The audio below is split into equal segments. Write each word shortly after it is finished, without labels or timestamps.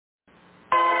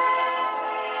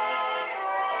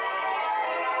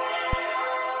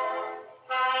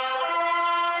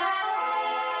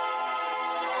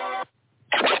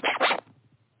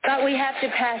we have to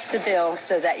pass the bill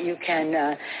so that you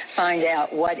can find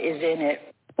out what is in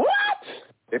it. What?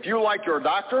 If you like your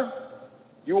doctor,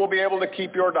 you will be able to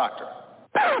keep your doctor.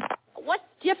 What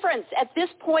difference at this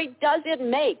point does it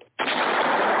make?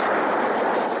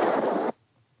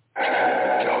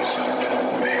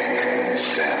 Doesn't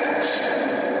make sense.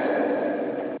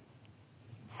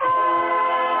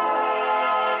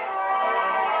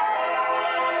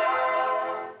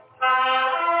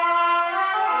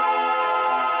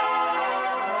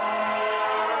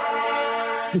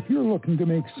 If you're looking to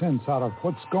make sense out of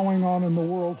what's going on in the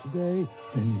world today,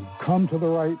 then you've come to the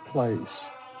right place.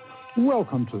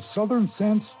 Welcome to Southern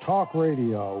Sense Talk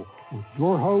Radio with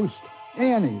your host,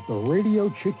 Annie, the Radio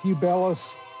Chick-A-Dee,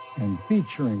 and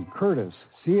featuring Curtis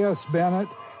C.S. Bennett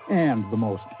and the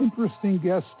most interesting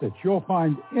guests that you'll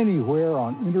find anywhere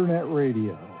on Internet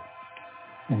radio.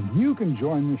 And you can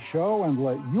join the show and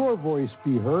let your voice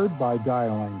be heard by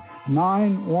dialing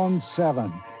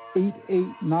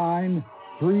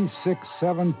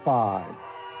 917-889-3675.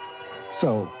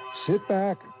 So sit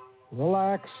back,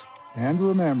 relax, and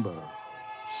remember,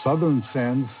 Southern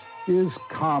Sense is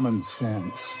common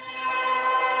sense.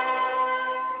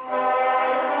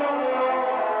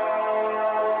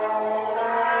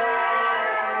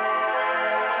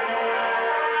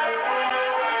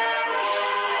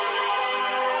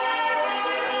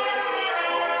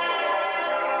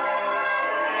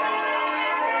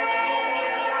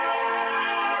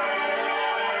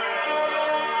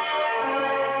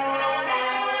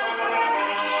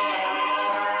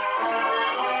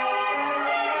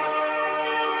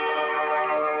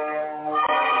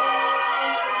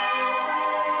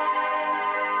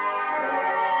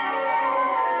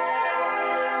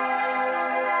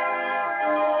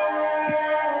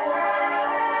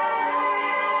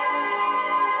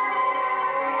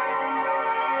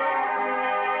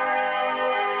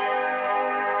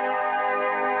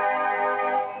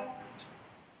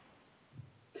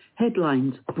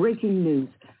 Headlines, breaking news.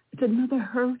 It's another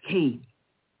hurricane.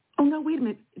 Oh, no, wait a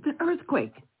minute. It's an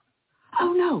earthquake.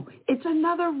 Oh, no, it's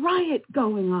another riot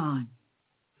going on.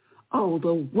 Oh,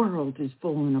 the world is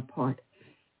falling apart.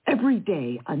 Every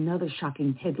day, another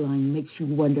shocking headline makes you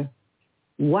wonder,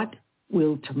 what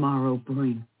will tomorrow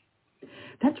bring?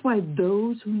 That's why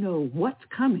those who know what's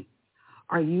coming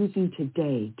are using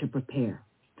today to prepare.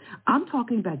 I'm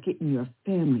talking about getting your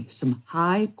family some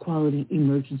high-quality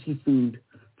emergency food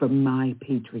from My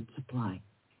Patriot Supply.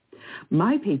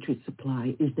 My Patriot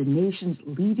Supply is the nation's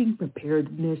leading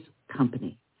preparedness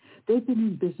company. They've been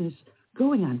in business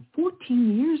going on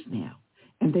 14 years now,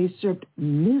 and they've served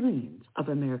millions of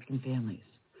American families.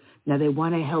 Now they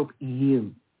want to help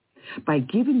you by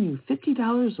giving you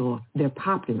 $50 off their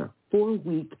popular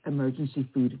 4-week emergency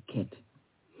food kit.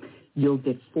 You'll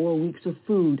get 4 weeks of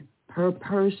food per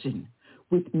person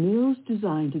with meals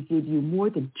designed to give you more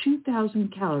than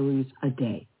 2,000 calories a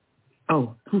day.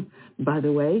 Oh, by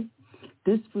the way,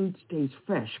 this food stays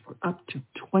fresh for up to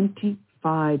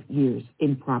 25 years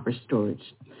in proper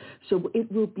storage, so it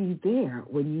will be there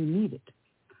when you need it.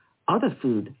 Other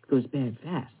food goes bad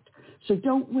fast, so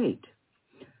don't wait.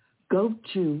 Go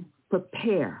to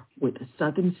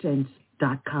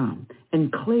preparewithSouthernSense.com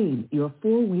and claim your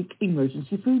 4-week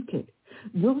emergency food kit.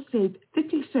 You'll save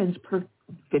 50 cents per,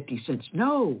 50 cents,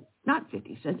 no, not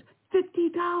 50 cents,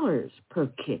 $50 per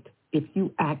kit if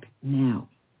you act now.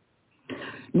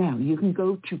 Now, you can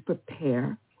go to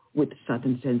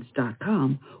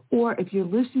preparewithSouthernSense.com, or if you're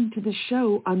listening to the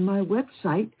show on my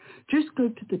website, just go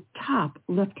to the top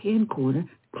left-hand corner,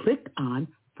 click on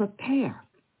Prepare.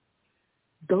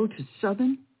 Go to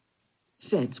Southern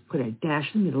Sense, put a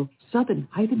dash in the middle,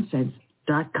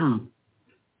 southern-sense.com.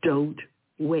 Don't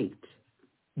wait.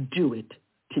 Do it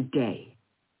today.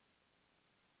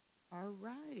 All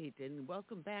right, and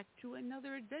welcome back to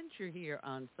another adventure here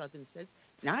on Southern Sense.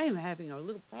 Now I am having a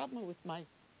little problem with my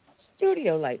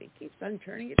studio light. It keeps on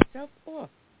turning itself off.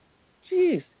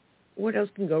 Jeez, what else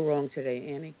can go wrong today,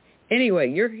 Annie?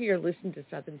 Anyway, you're here listening to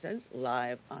Southern Sense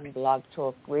live on Blog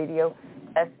Talk Radio,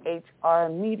 SHR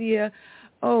Media,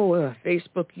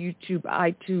 Facebook, YouTube,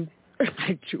 iTunes,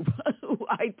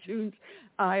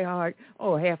 iHeart,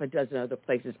 half a dozen other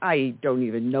places. I don't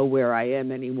even know where I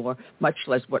am anymore, much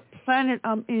less what planet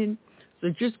I'm in. So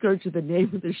just go to the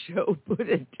name of the show, put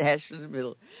a dash in the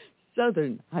middle,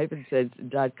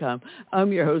 southern-sense.com.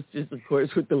 I'm your hostess, of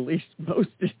course, with the least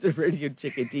mostest of Radio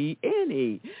Chick-A-Dee,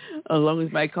 Annie, along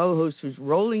with my co-host who's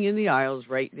rolling in the aisles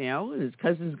right now, and his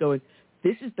cousin's going,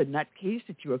 this is the nutcase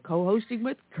that you are co-hosting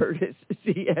with, Curtis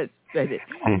C.S. Bennett.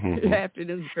 Good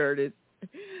afternoon, Curtis.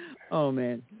 Oh,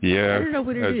 man. Yeah. I don't know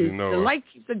what it is. The light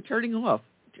keeps on turning off.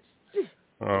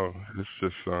 Oh, it's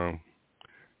just,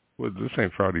 Well, this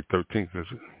ain't Friday 13th, is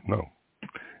it? No.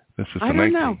 This is the 19th. I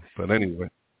don't know. But anyway.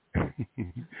 I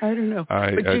don't know.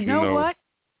 But you know what?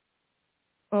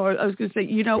 Oh, I was going to say,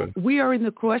 we are in the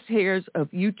crosshairs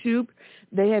of YouTube.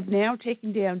 They have now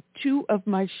taken down 2 of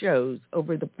my shows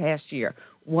over the past year.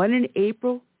 One in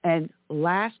April, and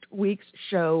last week's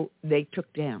show they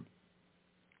took down.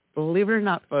 Believe it or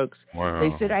not, folks. Wow.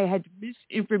 They said I had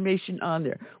misinformation on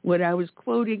there when I was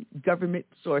quoting government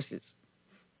sources.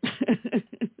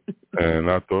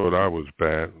 And I thought I was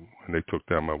bad when they took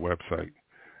down my website.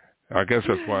 I guess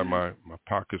that's why my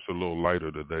pocket's a little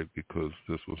lighter today, because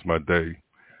this was my day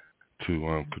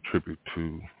to contribute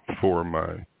to 4 of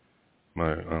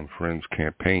my friends'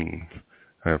 campaigns.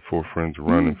 I have 4 friends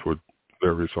running for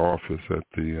various office at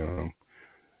the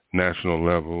national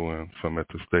level and some at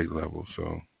the state level.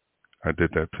 So I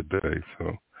did that today.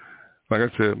 So like I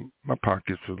said, my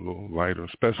pocket's a little lighter,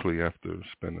 especially after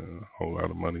spending a whole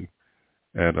lot of money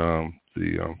at the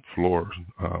floor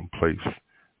place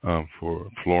for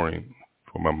flooring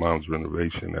for my mom's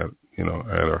renovation at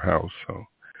her house. So,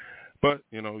 but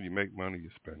you make money, you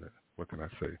spend it. What can I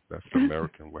say? That's the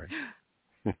American way.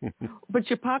 But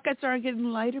your pockets aren't getting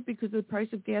lighter because of the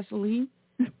price of gasoline?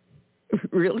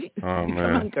 Really? Oh, man.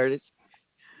 Come on, Curtis.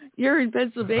 You're in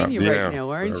Pennsylvania right now,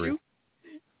 aren't you?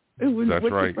 That's What's right,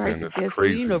 the price and of it's gasoline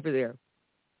crazy over there?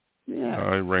 Yeah.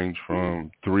 I range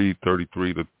from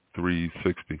 $3.33 to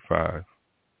 $3.65.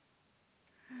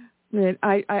 Man,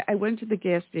 I went to the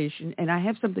gas station, and I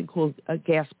have something called a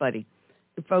Gas Buddy.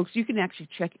 Folks, you can actually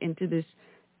check into this.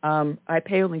 I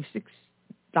pay only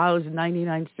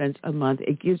 $6.99 a month.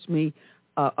 It gives me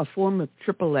a form of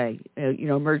AAA,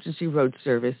 emergency road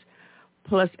service.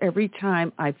 Plus, every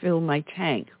time I fill my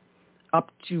tank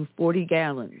up to 40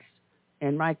 gallons,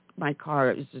 and my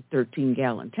car is a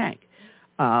 13-gallon tank,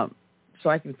 so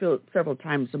I can fill it several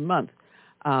times a month.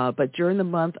 But during the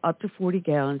month, up to 40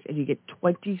 gallons, and you get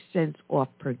 20 cents off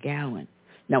per gallon.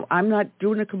 Now, I'm not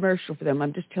doing a commercial for them.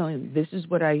 I'm just telling them this is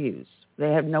what I use.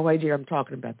 They have no idea I'm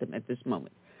talking about them at this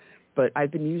moment. But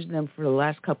I've been using them for the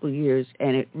last couple of years,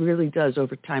 and it really does,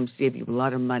 over time, save you a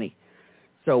lot of money.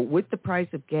 So with the price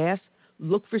of gas,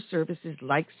 look for services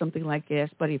like something like Gas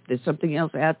Buddy. If there's something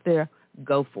else out there,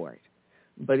 go for it.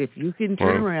 But if you can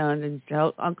turn around and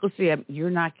tell Uncle Sam, you're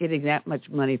not getting that much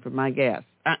money for my gas,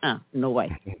 no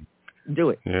way. Do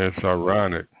it. Yeah, it's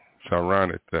ironic. It's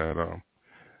ironic that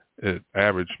it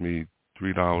averaged me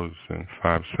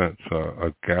 $3.05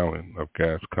 a gallon of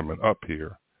gas coming up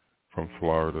here from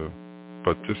Florida.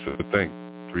 But just to think,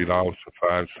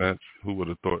 $3.05, who would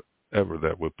have thought ever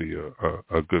that would be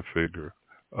a good figure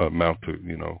amount to,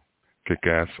 get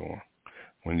gas on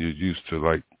when you're used to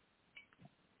like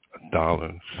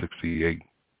 $1.68,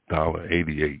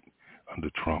 $1.88 under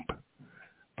Trump.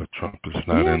 But Trump is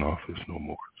not in office no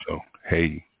more. So,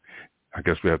 hey, I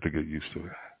guess we have to get used to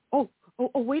it. Oh,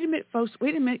 wait a minute, folks.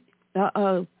 Wait a minute.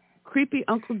 Creepy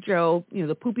Uncle Joe,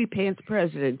 the poopy pants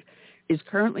president, is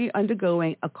currently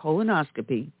undergoing a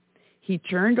colonoscopy. He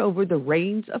turned over the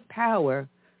reins of power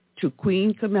to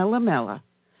Queen Camilla.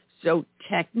 So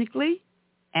technically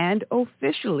and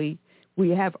officially, we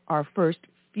have our first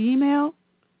female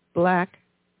black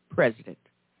president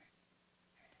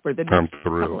for the next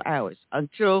couple hours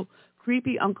until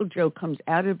creepy Uncle Joe comes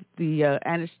out of the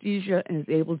anesthesia and is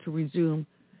able to resume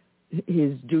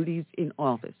his duties in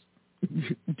office.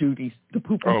 Duties. The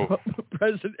poopy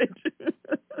president.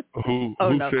 Who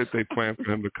said they planned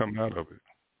for him to come out of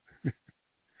it?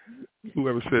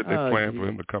 Whoever said they planned for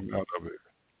him to come out of it?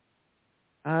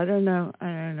 I don't know.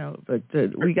 But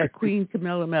we got Queen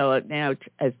Camilla now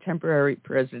as temporary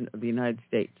president of the United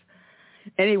States.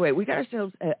 Anyway, we got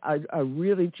ourselves a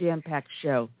really jam-packed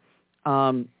show.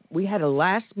 We had a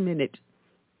last-minute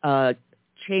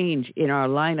change in our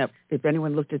lineup. If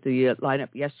anyone looked at the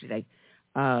lineup yesterday,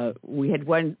 we had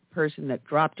one person that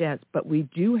dropped out, but we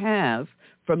do have,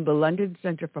 from the London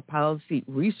Center for Policy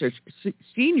Research,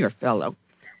 senior fellow.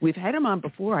 We've had him on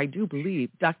before, I do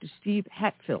believe, Dr. Steve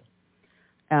Hatfill.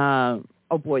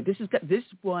 Oh boy, this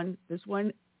one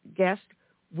guest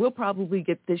will probably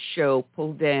get this show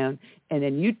pulled down, and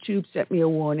then YouTube sent me a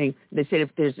warning. They said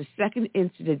if there's a second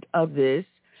incident of this,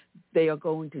 they are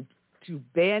going to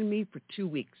ban me for 2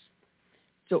 weeks.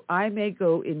 So I may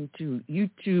go into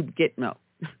YouTube Gitmo.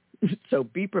 So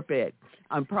be prepared.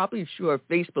 I'm probably sure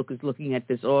Facebook is looking at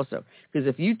this also, because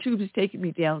if YouTube is taking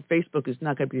me down, Facebook is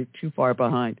not going to be too far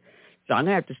behind. So I'm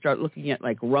going to have to start looking at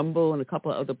like Rumble and a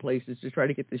couple of other places to try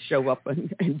to get this show up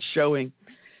and showing.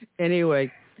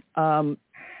 Anyway,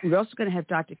 we're also going to have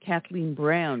Dr. Kathleen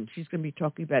Brown. She's going to be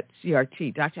talking about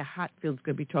CRT. Dr. Hatfield's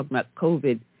going to be talking about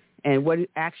COVID and whether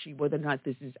or not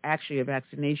this is actually a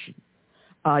vaccination.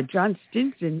 John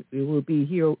Stinson will be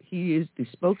here. He is the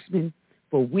spokesman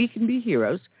for We Can Be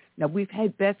Heroes. Now, we've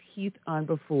had Beth Heath on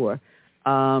before,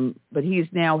 but he is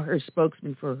now her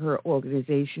spokesman for her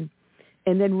organization.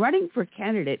 And then running for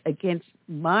candidate against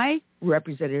my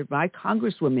representative, my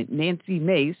Congresswoman, Nancy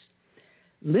Mace,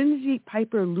 Lynz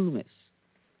Piper-Loomis.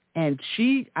 And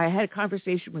I had a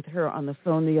conversation with her on the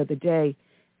phone the other day,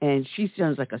 and she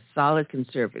sounds like a solid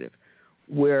conservative,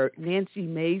 where Nancy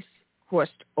Mace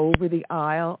crossed over the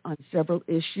aisle on several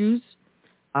issues.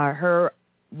 Her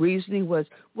reasoning was,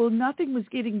 well, nothing was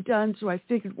getting done, so I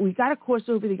figured we got to cross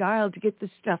over the aisle to get this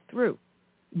stuff through.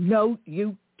 No,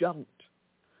 you don't.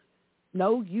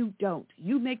 No, you don't.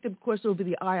 You make them cross over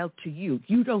the aisle to you.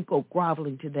 You don't go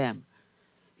groveling to them.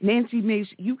 Nancy Mace,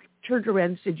 you turned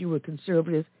around and said you were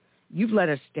conservative. You've let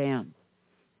us down.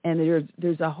 And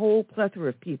there's a whole plethora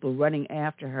of people running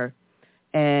after her.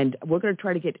 And we're going to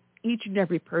try to get each and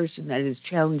every person that is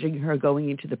challenging her going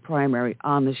into the primary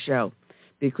on the show,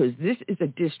 because this is a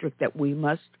district that we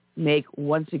must make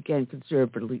once again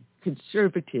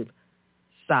conservative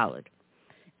solid.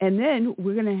 And then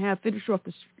we're going to finish off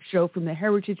the show from the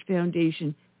Heritage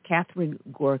Foundation, Kathleen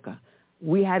Gorka.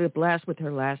 We had a blast with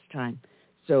her last time.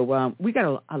 So we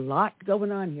got a lot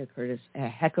going on here, Curtis, a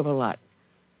heck of a lot.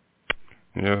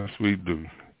 Yes, we do.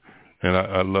 And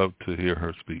I love to hear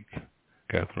her speak,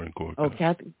 Kathleen Gorka. Oh,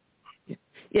 Kathleen.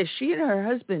 Yeah, she and her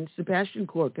husband, Sebastian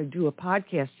Gorka, do a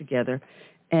podcast together.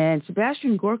 And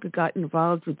Sebastian Gorka got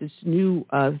involved with this new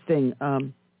thing.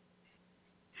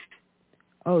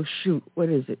 What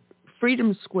is it?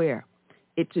 Freedom Square.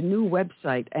 It's a new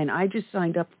website, and I just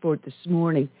signed up for it this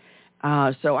morning.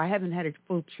 So I haven't had a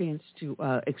full chance to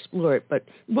explore it, but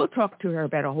we'll talk to her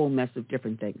about a whole mess of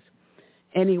different things.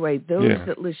 Anyway, those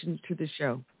that listen to the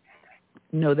show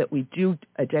know that we do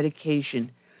a dedication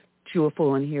to a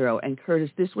fallen hero. And Curtis,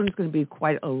 this one is going to be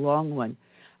quite a long one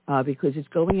because it's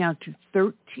going out to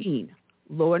 13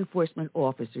 law enforcement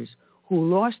officers who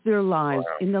lost their lives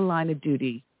in the line of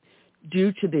duty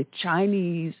due to the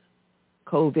Chinese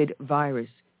COVID virus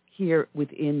here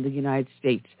within the United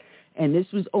States. And this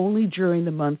was only during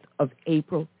the month of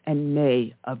April and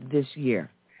May of this year.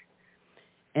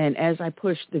 And as I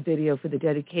pushed the video for the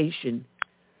dedication,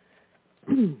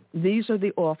 these are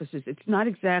the officers. It's not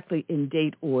exactly in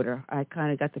date order. I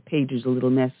kind of got the pages a little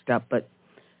messed up, but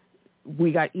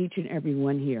we got each and every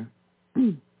one here.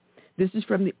 This is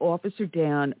from the Officer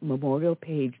Down Memorial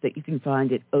page that you can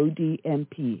find at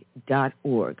odmp.org.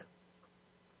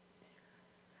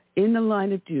 In the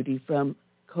line of duty from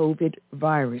COVID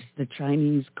virus, the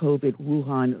Chinese COVID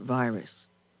Wuhan virus,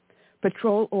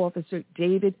 Patrol Officer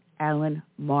David Allen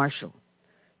Marshall,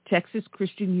 Texas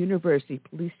Christian University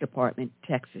Police Department,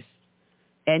 Texas.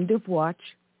 End of watch,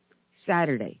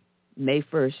 Saturday, May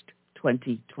 1st,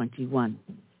 2021.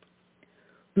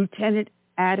 Lieutenant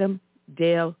Adam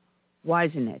Dale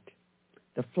Wisenet,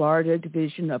 the Florida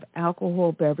Division of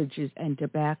Alcohol, Beverages, and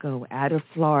Tobacco out of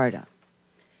Florida.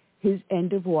 His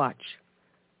end of watch,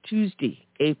 Tuesday,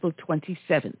 April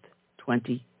 27th,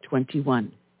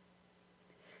 2021.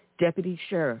 Deputy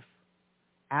Sheriff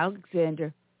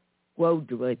Alexander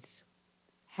Wodowitz,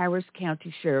 Harris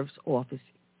County Sheriff's Office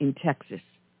in Texas.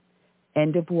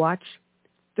 End of watch,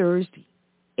 Thursday,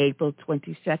 April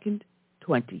 22nd,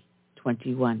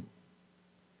 2021.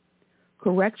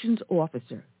 Corrections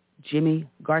Officer Jimmy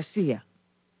Garcia,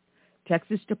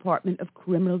 Texas Department of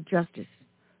Criminal Justice,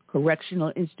 Correctional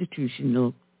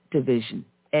Institutional Division.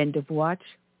 End of watch,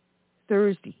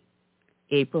 Thursday,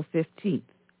 April 15th,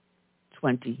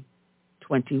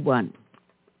 2021.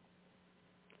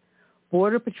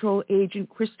 Border Patrol Agent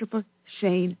Christopher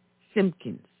Shane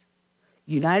Simpkins,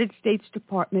 United States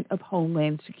Department of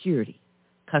Homeland Security,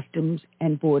 Customs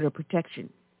and Border Protection,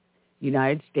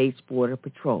 United States Border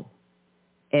Patrol.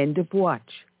 End of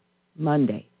watch,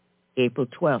 Monday, April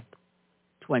 12th,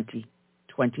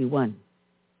 2021.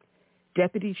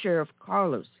 Deputy Sheriff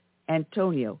Carlos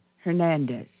Antonio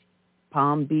Hernandez,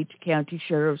 Palm Beach County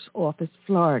Sheriff's Office,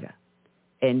 Florida.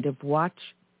 End of watch,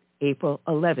 April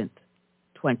 11th,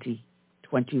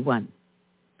 2021.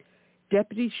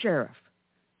 Deputy Sheriff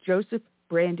Joseph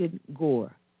Brandon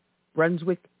Gore,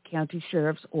 Brunswick County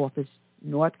Sheriff's Office,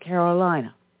 North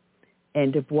Carolina.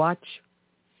 End of watch,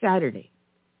 Saturday,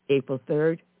 April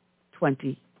 3rd,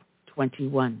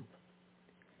 2021.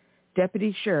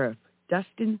 Deputy Sheriff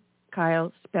Dustin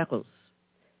Kyle Speckles,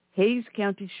 Hayes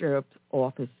County Sheriff's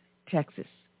Office, Texas.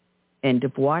 End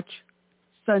of watch,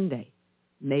 Sunday,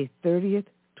 May 30th,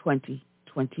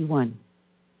 2021.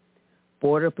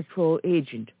 Border Patrol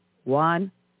Agent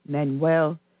Juan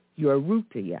Manuel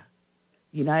Urrutia,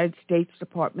 United States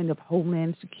Department of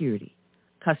Homeland Security,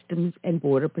 Customs and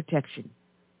Border Protection,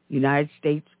 United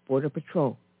States Border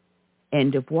Patrol.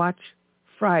 End of watch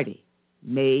Friday,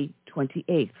 May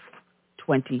 28th,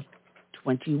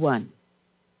 2021.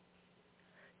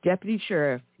 Deputy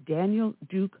Sheriff Daniel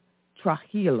Duke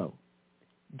Trujillo,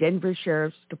 Denver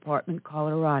Sheriff's Department,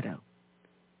 Colorado.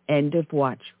 End of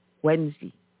watch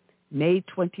Wednesday, May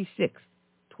 26th,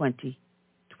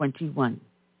 2021.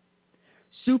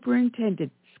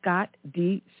 Superintendent Scott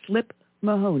D. Slip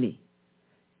Mahoney,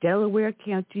 Delaware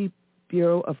County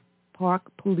Bureau of Park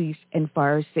Police and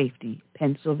Fire Safety,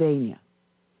 Pennsylvania.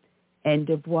 End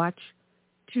of watch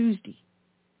Tuesday,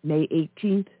 May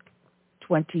 18th,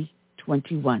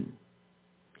 2021.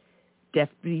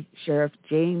 Deputy Sheriff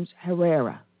James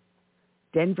Herrera,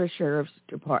 Denver Sheriff's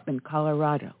Department,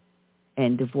 Colorado.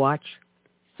 End of watch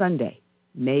Sunday,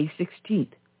 May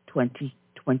 16th,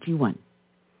 2021.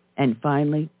 And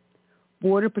finally,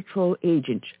 Border Patrol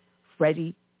Agent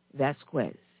Freddie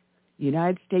Vasquez,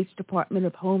 United States Department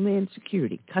of Homeland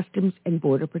Security, Customs and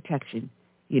Border Protection,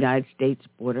 United States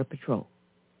Border Patrol.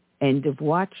 End of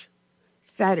watch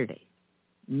Saturday,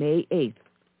 May 8th,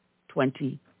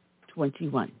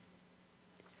 2021.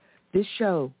 This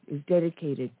show is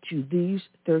dedicated to these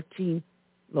 13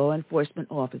 law enforcement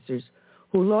officers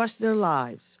who lost their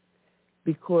lives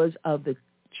because of the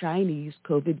Chinese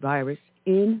COVID virus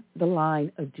in the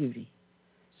line of duty,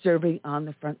 serving on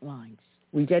the front lines.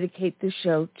 We dedicate this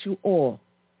show to all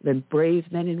the brave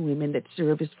men and women that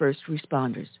serve as first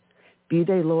responders, be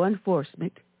they law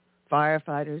enforcement,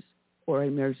 firefighters, or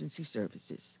emergency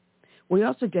services. We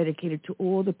also dedicate it to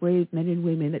all the brave men and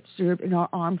women that serve in our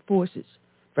armed forces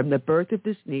from the birth of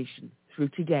this nation through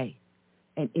today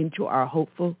and into our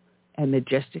hopeful and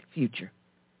majestic future.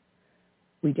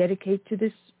 We dedicate to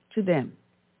them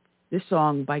this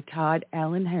song by Todd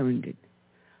Allen Herrington,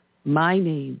 My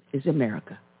Name is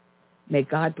America. May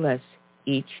God bless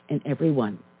each and every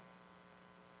one.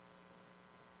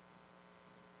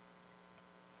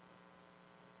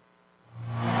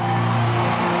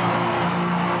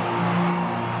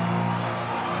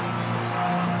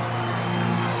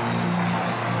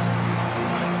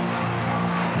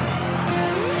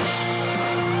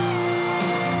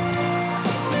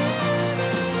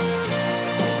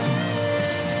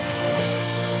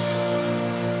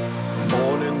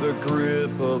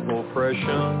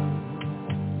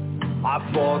 I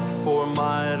fought for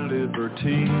my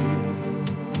liberty.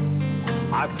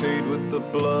 I paid with the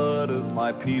blood of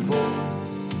my people.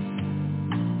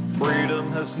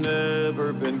 Freedom has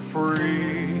never been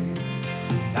free.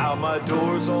 Now my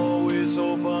door's always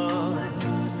open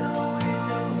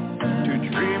to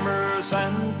dreamers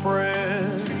and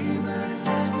friends.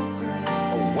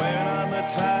 When I'm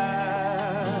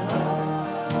attacked,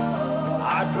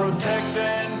 I protect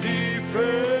and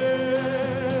defend.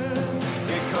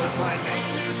 My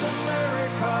name is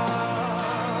America.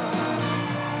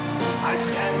 I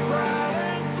stand proud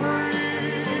and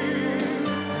free.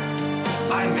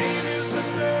 My name is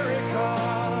America.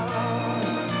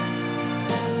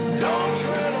 Don't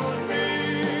tread on me.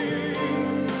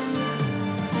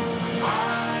 I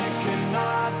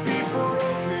cannot be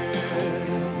broken.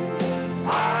 I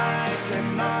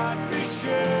cannot be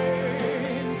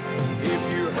shamed. If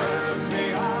you hurt me,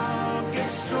 I'll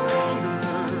get stronger.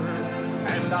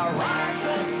 I'll rise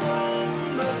up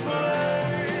from the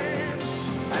flames,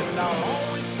 and I'll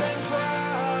always stand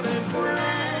proud and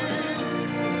free.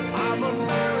 I'm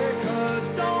America,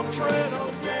 don't tread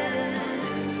on me.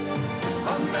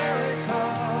 America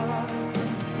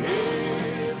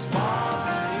is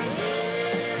my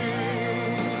name.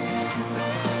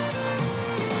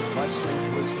 My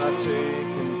strength was not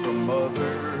taken from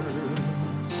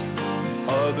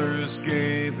others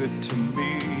gave it to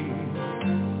me.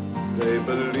 They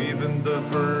believe in the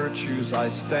virtues I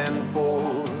stand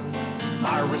for,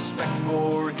 my respect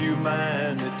for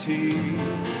humanity.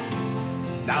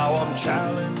 Now I'm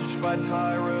challenged by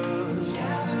tyrants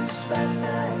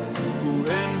who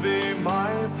envy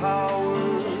my power,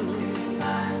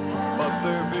 but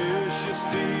their vicious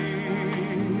deeds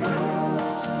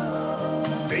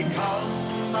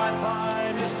become my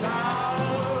finest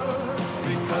hour,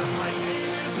 because my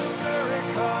name is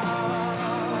America.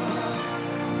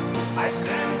 I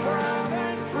stand proud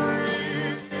and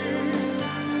free.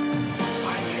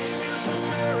 My name is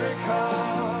America.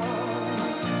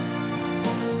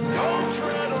 Don't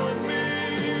tread on me.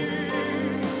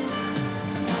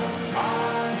 I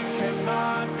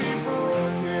cannot be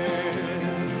broken.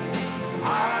 I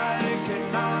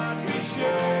cannot be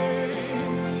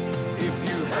shamed. If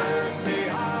you hurt me,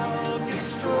 I'll get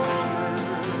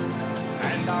stronger.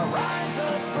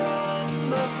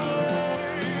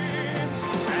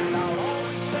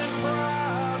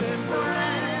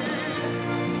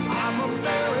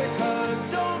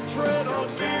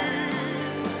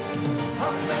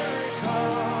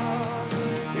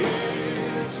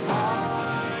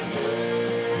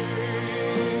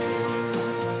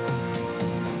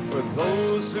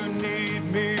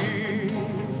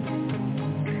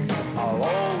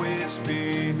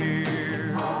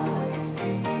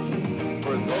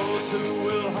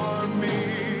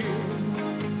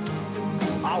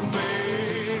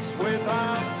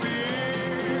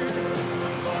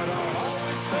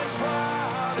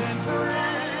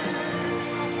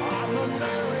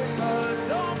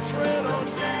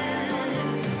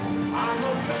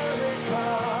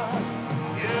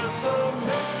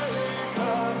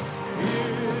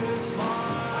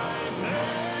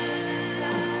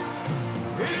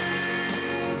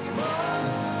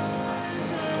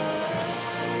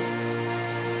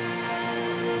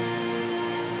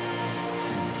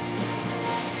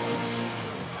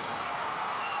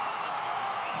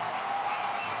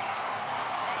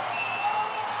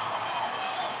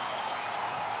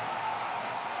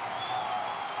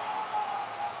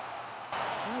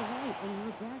 And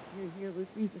we're back. You're here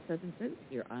listening to Southern Sense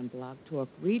here on Blog Talk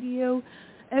Radio,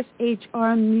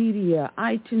 SHR Media,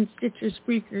 iTunes, Stitcher,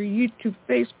 Spreaker, YouTube,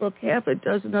 Facebook, half a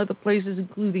dozen other places,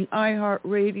 including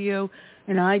iHeartRadio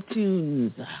and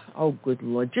iTunes. Oh, good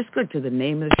Lord. Just go to the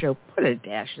name of the show. Put a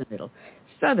dash in the middle.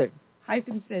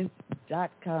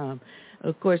 Southern-sense.com.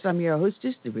 Of course, I'm your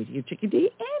hostess, the Radio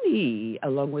Chick-A-Dee, Annie,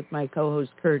 along with my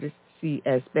co-host, Curtis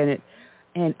C.S. Bennett.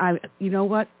 And you know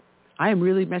what? I am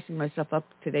really messing myself up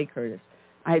today, Curtis.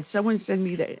 I had someone send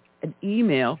me an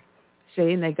email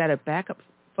saying they got a backup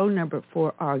phone number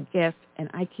for our guest, and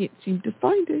I can't seem to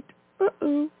find it.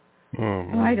 Uh-oh.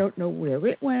 Oh, I don't know where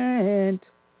it went.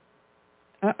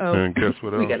 Uh-oh. And guess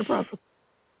what else? We got a problem.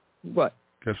 What?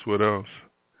 Guess what else?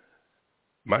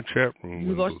 My chat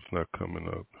room was not coming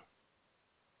up.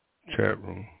 Chat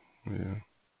room, yeah.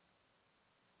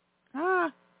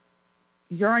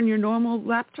 You're on your normal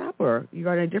laptop, or you're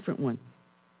on a different one?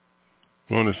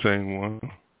 On the same one.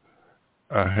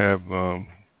 I have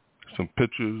some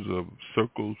pictures of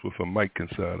circles with a mic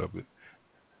inside of it,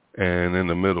 and in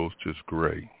the middle is just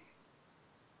gray.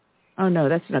 Oh, no,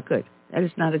 that's not good. That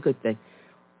is not a good thing.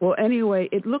 Well, anyway,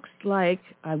 it looks like,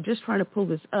 I'm just trying to pull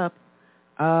this up,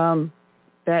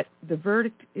 that the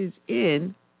verdict is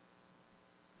in.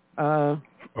 For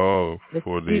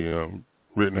the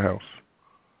Rittenhouse.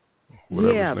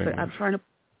 Yeah, but I'm trying to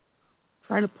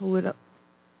pull it up.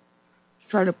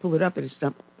 Trying to pull it up, and it's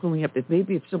not pulling up.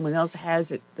 Maybe if someone else has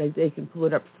it, they can pull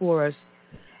it up for us.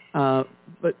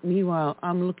 But meanwhile,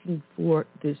 I'm looking for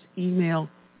this email,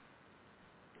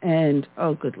 and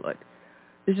oh, good Lord.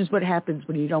 This is what happens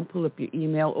when you don't pull up your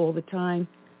email all the time,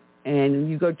 and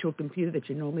you go to a computer that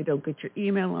you normally don't get your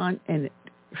email on, and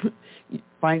you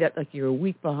find out like you're a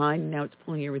week behind, and now it's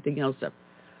pulling everything else up.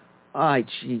 Oh,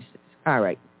 Jesus. All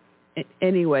right.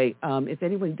 Anyway, if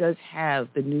anyone does have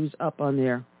the news up on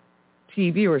their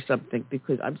TV or something,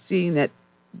 because I'm seeing that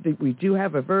we do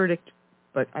have a verdict,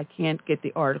 but I can't get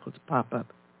the article to pop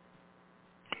up.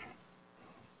 I'm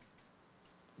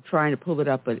trying to pull it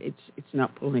up, but it's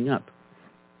not pulling up.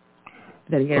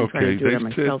 Then again, I'm trying to do it on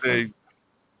my cell phone.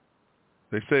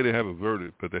 They say they have a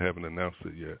verdict, but they haven't announced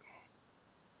it yet.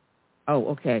 Oh,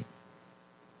 okay.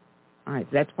 All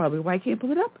right, that's probably why I can't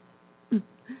pull it up.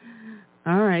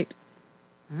 All right.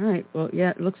 Well, yeah,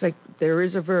 it looks like there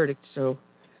is a verdict. So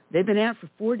they've been out for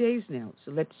 4 days now.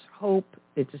 So let's hope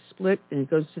it's a split and it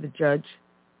goes to the judge,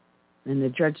 and the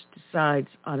judge decides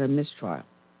on a mistrial.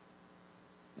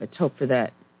 Let's hope for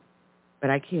that. But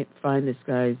I can't find this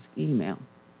guy's email.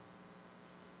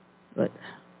 But,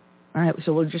 all right,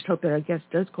 so we'll just hope that our guest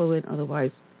does call in.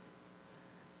 Otherwise,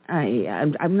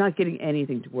 I'm not getting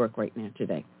anything to work right now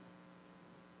today.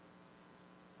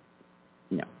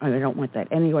 No, I don't want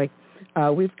that. Anyway,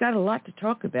 we've got a lot to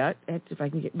talk about. That's if I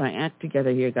can get my act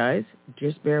together here, guys.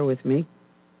 Just bear with me.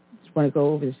 Just want to go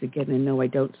over this again and know I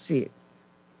don't see it.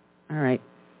 All right.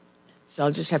 So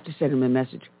I'll just have to send him a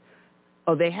message.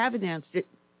 Oh, they have announced it.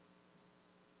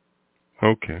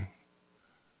 Okay.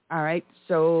 All right.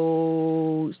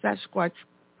 So Sasquatch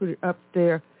put it up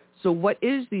there. So what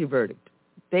is the verdict?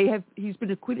 He's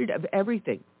been acquitted of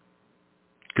everything.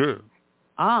 Good.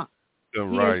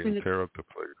 Don't riot and tear up the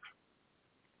place.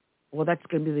 Well, that's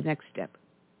going to be the next step.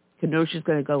 Kenosha's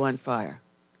going to go on fire.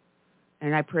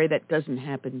 And I pray that doesn't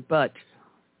happen, but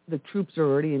the troops are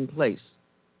already in place.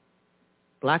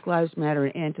 Black Lives Matter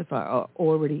and Antifa are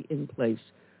already in place.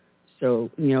 So,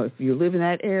 if you live in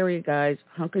that area, guys,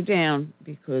 hunker down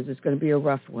because it's going to be a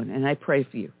rough one. And I pray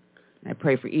for you. And I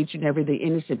pray for each and every the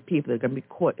innocent people that are going to be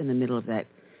caught in the middle of that.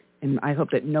 And I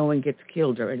hope that no one gets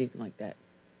killed or anything like that.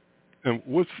 And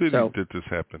what city did this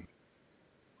happen?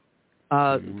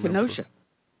 Kenosha.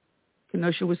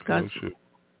 Kenosha, Wisconsin. Kenosha.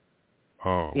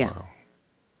 Oh, yeah. Wow.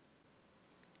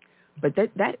 But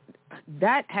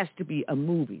that has to be a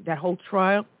movie. That whole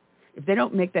trial, if they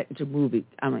don't make that into a movie,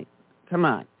 I'm like, come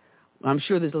on. I'm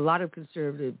sure there's a lot of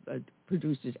conservative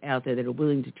producers out there that are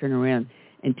willing to turn around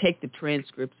and take the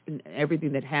transcripts and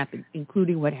everything that happened,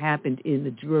 including what happened in the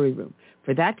jury room.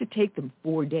 For that to take them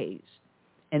 4 days,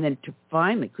 and then to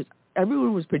finally, because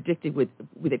everyone was predicting with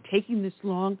it taking this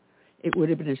long, it would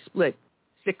have been a split,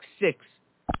 6-6,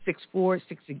 6-4,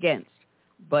 6 against.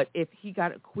 But if he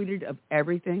got acquitted of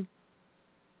everything,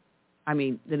 I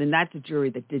mean, then that's a jury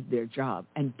that did their job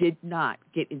and did not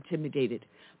get intimidated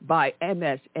by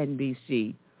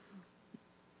MSNBC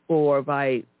or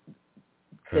by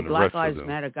the Black Lives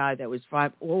Matter guy that was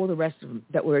all the rest of them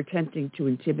that were attempting to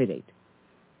intimidate.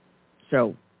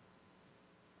 So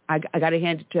I got to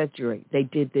hand it to that jury. They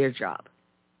did their job.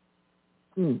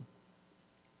 Good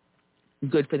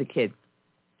for the kid.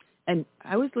 And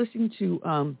I was listening to,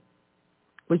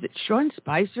 was it Sean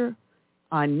Spicer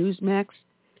on Newsmax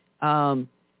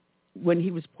when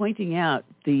he was pointing out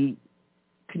the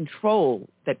control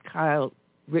that Kyle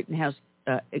Rittenhouse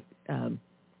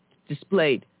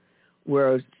displayed,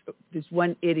 where this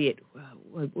one idiot,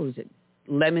 what was it,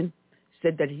 Lemon,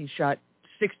 said that he shot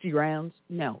 60 rounds.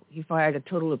 No, he fired a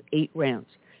total of 8 rounds,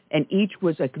 and each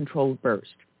was a controlled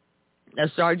burst. Now,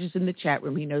 Sarge is in the chat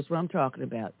room. He knows what I'm talking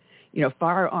about.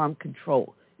 Firearm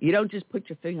control. You don't just put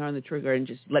your finger on the trigger and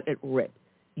just let it rip.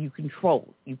 You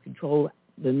control. You control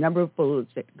the number of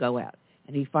bullets that go out.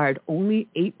 And he fired only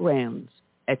 8 rounds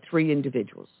at 3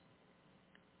 individuals.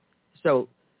 So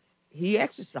he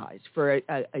exercised for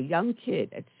a young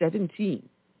kid at 17.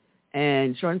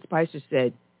 And Sean Spicer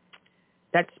said,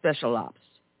 that's special ops.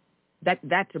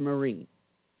 That's a Marine.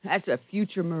 That's a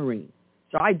future Marine.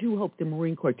 So I do hope the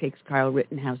Marine Corps takes Kyle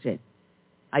Rittenhouse in.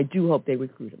 I do hope they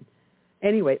recruit him.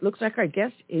 Anyway, it looks like our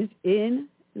guest is in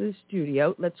the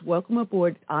studio. Let's welcome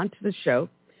aboard onto the show.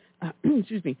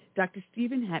 Excuse me, Dr.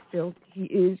 Stephen Hatfill. He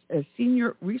is a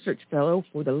senior research fellow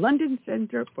for the London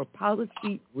Center for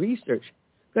Policy Research.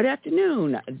 Good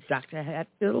afternoon, Dr.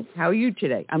 Hatfill. How are you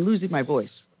today? I'm losing my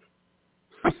voice.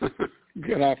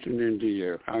 Good afternoon to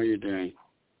you. How are you doing?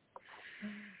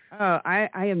 I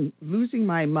am losing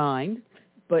my mind,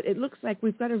 but it looks like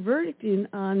we've got a verdict in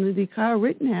on the Kyle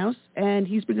Rittenhouse, and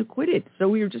he's been acquitted. So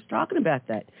we were just talking about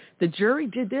that. The jury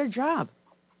did their job.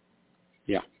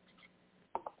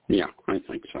 Yeah, I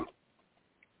think so.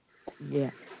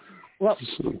 Yeah. Well,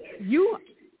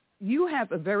 you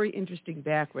have a very interesting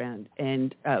background,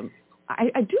 and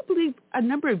I do believe a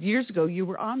number of years ago you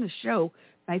were on the show.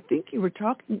 I think you were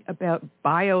talking about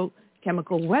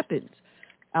biochemical weapons.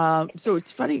 So it's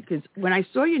funny because when I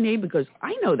saw your name, it goes,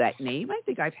 I know that name. I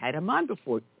think I've had him on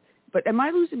before. But am I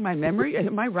losing my memory?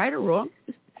 Am I right or wrong?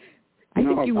 I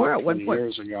think you were at one point.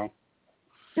 Years ago.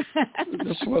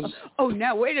 This was. Oh,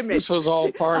 now wait a minute. This was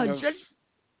all part of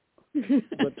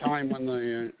the time when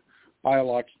the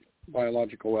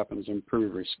biological weapons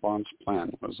improved response plan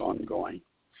was ongoing,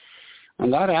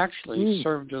 and that actually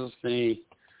served as the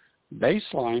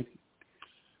baseline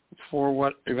for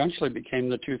what eventually became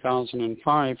the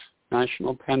 2005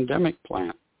 National Pandemic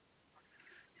Plan,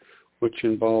 which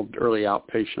involved early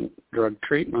outpatient drug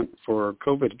treatment for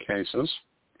COVID cases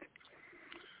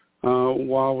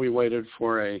while we waited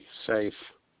for a safe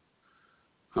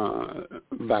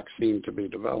vaccine to be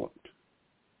developed,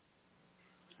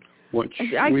 which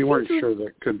we weren't sure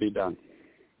that could be done.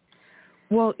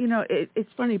 Well, it's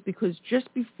funny because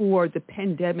just before the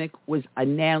pandemic was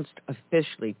announced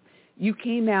officially, you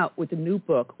came out with a new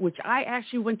book, which I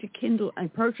actually went to Kindle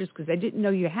and purchased because I didn't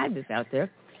know you had this out there,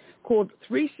 called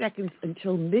 3 Seconds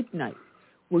Until Midnight,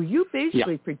 where you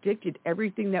basically predicted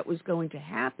everything that was going to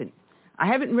happen. I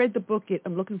haven't read the book yet.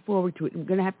 I'm looking forward to it. I'm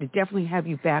going to have to definitely have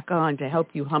you back on to help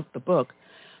you hump the book.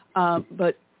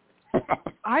 But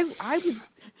I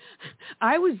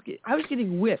was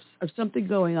getting whiffs of something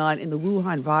going on in the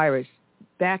Wuhan virus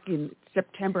back in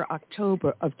September,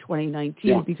 October of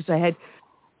 2019 because I had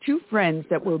 2 friends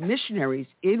that were missionaries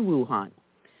in Wuhan,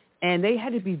 and they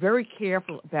had to be very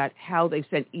careful about how they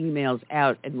sent emails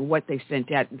out and what they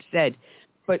sent out and said.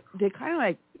 But they kind of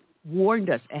like warned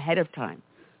us ahead of time.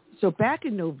 So back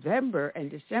in November and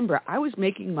December, I was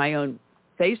making my own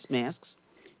face masks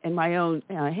and my own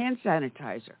hand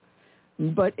sanitizer.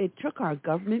 But it took our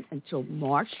government until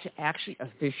March to actually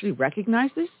officially recognize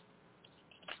this?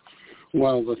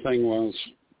 Well, the thing was,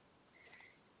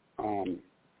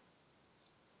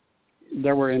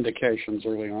 there were indications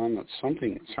early on that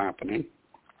something was happening.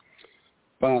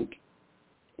 But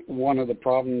one of the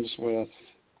problems with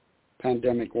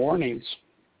pandemic warnings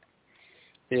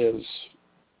is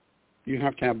you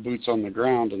have to have boots on the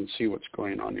ground and see what's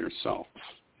going on yourself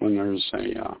when there's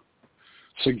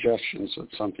suggestions that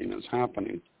something is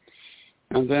happening.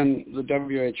 And then the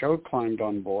WHO climbed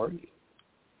on board,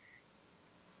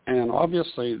 and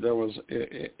obviously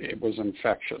it was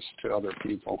infectious to other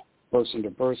people, person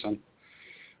to person.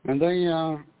 And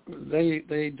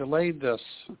they delayed this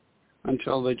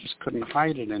until they just couldn't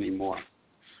hide it anymore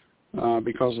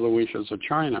because of the wishes of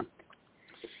China.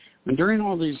 And during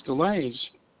all these delays,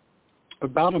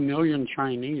 about 1 million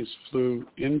Chinese flew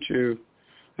into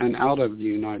and out of the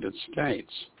United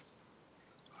States.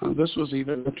 This was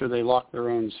even after they locked their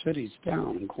own cities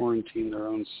down and quarantined their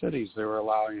own cities. They were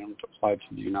allowing them to fly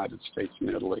to the United States and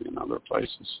Italy and other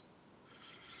places.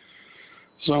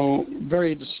 So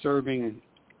very disturbing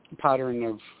pattern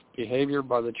of behavior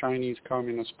by the Chinese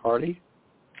Communist Party.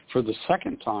 For the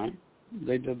second time,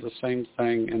 they did the same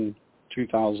thing in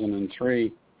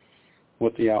 2003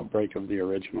 with the outbreak of the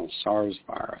original SARS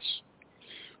virus.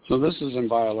 So this is in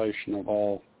violation of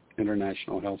all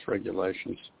international health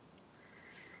regulations.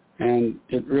 And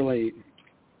it really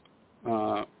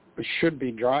should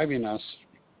be driving us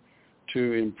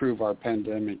to improve our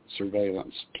pandemic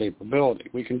surveillance capability.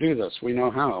 We can do this. We know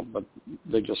how, but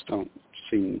they just don't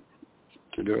seem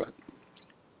to do it.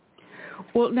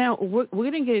 Well, now, we're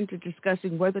going to get into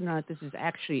discussing whether or not this is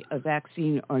actually a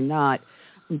vaccine or not,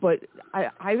 but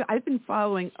I've been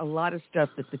following a lot of stuff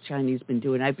that the Chinese have been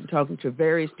doing. I've been talking to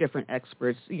various different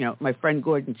experts, my friend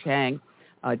Gordon Chang,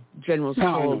 General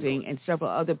Spaulding, and several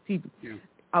other people. Yeah.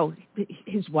 Oh,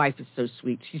 his wife is so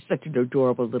sweet. She's such an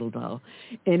adorable little doll.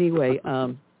 Anyway,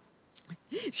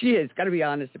 she is. Got to be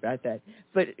honest about that.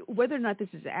 But whether or not this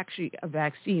is actually a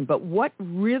vaccine, but what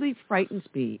really frightens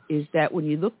me is that when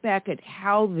you look back at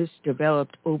how this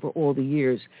developed over all the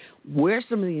years, where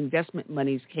some of the investment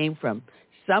monies came from,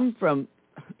 some from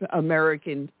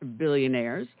American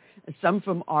billionaires, some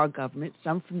from our government,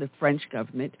 some from the French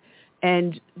government,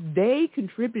 and they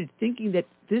contributed thinking that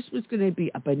this was going to be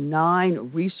a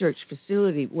benign research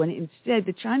facility when instead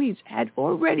the Chinese had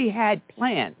already had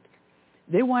planned.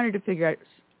 They wanted to figure out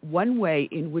one way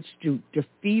in which to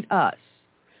defeat us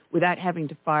without having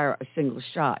to fire a single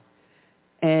shot.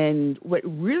 And what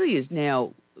really is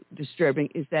now disturbing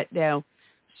is that now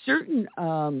certain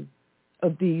of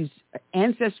these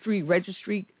ancestry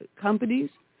registry companies,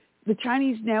 the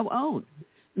Chinese now own.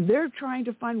 They're trying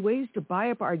to find ways to buy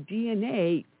up our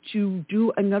DNA to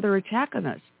do another attack on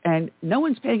us. And no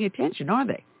one's paying attention, are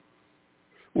they?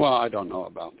 Well, I don't know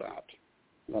about that.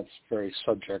 That's very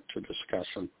subject to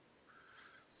discussion.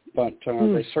 But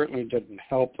they certainly didn't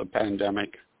help the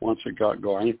pandemic once it got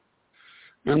going.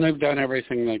 And they've done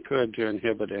everything they could to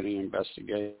inhibit any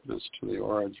investigation as to the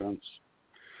origins.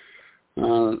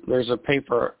 There's a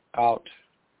paper out,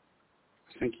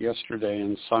 I think yesterday,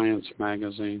 in Science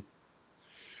magazine,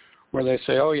 where they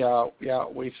say,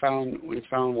 we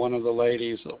found one of the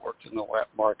ladies that worked in the wet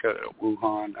market at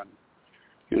Wuhan,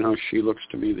 and she looks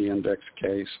to be the index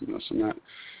case and this and that.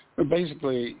 But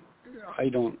basically,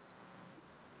 I'm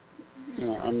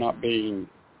not being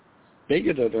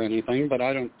bigoted or anything, but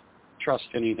I don't trust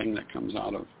anything that comes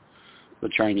out of the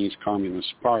Chinese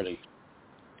Communist Party.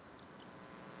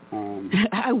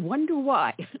 I wonder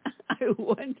why.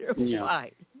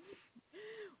 Why.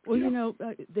 Well,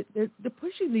 they're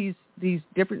pushing these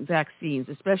different vaccines,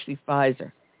 especially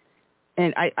Pfizer.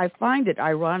 And I find it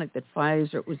ironic that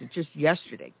Pfizer was just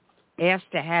yesterday asked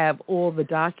to have all the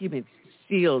documents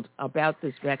sealed about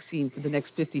this vaccine for the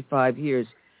next 55 years.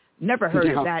 Never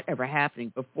heard of that ever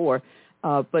happening before.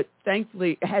 But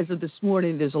thankfully, as of this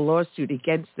morning, there's a lawsuit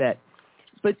against that.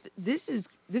 But this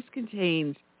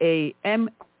contains a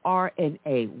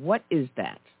mRNA. What is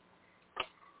that?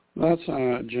 That's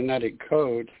a genetic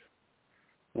code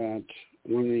that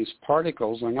when these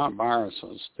particles are not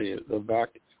viruses,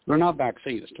 they're not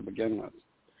vaccines to begin with.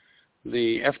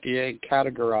 The FDA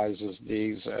categorizes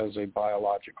these as a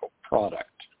biological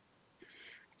product,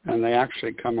 and they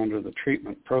actually come under the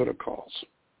treatment protocols.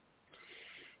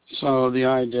 So the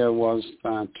idea was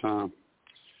that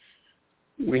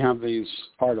we have these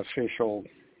artificial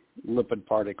lipid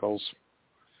particles,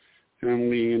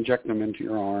 and we inject them into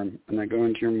your arm, and they go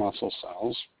into your muscle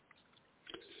cells,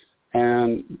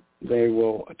 and they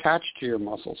will attach to your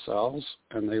muscle cells,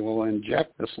 and they will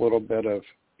inject this little bit of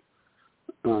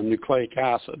nucleic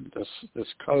acid, this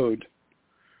code,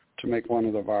 to make one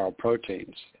of the viral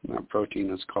proteins. And that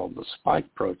protein is called the spike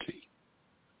protein.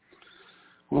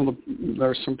 Well,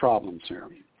 there's some problems here,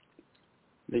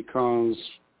 because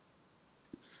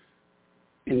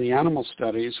in the animal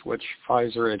studies, which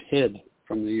Pfizer had hid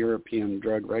from the European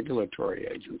drug regulatory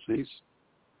agencies,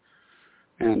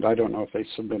 and I don't know if they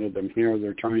submitted them here,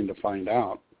 they're trying to find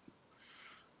out,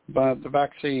 but the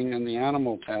vaccine in the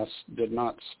animal tests did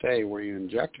not stay where you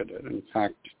injected it. In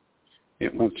fact,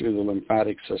 it went through the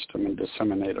lymphatic system and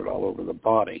disseminated all over the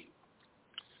body,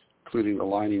 including the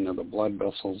lining of the blood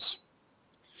vessels,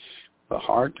 the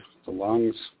heart, the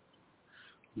lungs,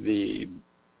 the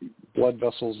blood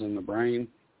vessels in the brain,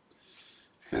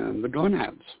 and the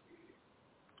gonads.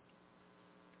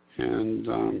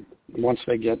 And once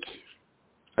they get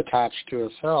attached to a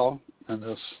cell, and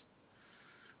this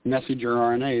messenger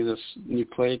RNA, this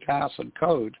nucleic acid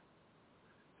code,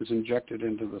 is injected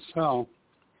into the cell,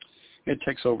 it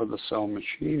takes over the cell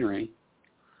machinery,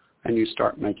 and you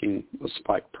start making the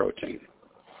spike protein.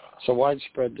 So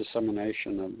widespread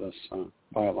dissemination of this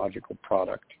biological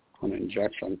product on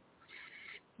injection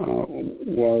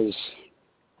was,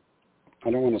 I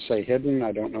don't want to say hidden,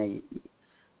 I don't know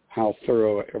how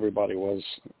thorough everybody was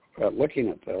at looking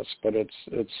at this, but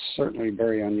it's certainly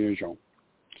very unusual.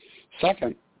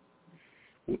 Second,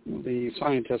 the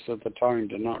scientists at the time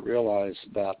did not realize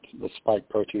that the spike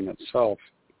protein itself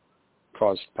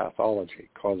caused pathology,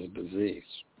 caused disease.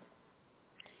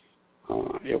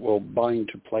 It will bind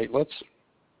to platelets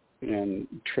and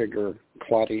trigger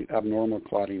clotting, abnormal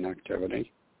clotting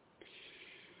activity.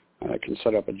 It can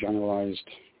set up a generalized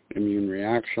immune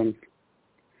reaction.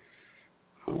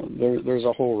 There's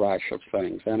a whole rash of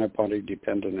things.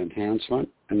 Antibody-dependent enhancement.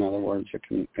 In other words, it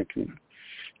can,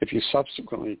 if you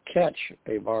subsequently catch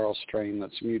a viral strain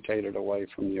that's mutated away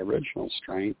from the original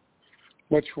strain,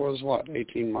 which was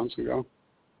 18 months ago,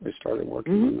 they started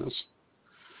working on this,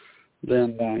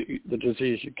 then the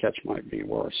disease you catch might be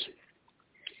worse.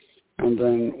 And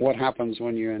then what happens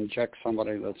when you inject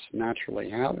somebody that's naturally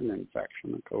had an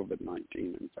infection, a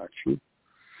COVID-19 infection,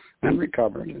 and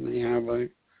recovered, and they have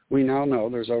we now know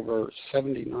there's over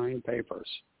 79 papers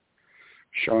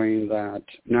showing that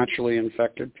naturally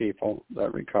infected people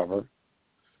that recover,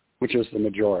 which is the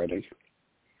majority,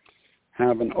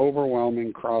 have an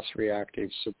overwhelming cross-reactive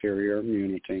superior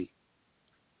immunity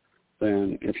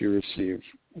than if you receive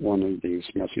one of these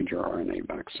messenger RNA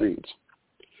vaccines.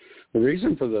 The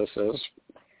reason for this is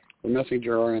the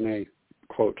messenger RNA,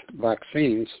 quote,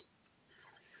 vaccines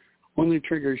only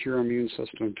triggers your immune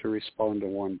system to respond to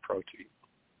one protein.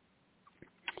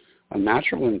 A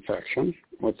natural infection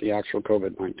with the actual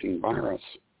COVID-19 virus,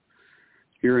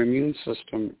 your immune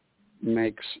system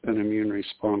makes an immune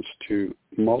response to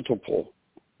multiple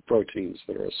proteins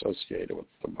that are associated with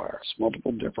the virus,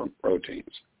 multiple different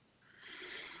proteins.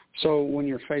 So when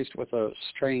you're faced with a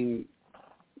strain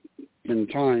in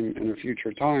a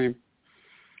future time,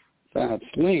 that's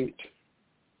linked,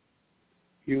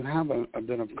 you have a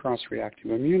bit of cross-reactive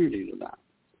immunity to that.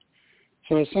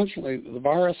 So essentially, the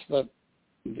virus that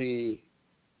the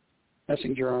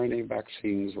messenger RNA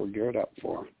vaccines were geared up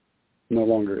for no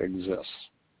longer exists.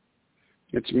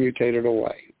 It's mutated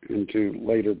away into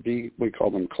later B, we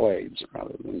call them clades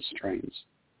rather than strains,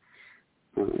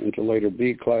 into later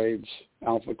B clades,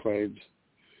 alpha clades,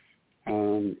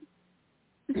 and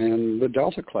the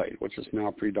delta clade, which is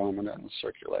now predominant and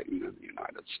circulating in the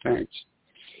United States.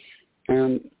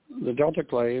 And the delta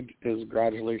clade is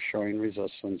gradually showing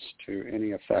resistance to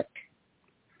any effect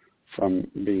from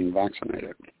being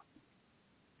vaccinated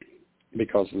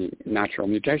because of the natural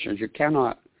mutations. You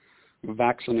cannot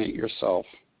vaccinate yourself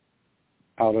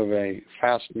out of a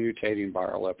fast mutating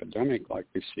viral epidemic like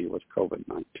we see with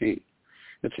COVID-19.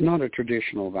 It's not a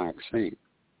traditional vaccine.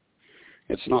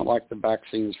 It's not like the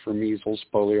vaccines for measles,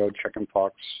 polio,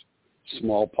 chickenpox,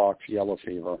 smallpox, yellow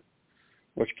fever,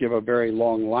 which give a very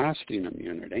long-lasting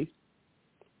immunity.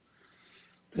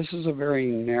 This is a very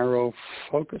narrow,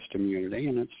 focused immunity,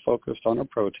 and it's focused on a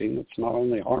protein that's not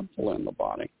only harmful in the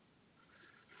body,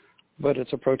 but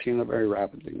it's a protein that very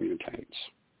rapidly mutates.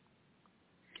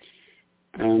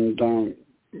 And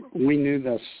we knew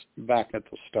this back at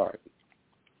the start.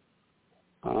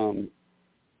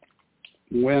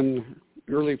 When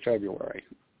early February,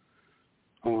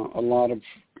 a lot of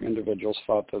individuals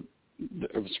thought that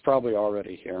it was probably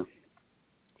already here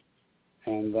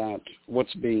and that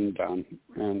what's being done,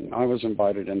 and I was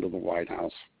invited into the White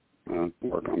House to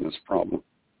work on this problem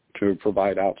to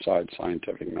provide outside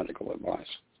scientific medical advice.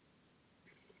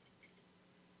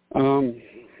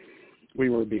 We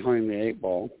were behind the eight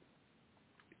ball.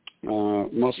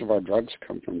 Most of our drugs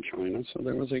come from China, so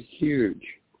there was a huge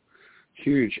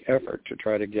effort to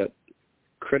try to get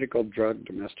critical drug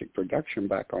domestic production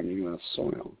back on U.S.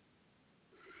 soil.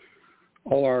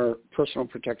 All our personal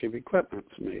protective equipment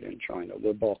is made in China,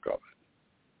 the bulk of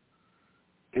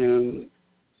it. And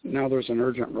now there's an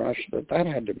urgent rush that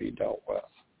had to be dealt with.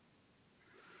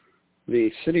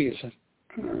 The cities,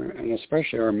 and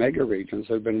especially our mega regions,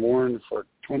 have been warned for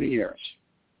 20 years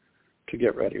to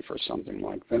get ready for something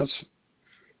like this.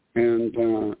 And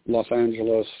Los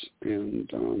Angeles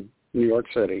and New York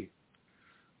City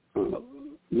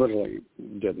literally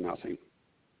did nothing.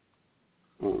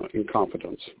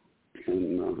 Incompetence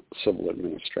in civil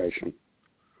administration.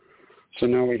 So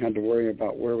now we had to worry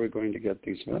about where we're going to get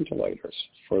these ventilators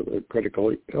for the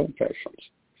critically ill patients.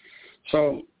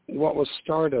 So what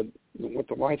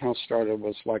the White House started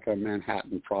was like a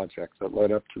Manhattan Project that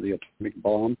led up to the atomic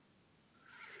bomb.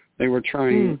 They were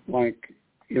trying, like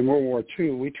in World War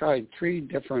II, we tried 3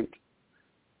 different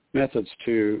methods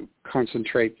to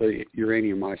concentrate the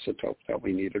uranium isotope that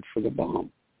we needed for the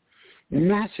bomb.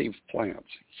 Massive plants,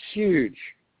 huge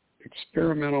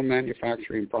experimental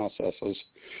manufacturing processes,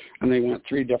 and they went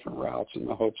 3 different routes in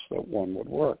the hopes that one would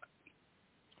work.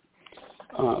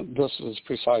 This is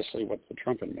precisely what the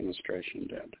Trump administration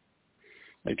did.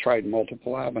 They tried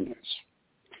multiple avenues.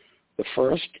 The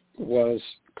first was,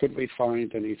 could we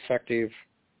find an effective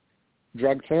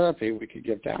drug therapy we could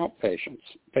give to outpatients,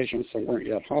 patients that weren't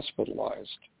yet hospitalized.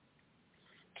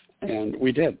 And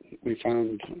we did. We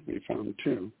found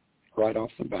two right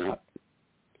off the bat.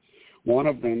 One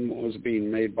of them was being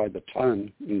made by the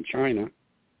ton in China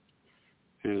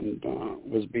and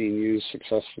was being used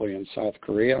successfully in South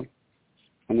Korea.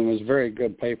 And there was very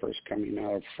good papers coming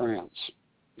out of France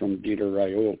from Dieter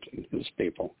Raoult and his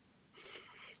people,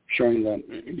 showing that,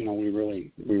 you know, we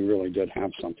really did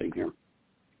have something here.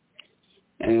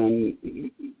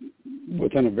 And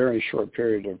within a very short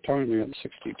period of time, we had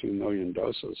 62 million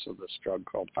doses of this drug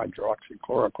called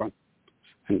hydroxychloroquine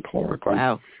and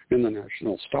chloroquine in the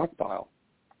national stockpile.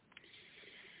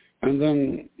 And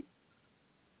then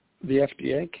the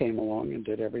FDA came along and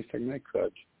did everything they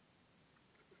could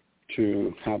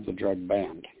to have the drug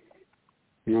banned.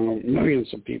 You know,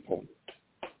 millions of people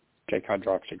take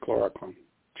hydroxychloroquine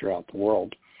throughout the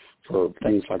world for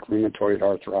things like rheumatoid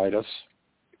arthritis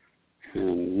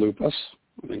and lupus.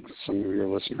 I think some of your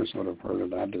listeners would have heard of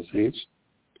that disease.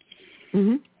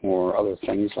 Mm-hmm. Or other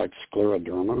things like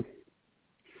scleroderma,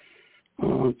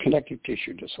 connective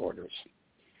tissue disorders.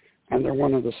 And they're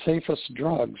one of the safest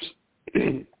drugs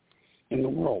in the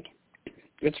world.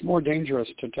 It's more dangerous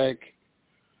to take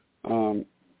an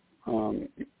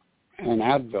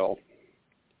Advil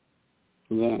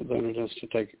than it is to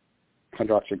take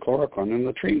hydroxychloroquine, and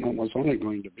the treatment was only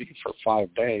going to be for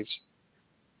 5 days.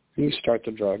 And you start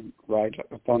the drug right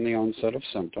upon the onset of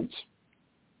symptoms,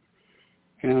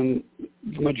 and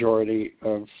the majority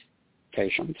of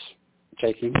patients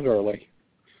taking it early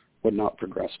would not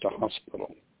progress to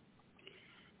hospital.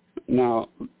 Now,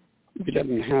 we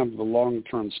didn't have the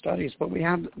long-term studies, but we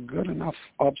had good enough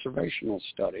observational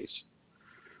studies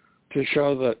to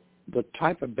show that the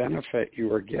type of benefit you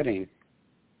were getting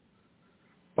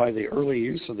by the early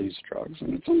use of these drugs,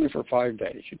 and it's only for 5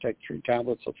 days. You take 3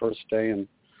 tablets the first day and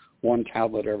 1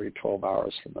 tablet every 12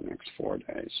 hours for the next 4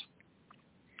 days.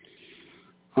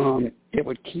 It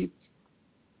would keep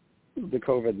the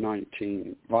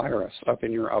COVID-19 virus up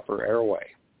in your upper airway.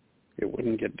 It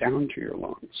wouldn't get down to your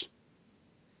lungs.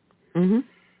 Mm-hmm.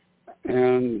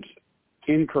 And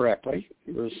incorrectly,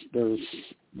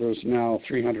 there's now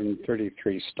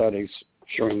 333 studies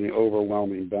showing the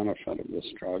overwhelming benefit of this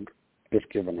drug, if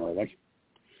given early,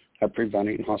 at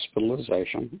preventing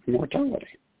hospitalization and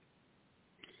mortality.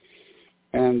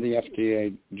 And the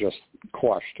FDA just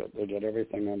quashed it. They did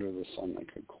everything under the sun they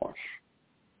could quash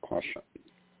it.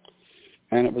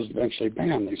 And it was eventually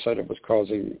banned. They said it was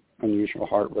causing unusual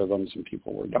heart rhythms and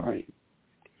people were dying.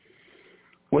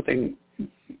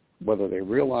 Whether they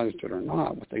realized it or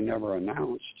not, what they never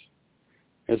announced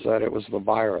is that it was the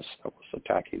virus that was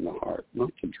attacking the heart,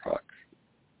 not the drug.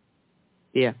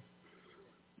 Yeah.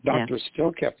 Doctors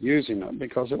still kept using it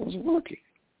because it was working.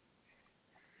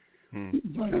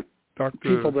 But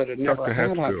people that had never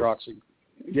had hydroxy,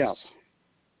 yes.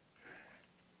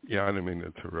 Yeah, I didn't mean to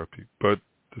interrupt you, but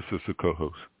this is the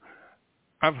co-host.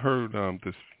 I've heard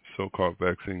this so-called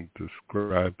vaccine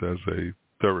described as a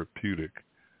therapeutic.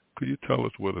 Could you tell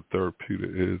us what a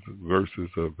therapeutic is versus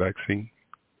a vaccine?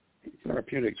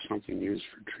 Therapeutic is something used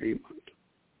for treatment.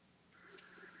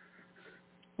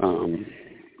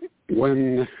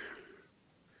 When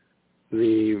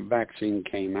the vaccine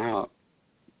came out,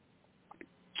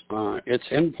 its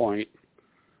endpoint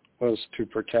was to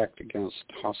protect against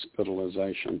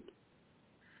hospitalization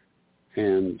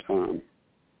and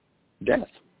death.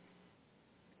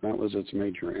 That was its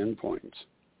major endpoints.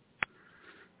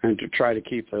 And to try to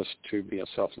keep this to be a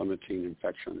self-limiting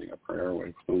infection in the upper airway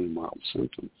with only mild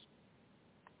symptoms.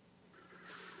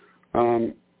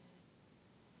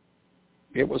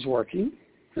 It was working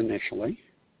initially,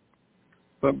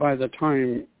 but by the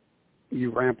time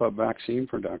you ramp up vaccine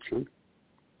production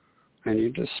and you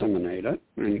disseminate it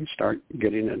and you start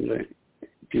getting into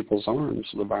people's arms,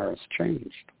 the virus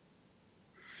changed.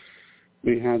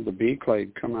 We had the B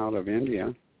clade come out of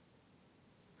India,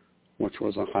 which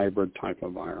was a hybrid type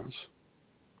of virus.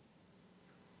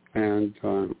 And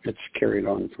it's carried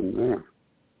on from there.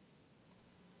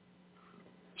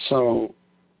 So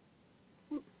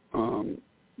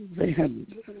they had,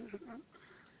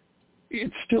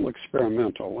 it's still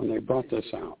experimental when they brought this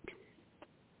out.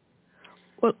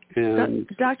 Well,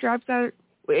 Doctor, I've got,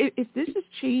 if this is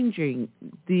changing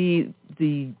the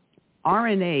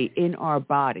RNA in our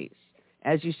bodies,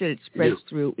 as you said, it spreads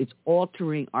through, it's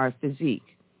altering our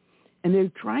physique. And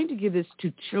they're trying to give this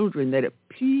to children that are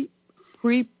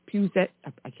prepubescent,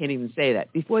 I can't even say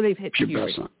that, before they've hit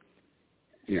puberty.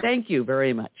 Yeah. Thank you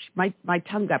very much. My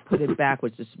tongue got put in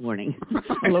backwards this morning,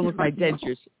 along with my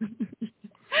dentures.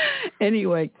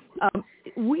 Anyway,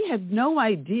 we have no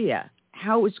idea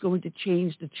how it's going to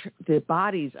change the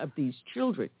bodies of these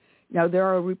children. Now, there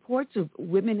are reports of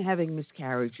women having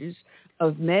miscarriages,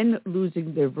 of men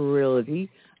losing their virility,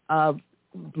 of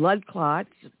blood clots,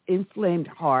 inflamed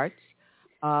hearts,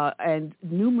 and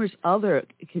numerous other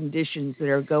conditions that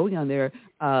are going on there,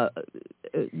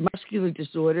 muscular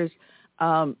disorders.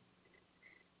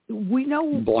 We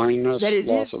know blindness, that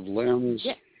loss of limbs.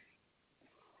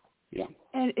 Yeah.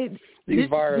 And these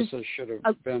viruses should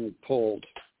have been pulled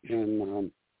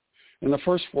in the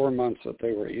first 4 months that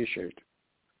they were issued.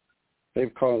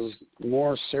 They've caused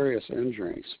more serious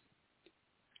injuries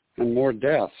and more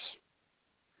deaths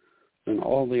than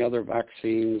all the other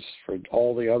vaccines for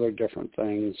all the other different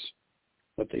things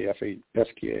that the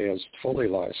FDA has fully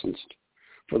licensed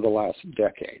for the last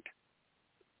decade.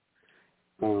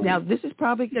 Now, this is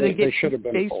probably going to get... They should have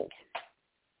been pulled.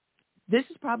 This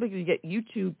is probably going to get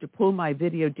YouTube to pull my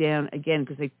video down again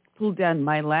because they pulled down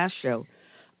my last show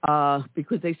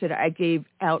because they said I gave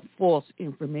out false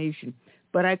information.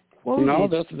 But I quoted... No,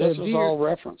 this is all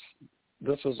reference.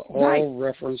 This is all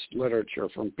referenced literature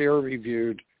from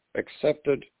peer-reviewed,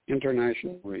 accepted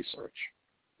international research.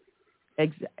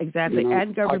 Exactly,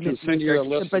 and government research. I can send you a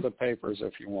list of the papers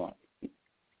if you want.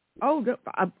 Oh,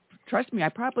 trust me, I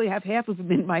probably have half of them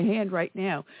in my hand right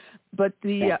now. But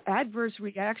the adverse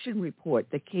reaction report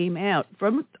that came out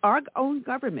from our own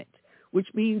government,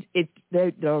 which means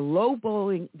they're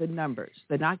lowballing the numbers.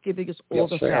 They're not giving us all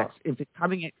the facts. If it's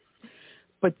coming in.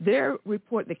 But their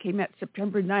report that came out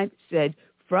September 9th said,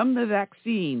 from the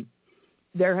vaccine,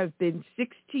 there have been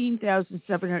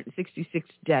 16,766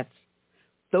 deaths.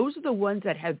 Those are the ones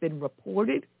that have been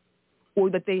reported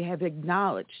or that they have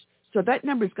acknowledged. So that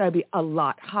number's got to be a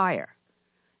lot higher.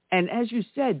 And as you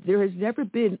said, there has never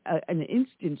been an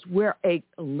instance where an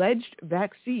alleged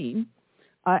vaccine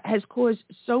has caused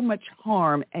so much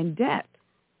harm and death.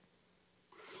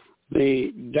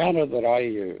 The data that I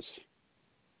use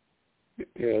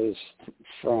is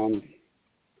from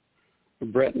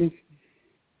Britain,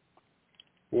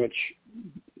 which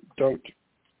don't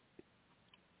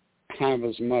have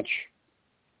as much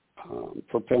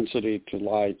propensity to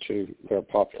lie to their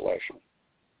population.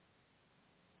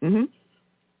 Mm-hmm.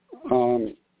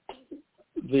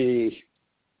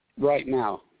 Right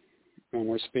now, and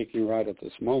we're speaking right at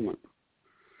this moment,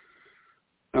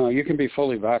 you can be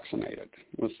fully vaccinated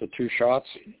with the 2 shots,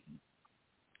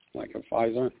 like a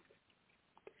Pfizer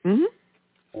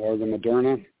or the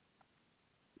Moderna,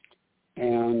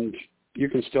 and you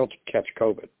can still catch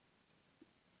COVID.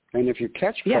 And if you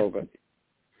catch COVID,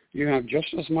 you have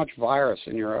just as much virus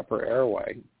in your upper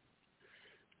airway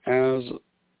as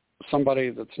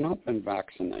somebody that's not been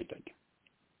vaccinated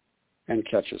and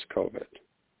catches COVID.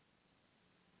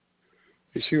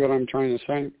 You see what I'm trying to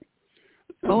say?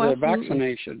 The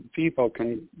vaccination people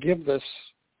can give this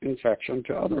infection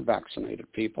to other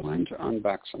vaccinated people and to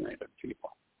unvaccinated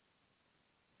people.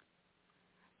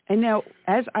 And now,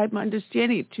 as I'm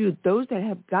understanding it, too, those that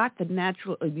have got the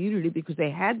natural immunity because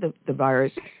they had the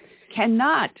virus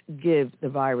cannot give the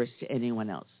virus to anyone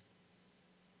else.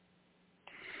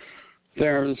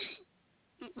 There's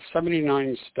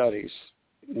 79 studies,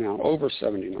 now over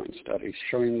 79 studies,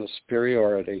 showing the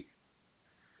superiority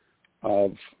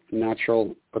of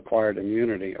natural acquired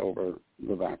immunity over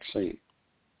the vaccine.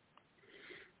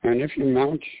 And if you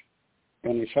mount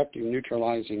an effective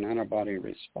neutralizing antibody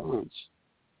response,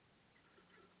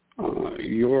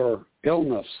 your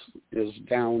illness is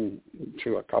down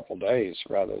to a couple days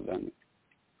rather than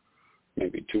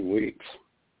maybe 2 weeks.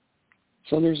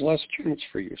 So there's less chance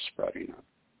for you spreading it.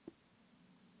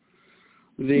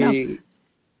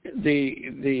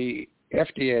 The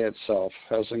FDA itself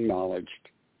has acknowledged,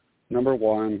 number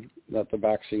one, that the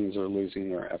vaccines are losing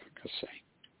their efficacy.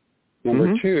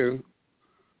 Number two,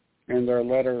 in their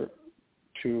letter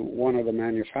to one of the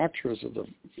manufacturers of the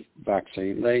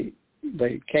vaccine, they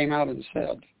came out and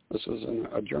said, this was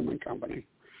a German company,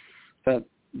 that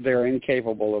they're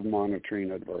incapable of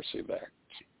monitoring adverse events,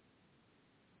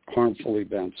 harmful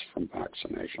events from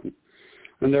vaccination.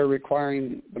 And they're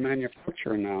requiring the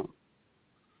manufacturer now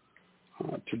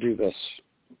to do this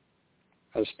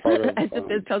as part of... As if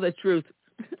they tell the truth.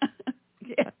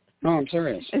 No, I'm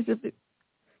serious. As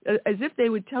if they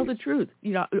would tell the truth.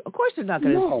 You know, of course they're not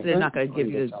going to. They're not going to give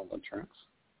you tell the truth.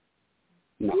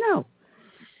 No.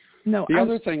 The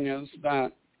other thing is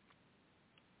that,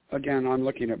 again, I'm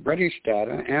looking at British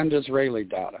data and Israeli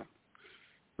data.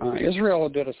 Israel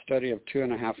did a study of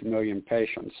 2.5 million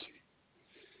patients,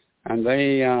 and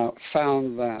they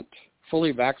found that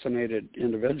fully vaccinated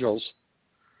individuals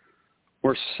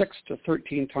were 6 to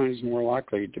 13 times more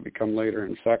likely to become later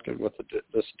infected with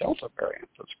this Delta variant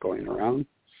that's going around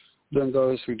than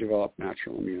those who developed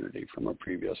natural immunity from a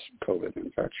previous COVID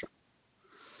infection.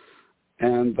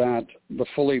 And that the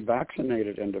fully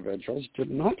vaccinated individuals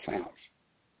did not have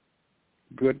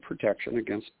good protection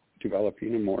against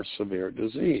developing a more severe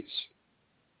disease.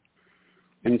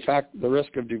 In fact, the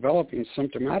risk of developing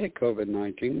symptomatic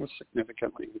COVID-19 was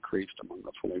significantly increased among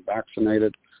the fully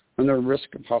vaccinated, and their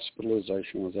risk of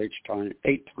hospitalization was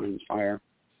 8 times higher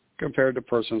compared to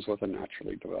persons with a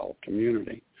naturally developed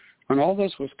immunity. And all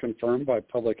this was confirmed by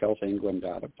Public Health England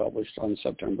data published on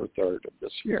September 3rd of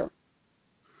this year.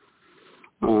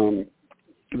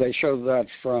 They show that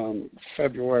from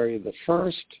February the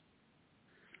 1st,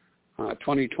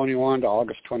 2021 to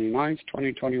August 29th,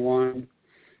 2021,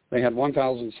 they had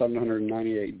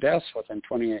 1,798 deaths within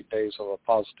 28 days of a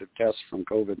positive test from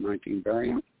COVID-19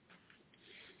 variant.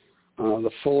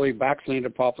 The fully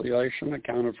vaccinated population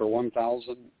accounted for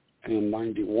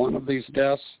 1,091 of these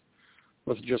deaths,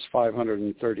 with just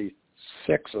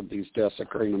 536 of these deaths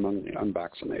occurring among the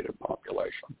unvaccinated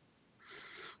population.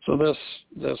 So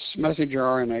this messenger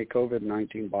RNA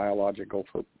COVID-19 biological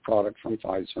product from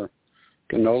Pfizer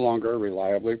can no longer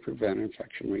reliably prevent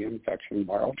infection, reinfection,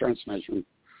 viral transmission,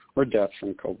 or death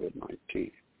from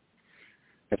COVID-19.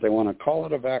 If they want to call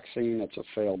it a vaccine, it's a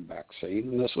failed vaccine.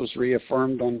 And this was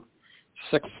reaffirmed on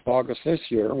 6th of August this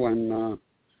year when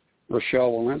Dr.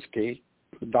 Walensky,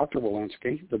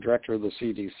 the director of the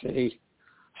CDC,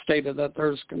 stated that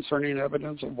there's concerning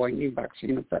evidence of waning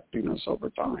vaccine effectiveness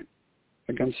over time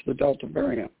against the Delta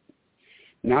variant.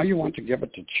 Now you want to give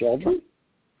it to children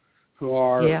who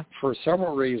are, for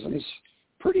several reasons,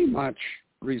 pretty much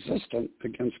resistant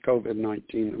against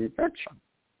COVID-19 infection.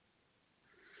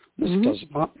 This does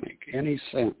not make any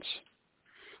sense.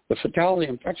 The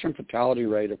infection fatality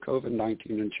rate of COVID-19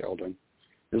 in children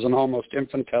is an almost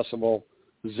infinitesimal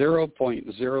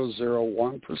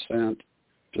 0.001%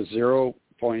 to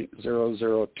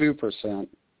 0.002%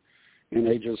 in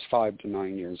ages 5 to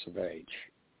 9 years of age,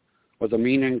 with a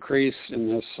mean increase in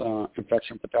this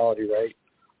infection fatality rate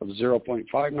of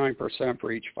 0.59%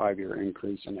 for each 5-year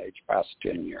increase in age past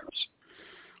 10 years.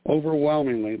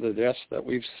 Overwhelmingly, the deaths that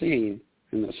we've seen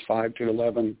in this 5 to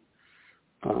 11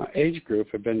 age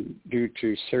group have been due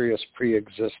to serious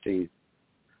pre-existing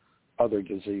other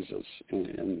diseases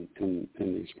in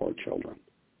these poor children.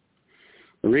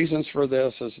 The reasons for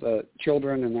this is that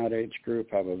children in that age group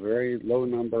have a very low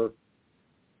number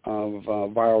of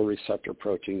viral receptor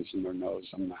proteins in their nose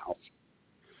and mouth.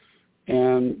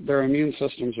 And their immune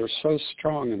systems are so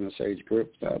strong in this age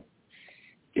group that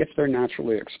if they're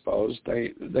naturally exposed,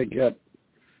 they get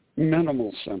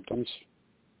minimal symptoms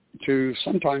to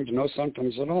sometimes no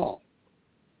symptoms at all.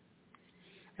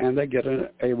 And they get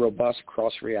a robust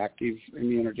cross-reactive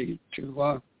immunity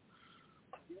to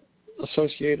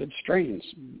associated strains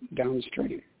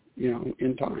downstream,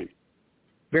 in time.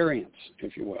 Variants,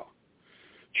 if you will.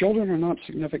 Children are not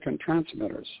significant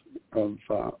transmitters of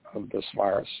this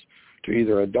virus to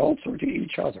either adults or to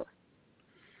each other.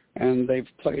 And they've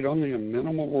played only a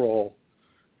minimal role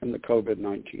in the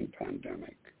COVID-19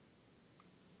 pandemic.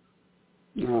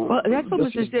 Well, that's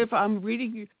almost as if I'm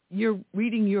reading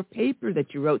your paper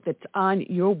that you wrote that's on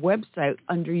your website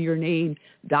under your name,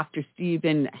 Dr.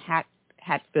 Stephen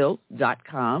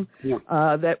Hatfill.com,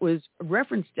 that was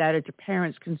reference data to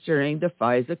parents concerning the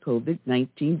Pfizer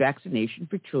COVID-19 vaccination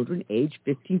for children aged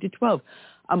 15 to 12.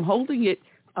 I'm holding it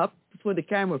up for the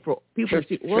camera for people to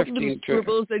see all the little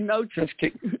scribbles and notes.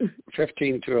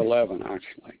 15 to 11,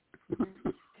 actually.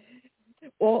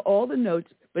 all the notes.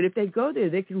 But if they go there,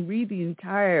 they can read the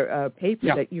entire paper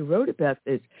that you wrote about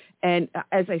this. And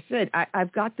as I said,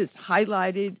 I've got this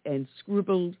highlighted and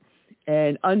scribbled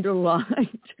and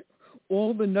underlined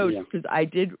all the notes because I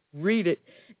did read it.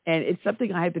 And it's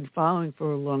something I have been following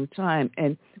for a long time.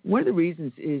 And one of the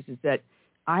reasons is that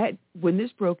when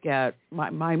this broke out,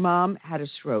 my mom had a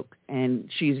stroke, and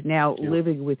she's now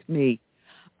living with me.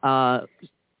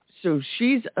 So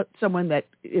she's someone that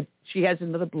if she has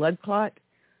another blood clot,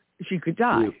 she could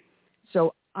die.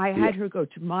 So I had her go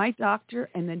to my doctor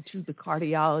and then to the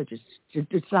cardiologist to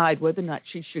decide whether or not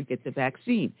she should get the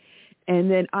vaccine. And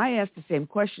then I asked the same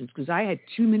questions because I had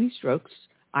too many strokes.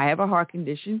 I have a heart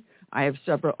condition. I have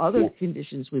several other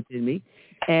conditions within me.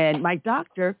 And my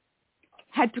doctor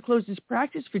had to close his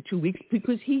practice for 2 weeks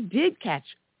because he did catch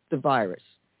the virus.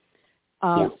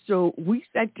 So we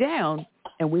sat down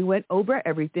and we went over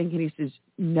everything, and he says,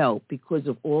 no, because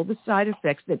of all the side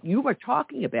effects that you were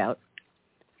talking about,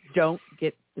 don't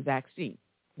get the vaccine.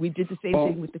 We did the same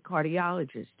thing with the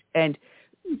cardiologist. And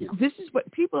this is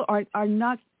what people are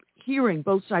not hearing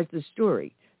both sides of the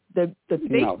story. The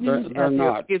fake news out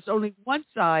there gives only one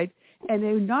side, and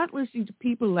they're not listening to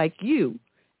people like you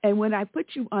And when I put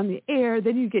you on the air,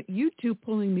 then you get YouTube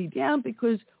pulling me down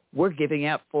because we're giving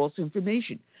out false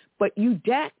information. But you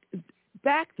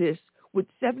back this with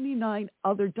 79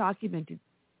 other documented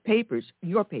papers,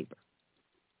 your paper.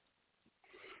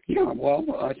 Yeah, well,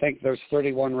 I think there's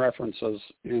 31 references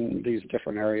in these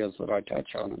different areas that I touch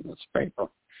on in this paper.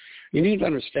 You need to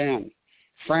understand,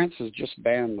 France has just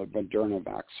banned the Moderna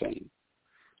vaccine.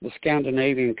 The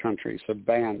Scandinavian countries have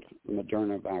banned the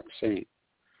Moderna vaccine.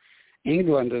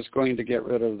 England is going to get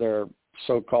rid of their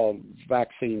so-called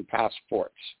vaccine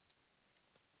passports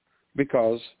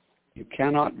because you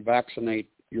cannot vaccinate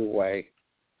your way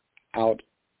out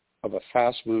of a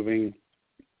fast-moving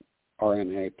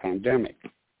RNA pandemic.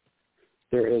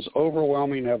 There is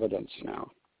overwhelming evidence now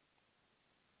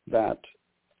that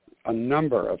a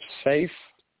number of safe,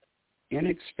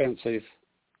 inexpensive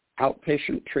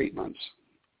outpatient treatments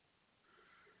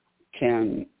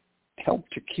can help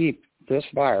to keep this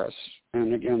virus,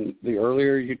 and again, the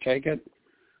earlier you take it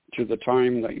to the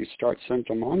time that you start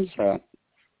symptom onset,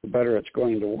 the better it's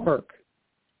going to work.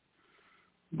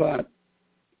 But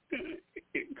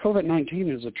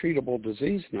COVID-19 is a treatable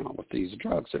disease now with these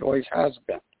drugs. It always has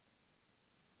been.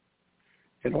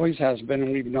 It always has been,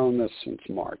 and we've known this since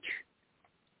March.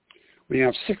 We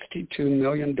have 62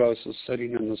 million doses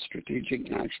sitting in the Strategic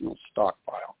National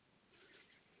Stockpile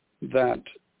that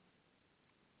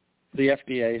the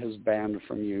FDA has banned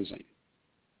from using,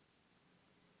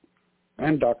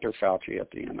 and Dr. Fauci at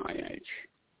the NIH.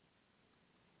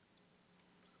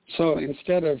 So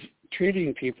instead of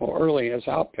treating people early as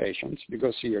outpatients, you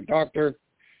go see your doctor,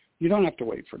 you don't have to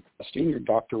wait for testing. Your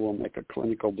doctor will make a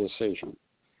clinical decision.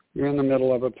 You're in the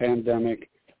middle of a pandemic.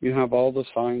 You have all the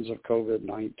signs of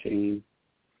COVID-19.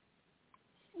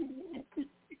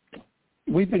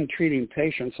 We've been treating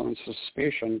patients on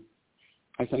suspicion,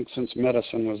 I think, since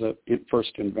medicine was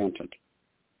first invented.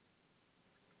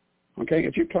 Okay,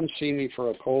 if you come see me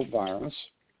for a cold virus,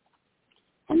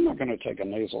 I'm not going to take a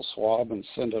nasal swab and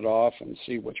send it off and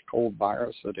see which cold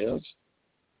virus it is.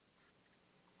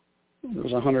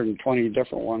 There's 120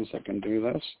 different ones that can do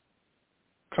this.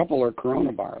 A couple are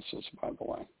coronaviruses, by the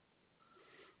way.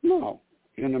 No,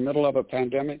 in the middle of a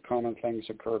pandemic, common things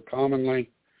occur commonly.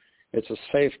 It's a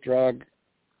safe drug.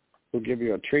 We'll give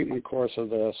you a treatment course of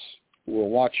this. We'll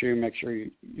watch you, make sure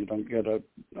you don't get a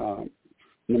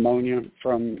pneumonia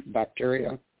from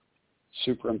bacteria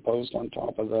superimposed on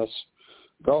top of this.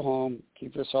 Go home,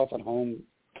 keep yourself at home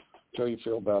until you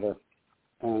feel better,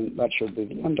 and that should be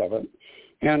the end of it.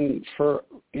 And for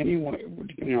anyone,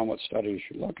 depending on what studies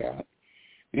you look at,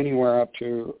 anywhere up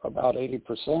to about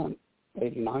 80%,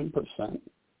 89%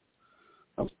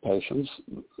 of patients,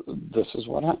 this is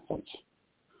what happens.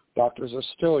 Doctors are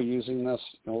still using this,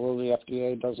 although the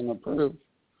FDA doesn't approve.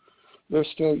 They're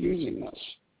still using this.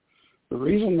 The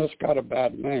reason this got a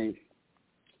bad name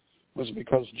was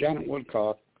because Janet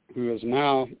Woodcock, who is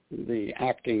now the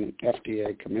acting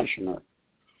FDA commissioner,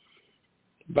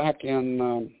 back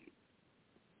in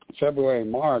February,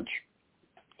 March,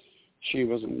 she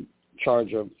was in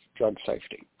charge of drug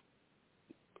safety.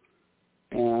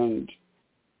 And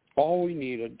all we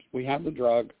needed, we had the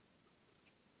drug.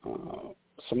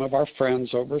 Some of our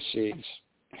friends overseas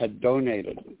had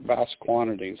donated vast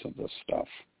quantities of this stuff,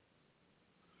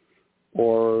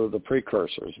 or the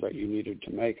precursors that you needed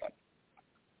to make it.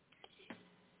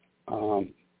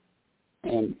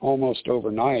 And almost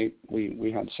overnight,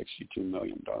 we had 62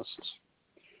 million doses.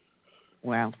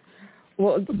 Wow.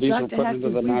 Well, these were put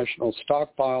into the national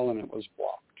stockpile, and it was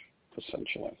blocked,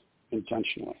 essentially,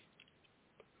 intentionally.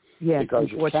 Yes,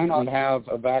 because you cannot have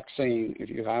a vaccine if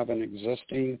you have an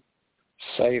existing,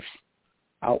 safe,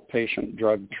 outpatient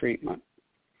drug treatment.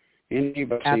 Any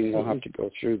vaccine will have to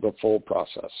go through the full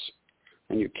process.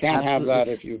 And you can't have that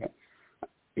if you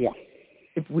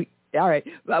all right.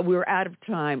 We're out of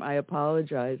time. I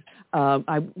apologize.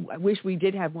 I wish we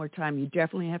did have more time. You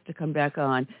definitely have to come back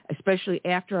on, especially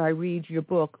after I read your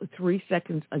book, 3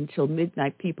 Seconds Until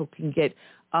Midnight. People can get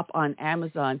up on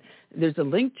Amazon. There's a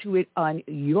link to it on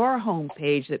your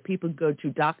homepage that people go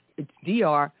to.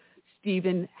 It's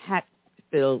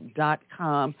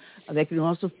drstephenhatfill.com. They can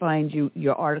also find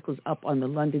your articles up on the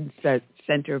London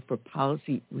Center for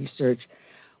Policy Research.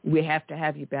 We have to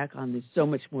have you back on. There's so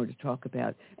much more to talk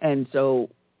about. And so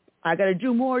I got to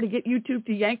do more to get YouTube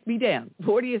to yank me down.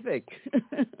 What do you think?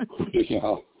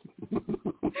 Yeah.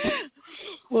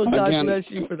 Well, God bless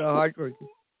you for the hard work.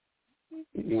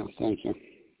 Yeah, thank you.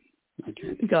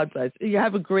 Okay. God bless. You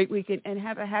have a great weekend and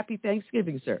have a happy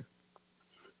Thanksgiving, sir.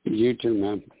 You too,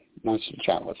 man. Nice to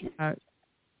chat with you.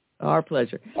 Our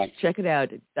pleasure. Bye. Check it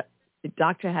out.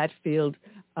 Dr. Hatfield.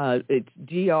 It's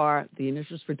DR, the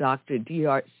initials for Dr.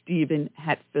 DR,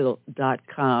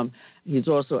 StephenHatfill.com. He's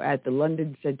also at the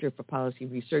London Center for Policy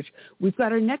Research. We've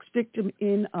got our next victim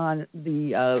in on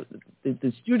the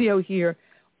studio here.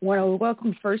 Want to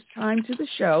welcome first time to the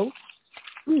show,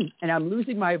 and I'm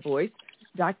losing my voice,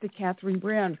 Dr. Kathleen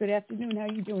Brown. Good afternoon. How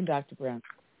are you doing, Dr. Brown?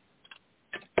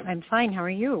 I'm fine. How are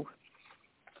you?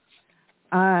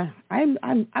 I'm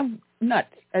nuts.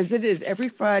 As it is, every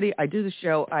Friday I do the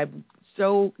show. I'm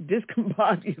so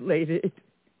discombobulated.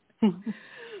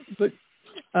 But,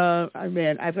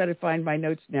 man, I've got to find my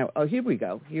notes now. Oh, here we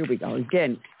go.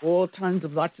 Again,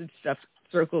 lots of stuff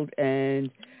circled. And,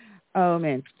 oh,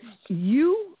 man,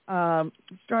 you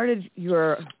started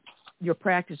your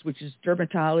practice, which is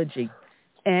dermatology.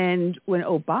 And when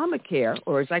Obamacare,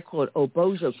 or as I call it,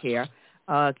 Obozocare,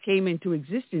 came into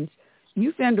existence,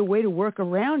 you found a way to work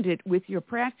around it with your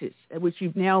practice, which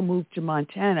you've now moved to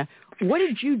Montana. What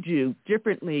did you do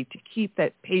differently to keep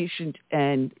that patient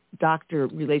and doctor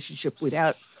relationship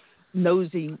without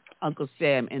nosy Uncle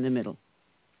Sam in the middle?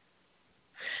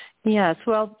 Yes,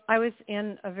 well, I was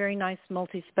in a very nice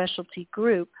multi-specialty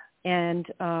group, and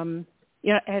I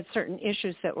had certain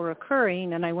issues that were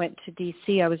occurring, and I went to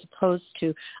D.C. I was opposed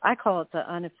to, I call it the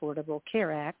Unaffordable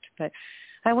Care Act, but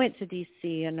I went to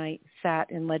D.C. and I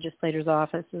sat in legislators'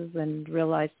 offices and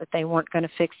realized that they weren't going to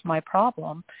fix my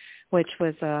problem, which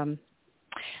was a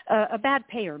bad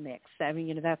payer mix. I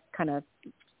mean, that's kind of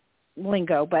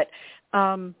lingo, but,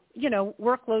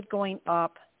 workload going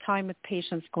up, time with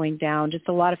patients going down, just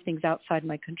a lot of things outside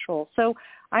my control. So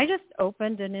I just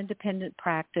opened an independent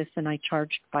practice, and I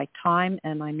charged by time,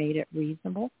 and I made it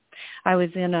reasonable. I was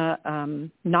in a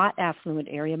not affluent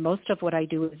area. Most of what I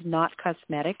do is not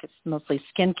cosmetic. It's mostly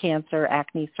skin cancer,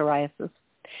 acne, psoriasis.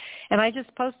 And I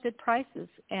just posted prices,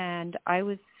 and I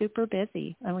was super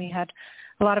busy. And we had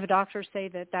a lot of doctors say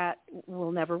that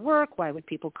will never work. Why would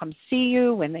people come see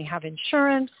you when they have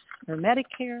insurance or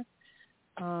Medicare?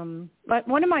 But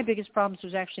one of my biggest problems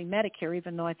was actually Medicare,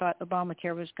 even though I thought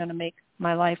Obamacare was going to make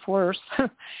my life worse,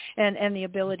 and the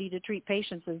ability to treat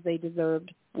patients as they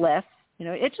deserved less.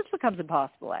 It just becomes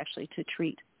impossible, actually, to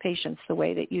treat patients the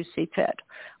way that you see fit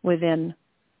within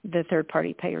the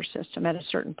third-party payer system at a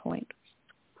certain point.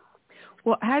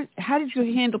 Well, how did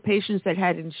you handle patients that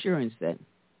had insurance then?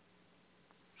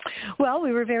 Well,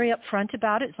 we were very upfront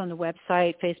about it. It's on the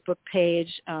website, Facebook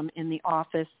page, in the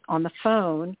office, on the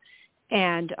phone.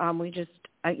 And we just,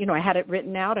 I had it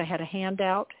written out. I had a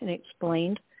handout and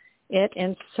explained it.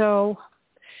 And so,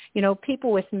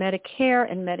 people with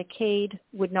Medicare and Medicaid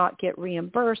would not get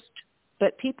reimbursed,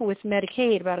 but people with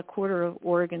Medicaid, about a quarter of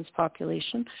Oregon's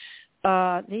population,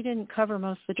 they didn't cover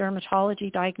most of the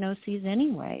dermatology diagnoses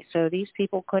anyway. So these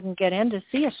people couldn't get in to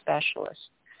see a specialist.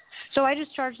 So I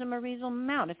just charged them a reasonable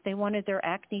amount. If they wanted their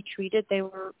acne treated, they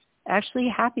were actually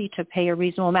happy to pay a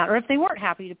reasonable amount. Or if they weren't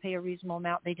happy to pay a reasonable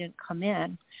amount, they didn't come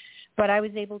in. But I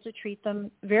was able to treat them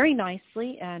very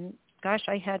nicely. And, gosh,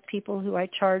 I had people who I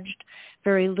charged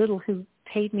very little who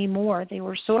paid me more. They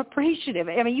were so appreciative.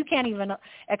 I mean, you can't even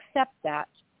accept that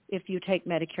if you take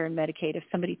Medicare and Medicaid, if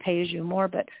somebody pays you more.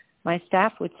 But my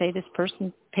staff would say this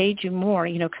person paid you more,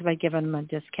 because I give them a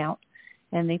discount.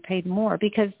 And they paid more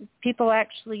because people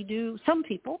actually do, some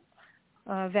people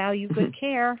value good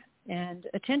care and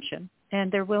attention, and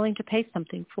they're willing to pay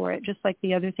something for it, just like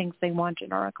the other things they want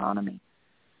in our economy.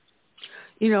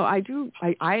 I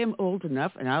am old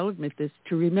enough, and I'll admit this,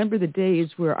 to remember the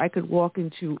days where I could walk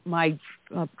into my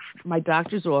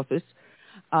doctor's office.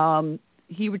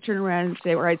 He would turn around and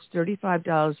say, all right, it's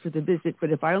 $35 for the visit,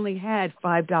 but if I only had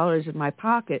 $5 in my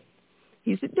pocket,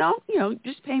 he said, no,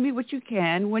 just pay me what you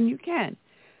can when you can.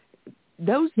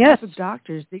 Those type of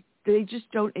doctors, they just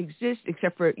don't exist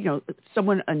except for,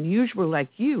 someone unusual like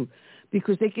you,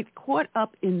 because they get caught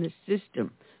up in the system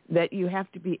that you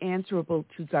have to be answerable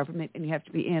to government and you have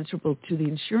to be answerable to the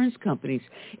insurance companies.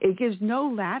 It gives no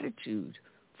latitude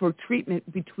for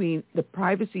treatment between the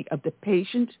privacy of the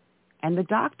patient and the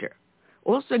doctor.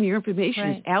 All of a sudden your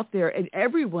information is out there and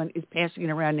everyone is passing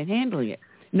it around and handling it.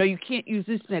 No, you can't use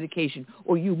this medication,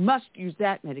 or you must use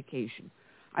that medication.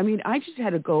 I mean, I just had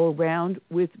to go around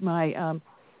with my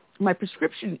my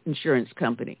prescription insurance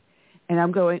company, and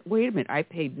I'm going, wait a minute, I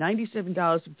paid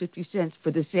 $97.50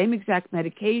 for the same exact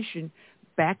medication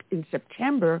back in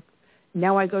September.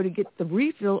 Now I go to get the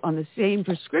refill on the same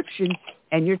prescription,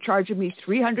 and you're charging me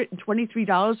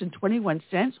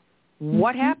 $323.21.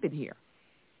 What happened here?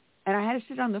 And I had to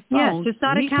sit on the phone. Yes, it's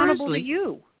not accountable to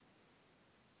you.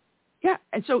 Yeah,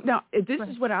 and so now this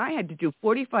is what I had to do,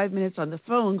 45 minutes on the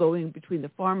phone going between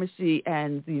the pharmacy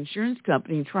and the insurance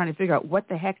company and trying to figure out what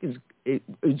the heck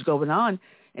is going on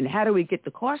and how do we get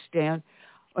the cost down.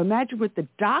 Imagine what the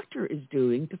doctor is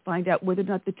doing to find out whether or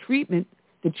not the treatment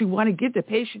that you want to give the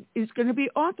patient is going to be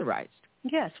authorized.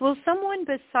 Yes. Well, someone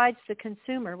besides the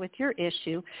consumer with your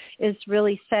issue is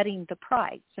really setting the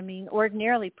price. I mean,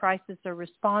 ordinarily prices are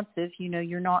responsive. You know,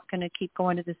 you're not going to keep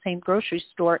going to the same grocery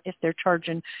store if they're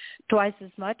charging twice as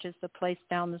much as the place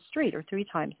down the street or 3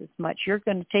 times as much. You're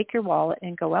going to take your wallet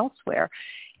and go elsewhere.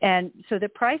 And so the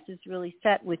price is really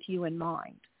set with you in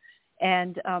mind.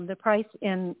 And the price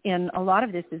in a lot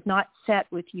of this is not set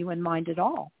with you in mind at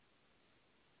all.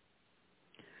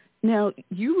 Now,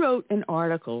 you wrote an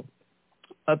article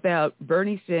about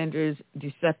Bernie Sanders'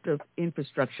 Deceptive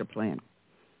infrastructure plan.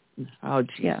 Oh,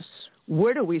 geez. Yes.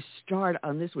 Where do we start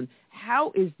on this one?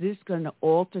 How is this going to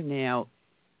alter now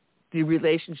the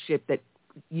relationship that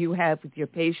you have with your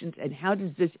patients, and how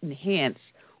does this enhance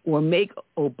or make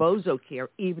Obamacare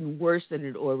even worse than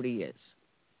it already is?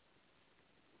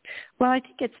 Well, I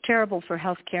think it's terrible for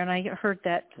healthcare, and I heard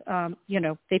that,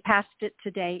 they passed it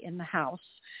today in the House.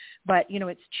 But,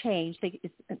 it's changed.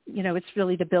 It's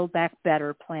really the Build Back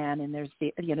Better plan, and there's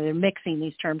they're mixing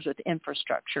these terms with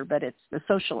infrastructure, but it's the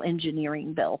social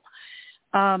engineering bill.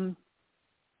 And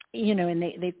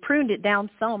they pruned it down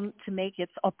some to make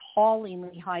its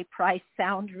appallingly high price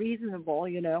sound reasonable,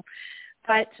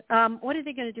 But what are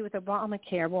they going to do with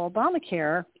Obamacare? Well,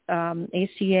 Obamacare,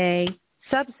 ACA,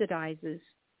 subsidizes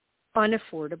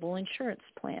unaffordable insurance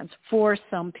plans for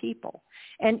some people.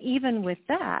 And even with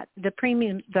that, the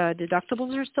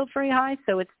deductibles are still very high,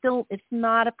 so it's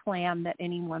not a plan that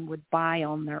anyone would buy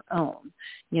on their own.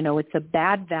 It's a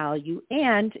bad value,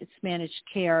 and it's managed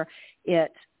care.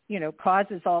 It,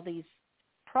 causes all these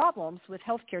problems with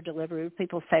healthcare delivery.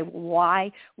 People say,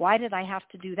 why did I have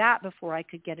to do that before I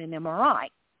could get an MRI?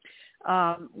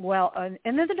 And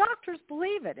then the doctors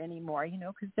believe it anymore,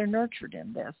 because they're nurtured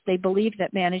in this. They believe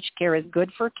that managed care is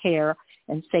good for care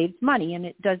and saves money, and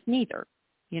it does neither.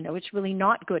 It's really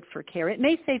not good for care. It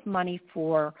may save money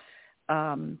for,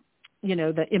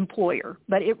 the employer,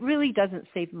 but it really doesn't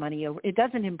save money. It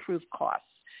doesn't improve costs.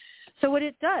 So what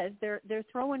it does, they're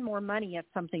throwing more money at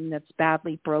something that's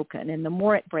badly broken, and the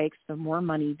more it breaks, the more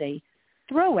money they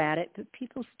throw at it, but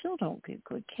people still don't get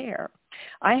good care.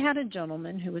 I had a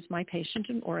gentleman who was my patient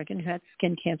in Oregon who had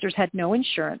skin cancers, had no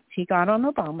insurance. He got on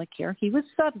Obamacare. He was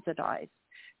subsidized.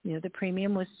 The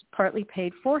premium was partly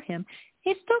paid for him.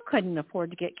 He still couldn't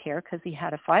afford to get care because he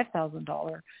had a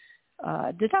 $5,000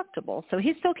 deductible. So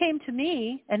he still came to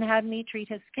me and had me treat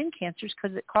his skin cancers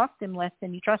because it cost him less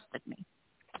than he trusted me.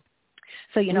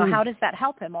 So, how does that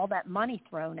help him? All that money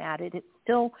thrown at it, it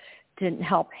still didn't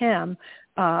help him.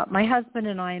 My husband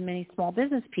and I and many small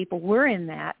business people, we're in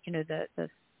that,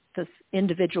 the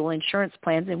individual insurance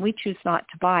plans, and we choose not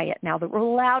to buy it. Now that we're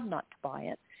allowed not to buy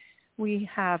it, we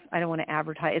have, I don't want to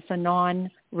advertise, it's a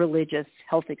non-religious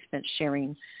health expense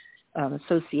sharing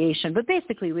association, but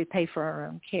basically we pay for our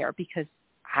own care because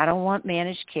I don't want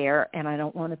managed care and I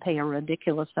don't want to pay a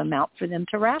ridiculous amount for them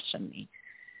to ration me.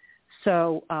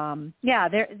 So,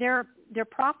 they're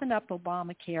propping up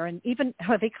Obamacare, and even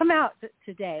they come out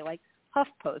today, like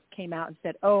HuffPost came out and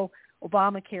said,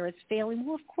 Obamacare is failing.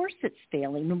 Well, of course it's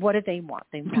failing. And what do they want?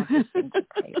 They want a single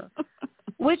payer,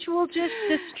 which will just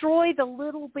destroy the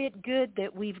little bit good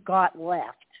that we've got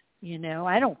left.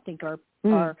 I don't think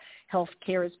our health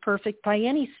care is perfect by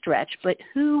any stretch, but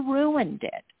who ruined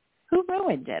it? Who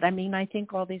ruined it? I mean, I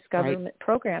think all these government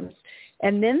programs,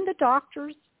 and then the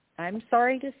doctors, I'm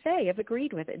sorry to say, have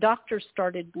agreed with it. Doctors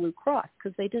started Blue Cross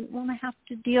because they didn't want to have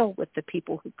to deal with the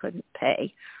people who couldn't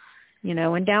pay,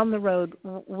 and down the road,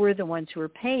 we're the ones who are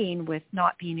paying with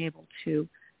not being able to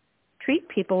treat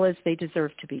people as they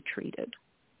deserve to be treated.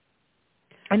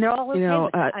 And they're all okay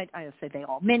with that. I say they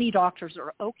all. Many doctors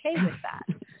are okay with that.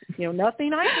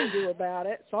 Nothing I can do about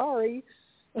it. Sorry.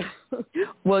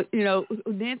 Well,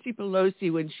 Nancy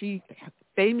Pelosi, when she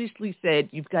famously said,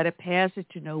 you've got to pass it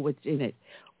to know what's in it.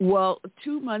 Well,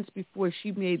 2 months before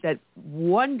she made that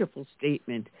wonderful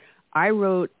statement, I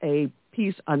wrote a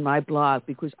piece on my blog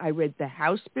because I read the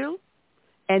House bill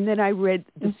and then I read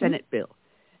the Senate bill.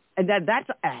 And that's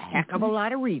a heck of a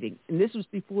lot of reading. And this was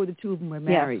before the two of them were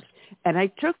married. Yes. And I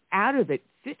took out of it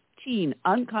 15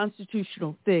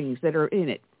 unconstitutional things that are in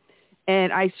it.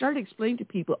 And I started explaining to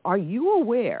people, are you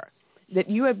aware that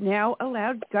you have now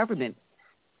allowed government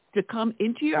to come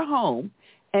into your home,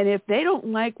 and if they don't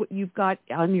like what you've got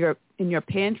in your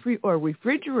pantry or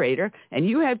refrigerator, and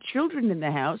you have children in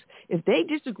the house, if they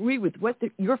disagree with what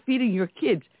you're feeding your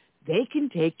kids, they can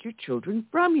take your children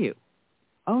from you.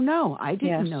 Oh, no, I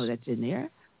didn't know that's in there.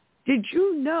 Did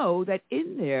you know that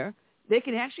in there they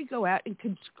can actually go out and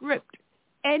conscript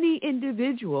any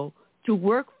individual to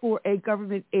work for a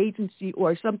government agency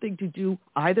or something to do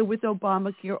either with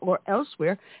Obamacare or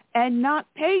elsewhere and not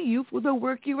pay you for the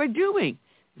work you are doing?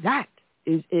 That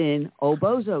is in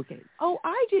Obamacare. Oh,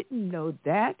 I didn't know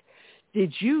that.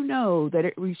 Did you know that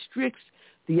it restricts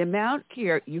the amount of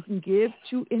care you can give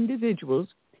to individuals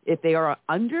if they are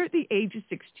under the age of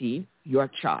 16, your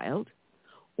child,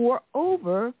 or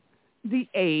over the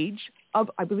age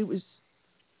of, I believe was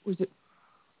it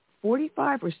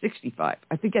 45 or 65?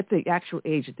 I forget the actual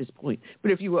age at this point.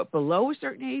 But if you were below a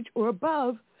certain age or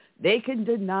above, they can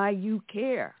deny you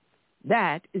care.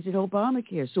 That is in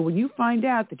Obamacare. So when you find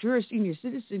out that you're a senior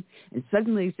citizen and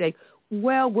suddenly say,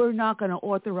 well, we're not going to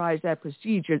authorize that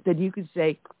procedure, then you can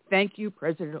say, thank you,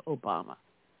 President Obama.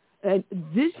 And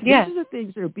these are the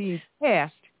things that are being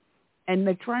passed, and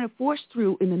they're trying to force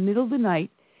through in the middle of the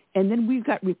night. And then we've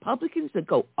got Republicans that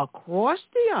go across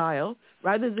the aisle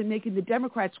rather than making the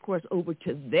Democrats cross over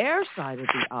to their side of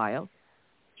the aisle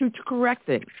to correct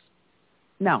things.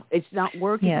 No, it's not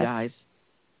working, guys.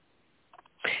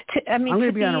 I'm going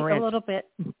to be on a little bit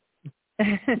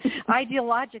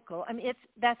ideological. I mean,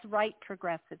 that's right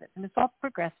progressivism. It's all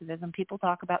progressivism. People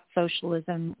talk about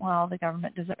socialism. Well, the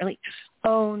government doesn't really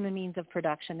own the means of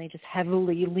production. They just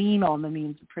heavily lean on the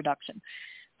means of production.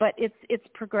 But it's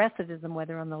progressivism,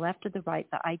 whether on the left or the right,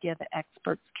 the idea that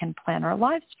experts can plan our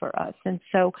lives for us. And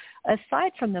so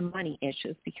aside from the money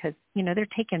issues, because, they're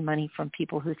taking money from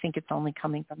people who think it's only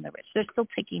coming from the rich. They're still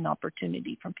taking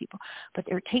opportunity from people. But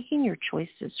they're taking your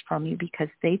choices from you because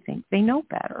they think they know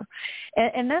better.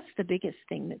 And that's the biggest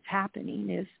thing that's happening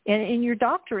is, and your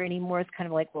doctor anymore is kind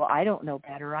of like, well, I don't know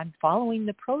better. I'm following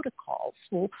the protocols.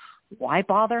 Well, why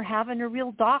bother having a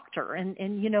real doctor? And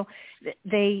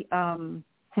they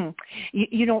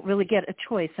you don't really get a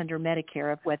choice under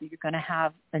Medicare of whether you're going to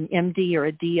have an MD or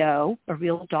a DO, a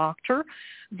real doctor,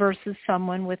 versus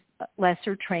someone with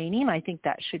lesser training. I think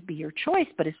that should be your choice,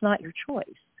 but it's not your choice.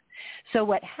 So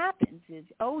what happens is,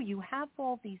 you have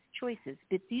all these choices,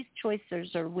 but these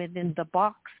choices are within the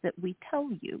box that we tell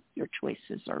you your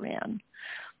choices are in.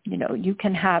 You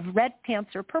can have red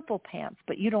pants or purple pants,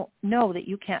 but you don't know that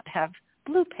you can't have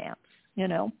blue pants.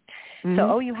 Mm-hmm.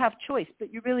 So, you have choice,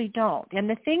 but you really don't. And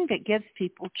the thing that gives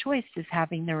people choice is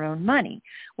having their own money.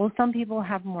 Well, some people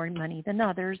have more money than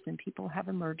others, and people have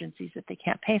emergencies that they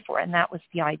can't pay for. And that was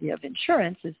the idea of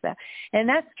insurance and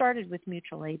that started with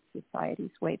mutual aid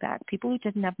societies way back. People who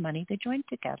didn't have money, they joined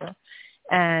together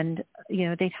and,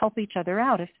 they'd help each other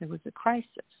out if there was a crisis.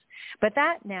 But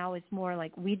that now is more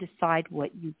like we decide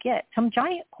what you get. Some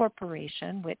giant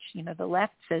corporation, which, the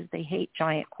left says they hate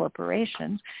giant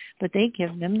corporations, but they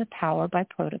give them the power by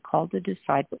protocol to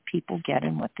decide what people get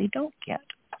and what they don't get.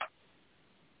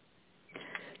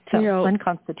 So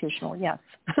unconstitutional, yes.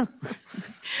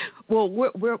 Well,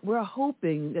 we're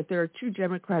hoping that there are 2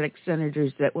 Democratic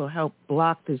senators that will help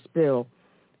block this bill.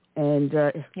 And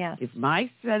if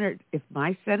my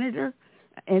senator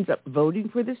ends up voting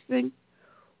for this thing,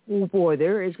 oh boy,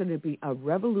 there is going to be a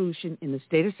revolution in the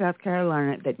state of South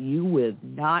Carolina that you would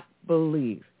not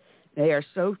believe. They are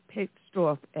so pissed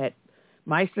off at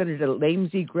my Senator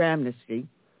Lynz Piper-Loomis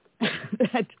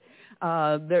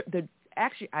that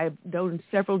actually I've known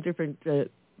several different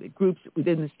groups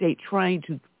within the state trying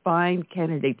to find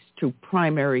candidates to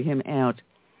primary him out.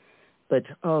 But,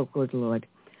 oh, good Lord.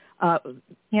 I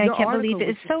can't believe it.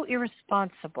 It's so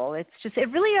irresponsible. It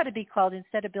really ought to be called,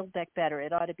 instead of Build Back Better,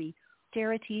 it ought to be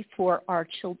Austerity for Our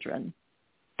Children.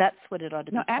 That's what it ought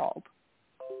to be called.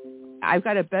 I've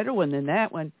got a better one than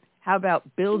that one. How about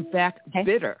Build Back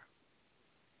Bitter?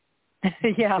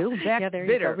 Build Back there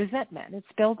Bitter. You go. Resentment. It's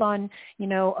built on,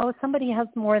 somebody has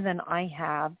more than I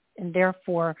have, and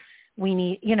therefore we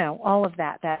need, all of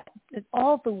that.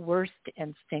 All the worst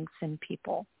instincts in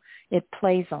people. It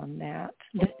plays on that.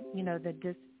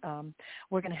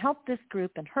 We're going to help this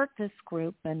group and hurt this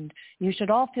group, and you should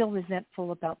all feel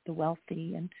resentful about the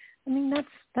wealthy. And I mean,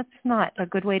 that's not a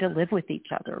good way to live with each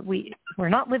other. We're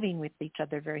not living with each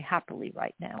other very happily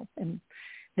right now, and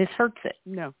this hurts it.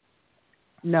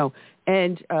 No.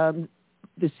 And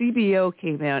the CBO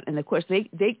came out, and of course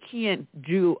they can't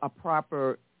do a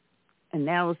proper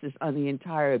analysis on the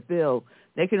entire bill.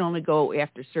 They can only go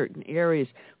after certain areas,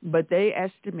 but they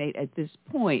estimate at this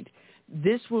point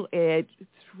this will add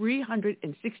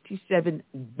 $367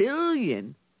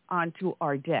 billion onto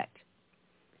our debt.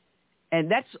 And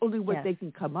that's only what they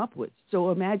can come up with.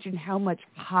 So imagine how much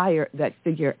higher that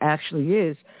figure actually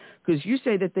is, because you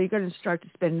say that they're going to start to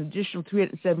spend an additional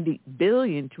 $370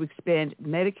 billion to expand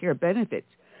Medicare benefits.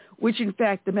 which in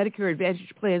fact the Medicare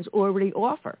Advantage plans already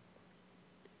offer.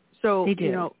 So, they do.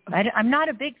 You know, I'm not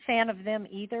a big fan of them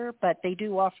either, but they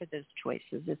do offer those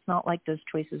choices. It's not like those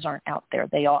choices aren't out there.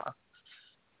 They are.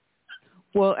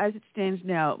 Well, as it stands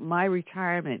now, my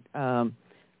retirement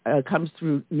comes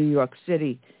through New York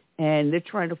City, and they're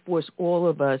trying to force all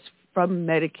of us from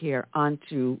Medicare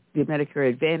onto the Medicare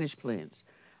Advantage plans.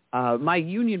 My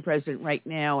union president right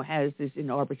now has this in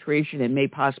arbitration and may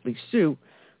possibly sue.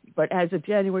 But as of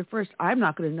January 1st, I'm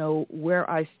not going to know where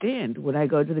I stand when I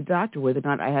go to the doctor, whether or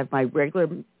not I have my regular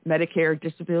Medicare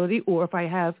disability or if I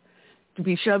have to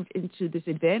be shoved into this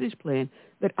Advantage plan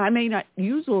that I may not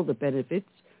use all the benefits.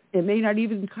 It may not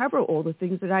even cover all the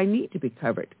things that I need to be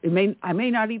covered. I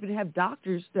may not even have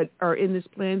doctors that are in this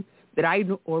plan that I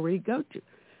already go to.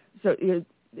 So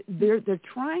they're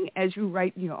trying, as you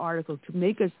write in your article, to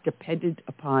make us dependent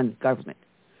upon government.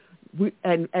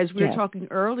 And as we were talking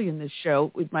early in this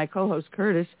show with my co-host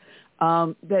Curtis,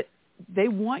 that they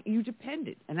want you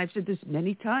dependent. And I've said this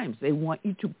many times. They want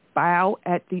you to bow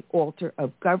at the altar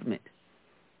of government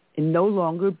and no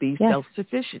longer be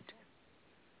self-sufficient.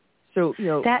 So, you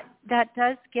know, that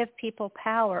does give people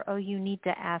power. Oh, you need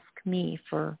to ask me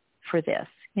for this.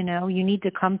 You know, you need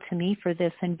to come to me for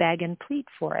this and beg and plead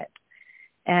for it.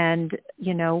 And,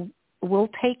 you know, we'll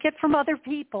take it from other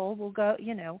people. We'll go,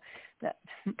 you know,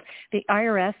 the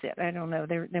IRS, I don't know,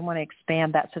 they want to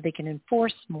expand that so they can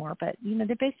enforce more. But, you know,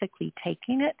 they're basically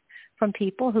taking it from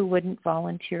people who wouldn't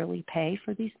voluntarily pay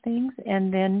for these things.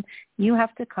 And then you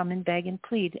have to come and beg and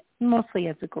plead, mostly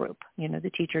as a group, you know,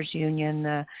 the teachers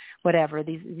union, whatever,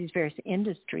 these various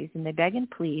industries. And they beg and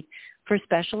plead for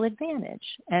special advantage.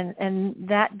 And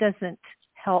that doesn't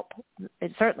help.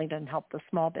 It certainly doesn't help the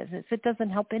small business. It doesn't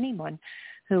help anyone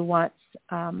who wants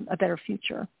a better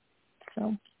future.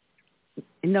 So.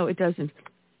 No, it doesn't.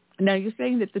 Now, you're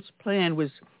saying that this plan was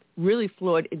really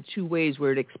flawed in two ways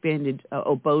where it expanded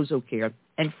Obamacare.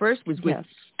 And first was with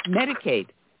Medicaid.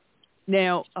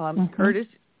 Now, Curtis,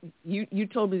 you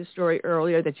told me the story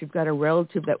earlier that you've got a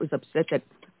relative that was upset that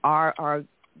our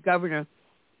governor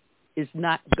is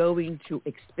not going to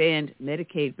expand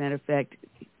Medicaid. Matter of fact,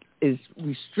 is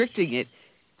restricting it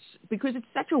because it's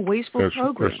such a wasteful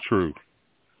program. That's true.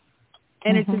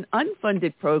 And it's an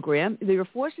unfunded program. They are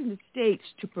forcing the states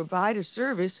to provide a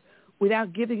service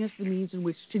without giving us the means in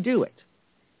which to do it.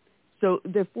 So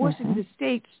they're forcing the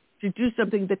states to do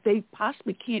something that they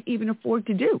possibly can't even afford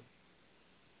to do.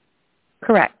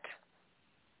 Correct.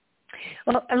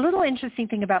 Well, a little interesting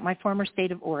thing about my former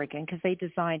state of Oregon, because they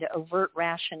designed an overt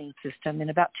rationing system in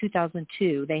about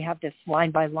 2002. They have this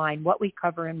line by line, what we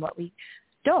cover and what we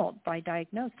don't by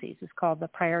diagnoses. It's called the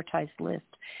prioritized list.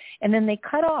 And then they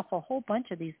cut off a whole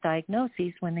bunch of these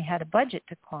diagnoses when they had a budget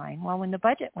decline. Well, when the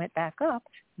budget went back up,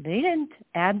 they didn't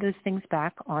add those things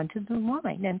back onto the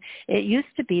line. And it used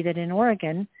to be that in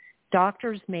Oregon,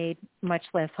 doctors made much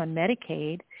less on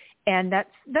Medicaid, and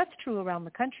that's true around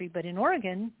the country. But in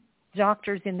Oregon,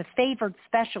 doctors in the favored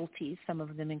specialties, some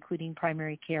of them including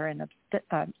primary care and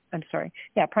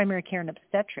primary care and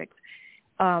obstetrics,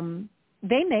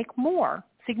 they make more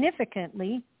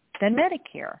significantly than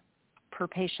Medicare per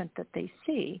patient that they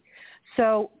see.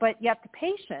 So, but yet the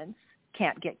patients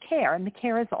can't get care, and the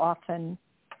care is often,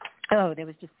 there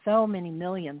was just so many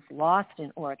millions lost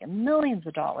in Oregon, millions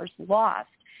of dollars lost,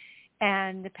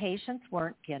 and the patients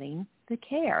weren't getting the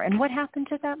care. And what happened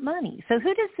to that money? So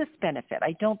who does this benefit?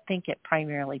 I don't think it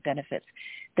primarily benefits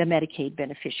the Medicaid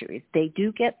beneficiaries. They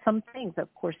do get some things, of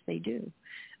course they do,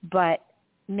 but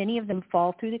many of them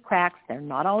fall through the cracks. They're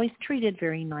not always treated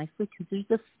very nicely because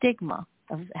there's a stigma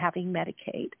of having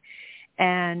Medicaid.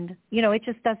 And, you know, it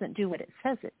just doesn't do what it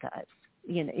says it does.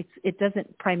 You know, it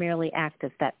doesn't primarily act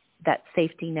as that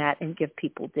safety net and give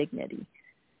people dignity.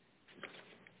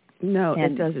 No,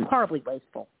 it doesn't. Horribly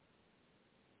wasteful.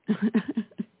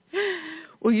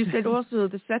 Well, you said also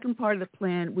the second part of the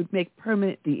plan would make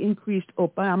permanent the increased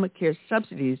Obamacare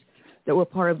subsidies that were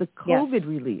part of the COVID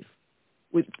relief,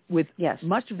 with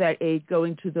much of that aid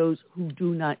going to those who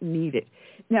do not need it.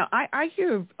 Now, I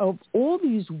hear of all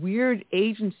these weird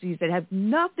agencies that have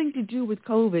nothing to do with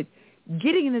COVID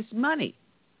getting this money.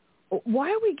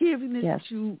 Why are we giving this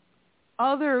to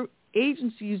other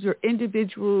agencies or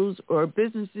individuals or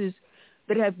businesses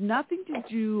that have nothing to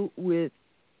do with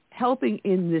helping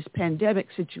in this pandemic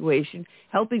situation,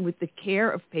 helping with the care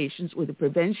of patients or the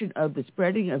prevention of the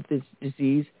spreading of this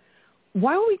disease?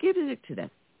 Why are we giving it to them?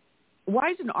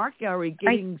 Why is an art gallery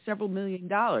getting several $1 million?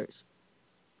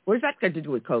 What does that got to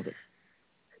do with COVID?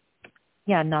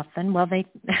 Yeah, nothing. Well, it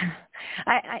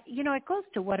goes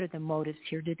to what are the motives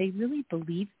here? Do they really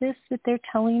believe this that they're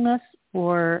telling us,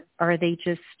 or are they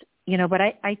just, but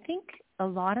I think a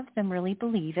lot of them really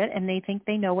believe it, and they think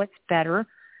they know what's better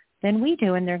than we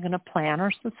do, and they're going to plan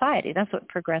our society. That's what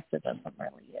progressivism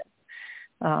really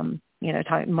is.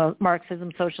 Talking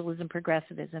Marxism, socialism,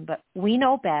 progressivism. But we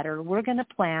know better. We're going to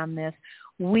plan this.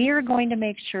 We're going to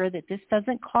make sure that this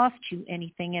doesn't cost you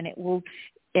anything, and it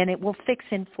will fix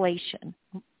inflation.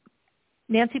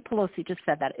 Nancy Pelosi just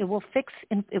said that. It will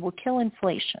kill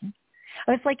inflation.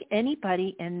 It's like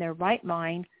anybody in their right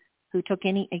mind who took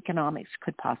any economics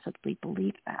could possibly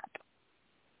believe that.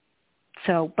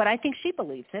 So, but I think she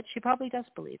believes it. She probably does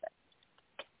believe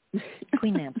it.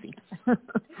 Queen Nancy.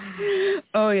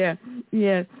 Oh yeah,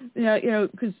 yeah.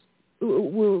 Because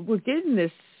we're getting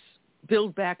this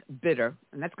Build Back Bitter,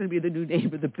 and that's going to be the new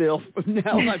name of the bill from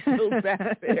now on. Build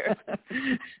Back Bitter.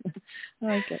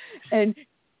 Okay. And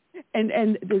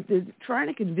they're trying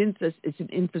to convince us it's an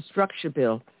infrastructure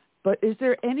bill, but is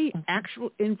there any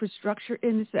actual infrastructure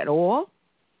in this at all?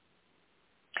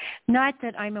 Not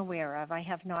that I'm aware of. I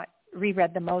have not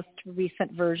reread the most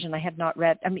recent version. I have not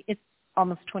read. I mean, it's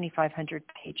almost 2,500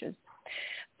 pages.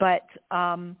 But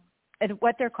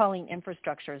what they're calling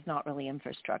infrastructure is not really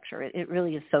infrastructure. It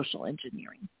really is social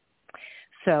engineering.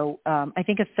 So I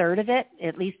think a third of it,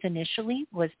 at least initially,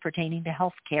 was pertaining to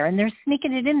health care. And they're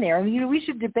sneaking it in there. I mean, we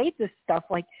should debate this stuff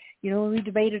like, when we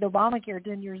debated Obamacare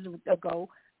 10 years ago,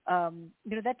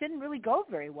 that didn't really go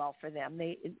very well for them.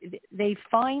 They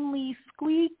finally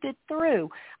squeaked it through.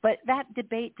 But that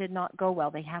debate did not go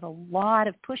well. They had a lot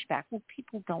of pushback. Well,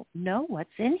 people don't know what's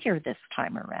in here this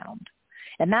time around.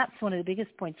 And that's one of the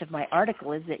biggest points of my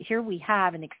article is that here we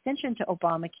have an extension to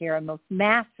Obamacare, a most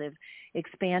massive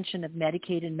expansion of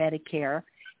Medicaid and Medicare,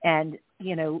 and,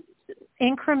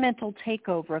 incremental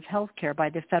takeover of health care by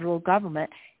the federal government,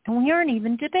 and we aren't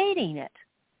even debating it.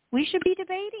 We should be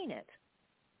debating it.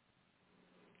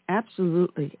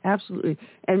 Absolutely, absolutely.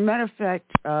 And matter of fact,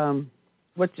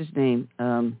 what's his name?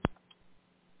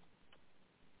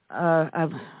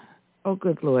 Oh,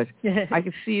 good Lord. I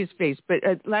could see his face. But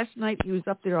last night he was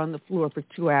up there on the floor for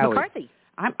 2 hours. McCarthy.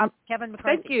 Kevin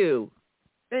McCarthy.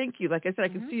 Thank you. Like I said, I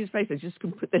could see his face. I just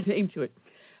couldn't put the name to it.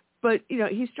 But,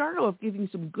 he started off giving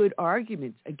some good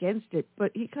arguments against it,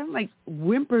 but he kind of like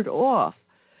whimpered off.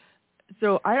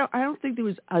 So I don't think there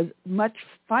was as much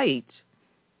fight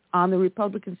on the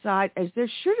Republican side as there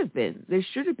should have been. There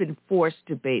should have been forced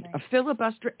debate, a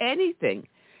filibuster, anything,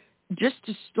 just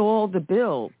to stall the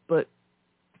bill. But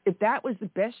if that was the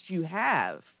best you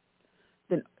have,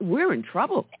 then we're in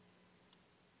trouble.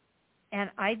 And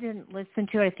I didn't listen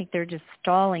to it. I think they're just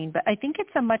stalling. But I think it's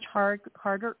a much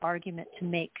harder argument to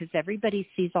make because everybody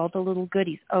sees all the little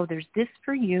goodies. Oh, there's this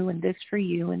for you and this for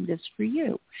you and this for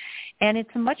you. And it's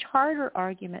a much harder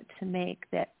argument to make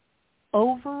that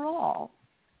overall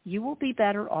you will be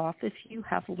better off if you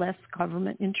have less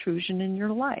government intrusion in your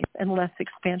life and less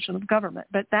expansion of government.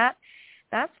 But that's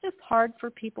just hard for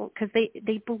people because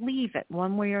they believe it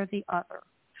one way or the other.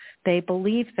 They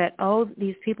believe that,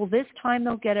 these people, this time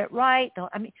they'll get it right.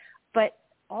 But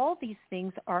all these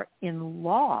things are in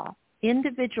law,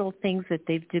 individual things that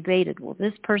they've debated. Well,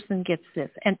 this person gets this.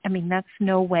 And, that's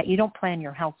no way. You don't plan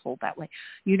your household that way.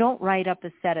 You don't write up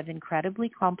a set of incredibly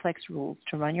complex rules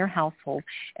to run your household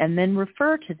and then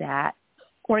refer to that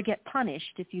or get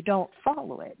punished if you don't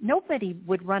follow it. Nobody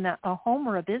would run a home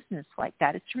or a business like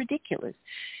that. It's ridiculous.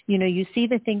 You see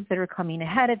the things that are coming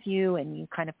ahead of you and you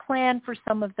kind of plan for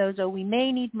some of those. Oh, we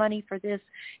may need money for this,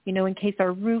 in case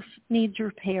our roof needs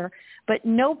repair. But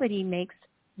nobody makes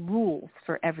rules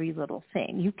for every little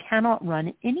thing. You cannot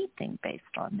run anything based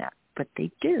on that. But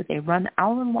they do. They run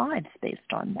our lives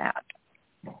based on that.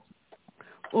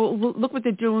 Well, look what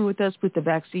they're doing with us with the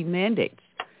vaccine mandates.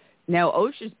 Now,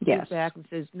 OSHA's pulled back and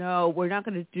says, no, we're not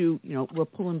going to do, we're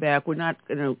pulling back. We're not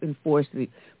going to enforce the.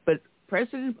 But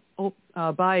President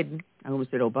Biden, I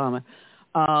almost said Obama,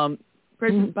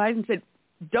 President Biden said,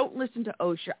 don't listen to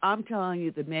OSHA. I'm telling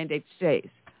you the mandate stays.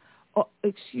 Oh,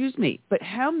 excuse me, but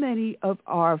how many of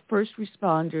our first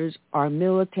responders, our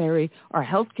military, our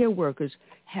healthcare workers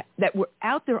that were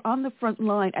out there on the front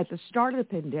line at the start of the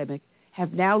pandemic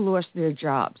have now lost their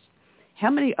jobs? How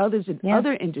many others in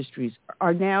other industries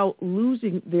are now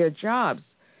losing their jobs?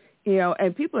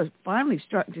 And people are finally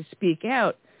starting to speak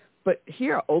out. But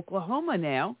here, Oklahoma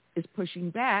now is pushing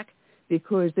back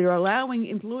because they're allowing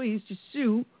employees to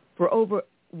sue for over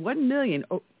 $1 million,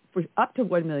 for up to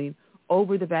 $1 million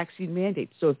over the vaccine mandate.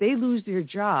 So if they lose their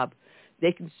job,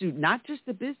 they can sue not just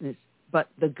the business, but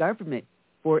the government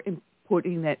for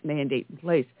putting that mandate in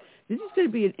place. This is going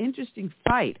to be an interesting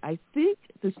fight. I think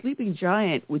the sleeping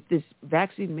giant with this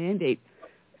vaccine mandate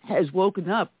has woken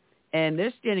up, and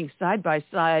they're standing side by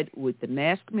side with the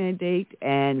mask mandate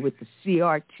and with the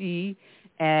CRT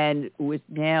and with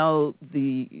now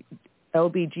the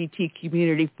LGBT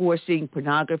community forcing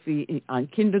pornography on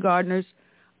kindergartners,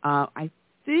 I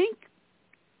think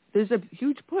there's a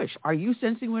huge push. Are you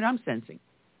sensing what I'm sensing?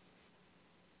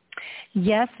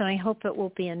 Yes, and I hope it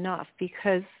will be enough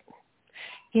because,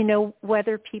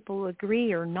 whether people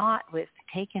agree or not with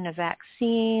taking a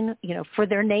vaccine, for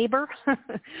their neighbor,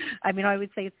 I mean, I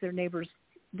would say it's their neighbor's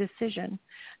decision.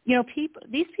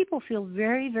 These people feel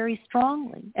very, very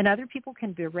strongly, and other people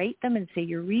can berate them and say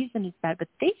your reason is bad, but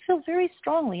they feel very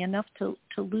strongly enough to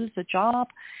lose a job,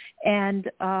 and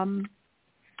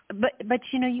but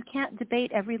you can't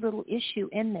debate every little issue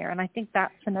in there, and I think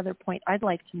that's another point I'd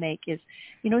like to make is,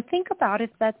 think about if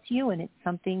that's you and it's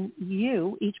something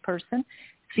each person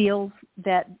feels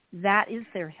that is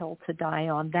their hill to die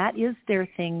on, that is their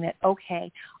thing that,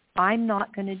 okay, I'm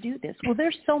not going to do this. Well,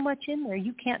 there's so much in there.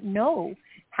 You can't know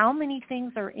how many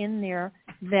things are in there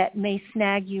that may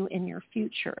snag you in your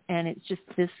future. And it's just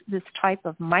this type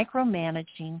of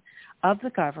micromanaging of the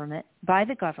government, by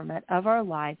the government, of our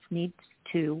lives needs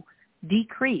to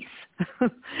decrease.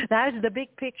 That is the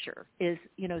big picture is,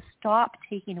 stop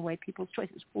taking away people's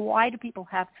choices. Why do people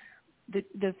have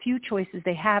the few choices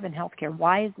they have in healthcare?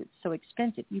 Why is it so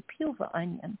expensive? You peel the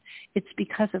onion. It's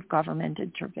because of government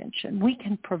intervention. We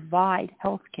can provide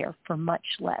healthcare for much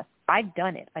less. I've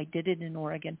done it. I did it in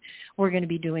Oregon. We're going to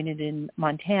be doing it in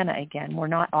Montana again. We're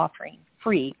not offering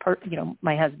free,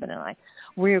 my husband and I.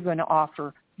 We're going to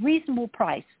offer reasonable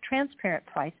price, transparent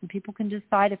price, and people can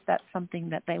decide if that's something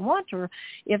that they want or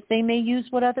if they may use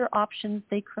what other options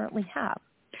they currently have.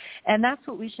 And that's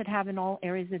what we should have in all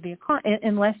areas of the economy,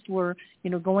 unless we're,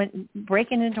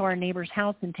 breaking into our neighbor's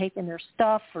house and taking their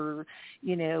stuff or,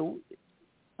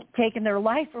 taking their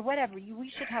life or whatever.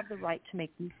 We should have the right to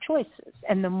make these choices.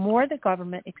 And the more the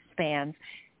government expands,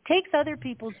 takes other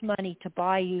people's money to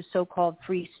buy you so-called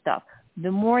free stuff,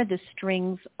 the more the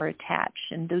strings are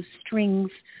attached. And those strings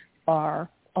are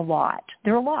a lot.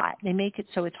 They're a lot. They make it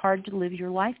so it's hard to live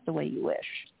your life the way you wish.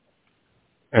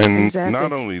 And exactly.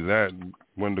 Not only that,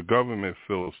 when the government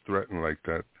feels threatened like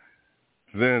that,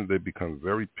 then they become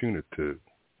very punitive.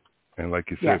 And like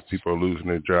you said, yes. People are losing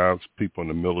their jobs. People in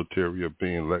the military are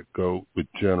being let go with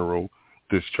general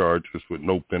discharges with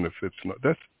no benefits.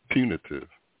 That's punitive,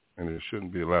 and it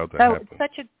shouldn't be allowed to happen.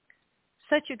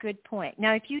 Such a good point.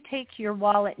 Now, if you take your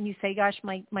wallet and you say, gosh,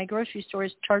 my grocery store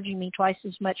is charging me twice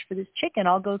as much for this chicken,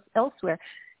 I'll go elsewhere.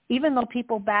 Even though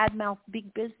people badmouth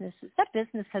big businesses, that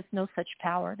business has no such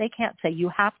power. They can't say, you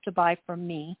have to buy from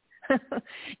me.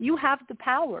 You have the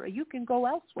power. You can go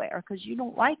elsewhere because you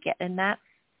don't like it. And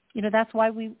that's why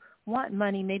we want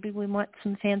money. Maybe we want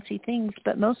some fancy things,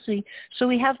 but mostly, so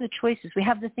we have the choices. We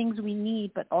have the things we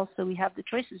need, but also we have the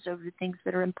choices over the things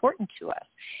that are important to us.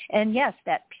 And yes,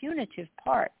 that punitive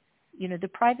part, the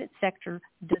private sector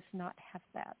does not have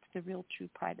that. The real true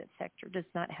private sector does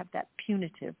not have that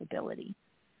punitive ability.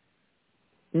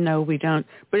 No, we don't.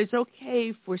 But it's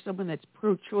okay for someone that's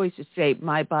pro-choice to say,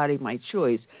 my body, my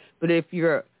choice. But if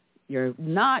you're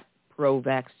not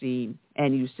pro-vaccine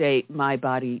and you say, my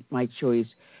body, my choice,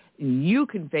 you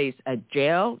can face a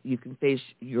jail. You can face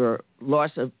your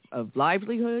loss of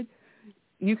livelihood.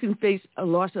 You can face a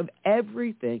loss of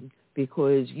everything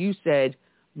because you said,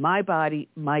 my body,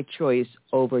 my choice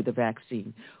over the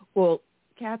vaccine. Well,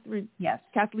 Catherine, yes.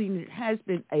 Kathleen, it has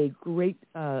been a great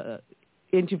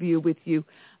interview with you.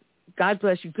 God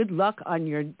bless you. Good luck on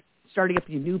your starting up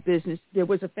your new business. There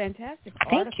was a fantastic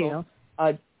article.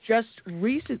 Thank you. Just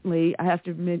recently, I have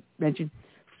to mention,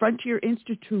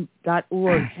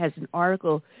 frontierinstitute.org has an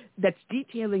article that's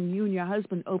detailing you and your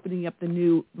husband opening up the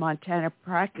new Montana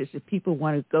practice. If people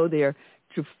want to go there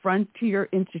to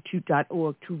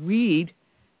frontierinstitute.org to read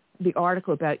the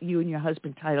article about you and your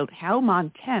husband titled How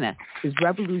Montana is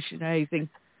Revolutionizing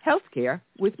Healthcare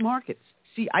with Markets.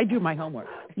 See, I do my homework.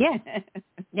 Yeah.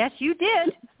 Yes, you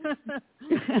did.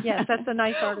 Yes, that's a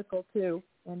nice article, too.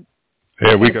 And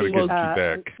yeah, we got to get you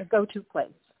back. A go-to place.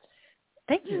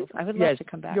 Thank you. I would love to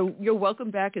come back. You're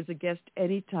welcome back as a guest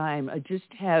anytime. I just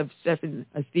have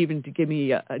Stephen to give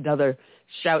me another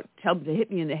shout. Tell him to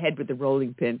hit me in the head with the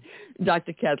rolling pin.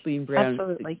 Dr. Kathleen Brown.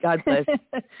 Absolutely. God bless.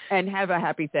 And have a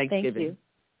happy Thanksgiving. Thank you.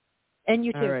 And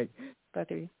you too. All right.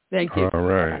 Both of you. Thank you. All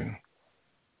right.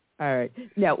 All right.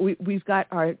 Now, we've got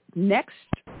our next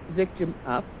victim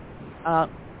up.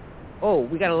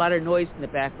 We got a lot of noise in the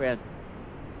background.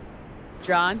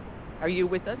 John, are you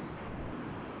with us?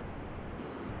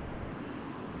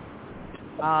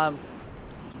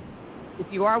 If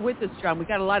you are with us, John, we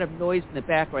got a lot of noise in the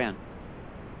background.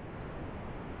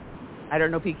 I don't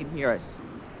know if he can hear us.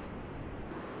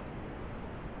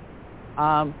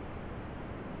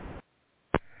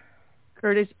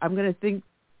 Curtis, I'm going to think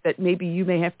that maybe you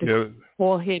may have to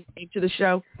call him into the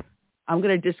show. I'm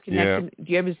going to disconnect him.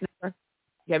 Do you have his number?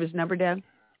 You have his number down?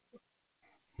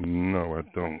 No, I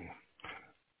don't.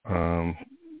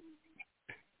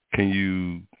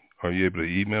 Are you able to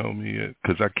email me it?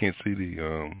 Because I can't see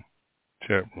the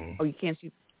chat room. Oh, you can't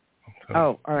see?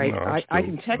 Oh, all right. No, I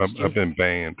can text you. I've been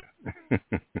banned.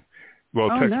 Well,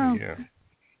 text me, yeah.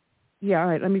 Yeah, all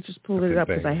right. Let me just pull it up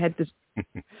because I had this.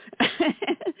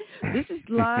 This is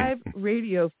live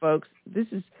radio, folks. This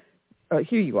is,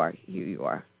 here you are.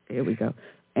 Here we go.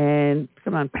 And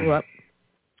come on, pull up.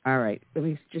 All right. Let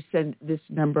me just send this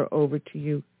number over to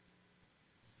you.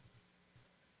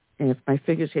 And if my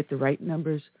fingers hit the right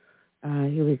numbers,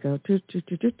 here we go.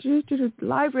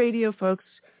 Live radio, folks.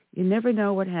 You never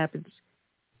know what happens.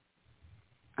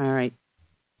 All right.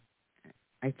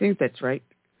 I think that's right.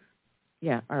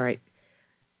 Yeah, all right.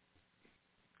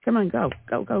 Come on, go.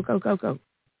 Go.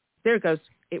 There it goes.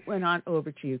 It went on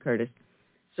over to you, Curtis.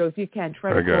 So if you can,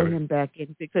 try to call him back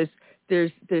in, because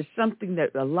there's something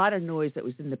that, a lot of noise that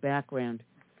was in the background,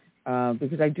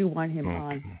 because I do want him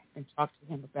on and talk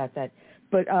to him about that.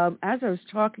 But as I was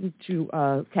talking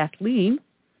to Kathleen,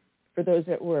 for those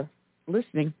that were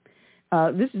listening,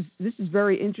 this is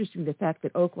very interesting, the fact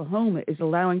that Oklahoma is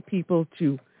allowing people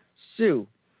to sue.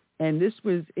 And this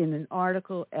was in an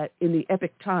article in the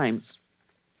Epic Times.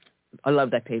 I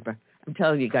love that paper. I'm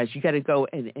telling you guys, you got to go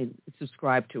and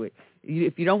subscribe to it.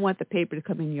 If you don't want the paper to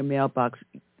come in your mailbox,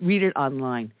 read it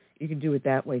online. You can do it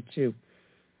that way too.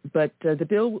 But the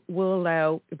bill will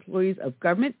allow employees of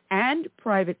government and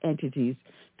private entities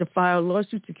to file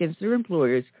lawsuits against their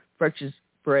employers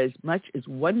for as much as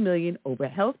 $1 million over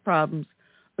health problems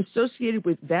associated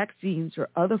with vaccines or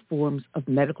other forms of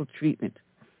medical treatment.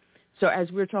 So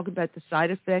as we're talking about the side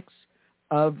effects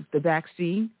of the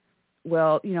vaccine,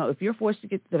 well, if you're forced to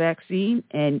get the vaccine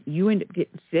and you end up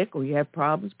getting sick or you have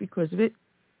problems because of it,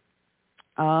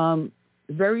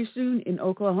 very soon in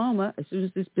Oklahoma, as soon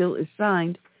as this bill is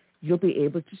signed, you'll be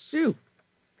able to sue.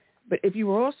 But if you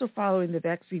were also following the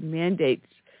vaccine mandates,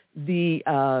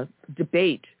 the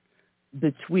debate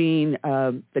between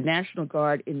the National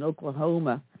Guard in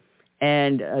Oklahoma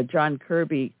and John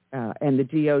Kirby and the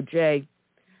DOJ,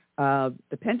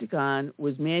 the Pentagon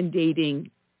was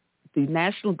mandating the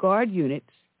National Guard units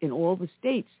in all the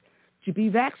states to be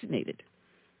vaccinated.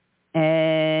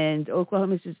 And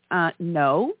Oklahoma says,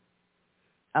 no.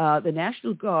 The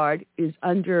National Guard is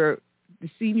under the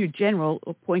senior general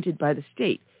appointed by the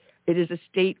state. It is a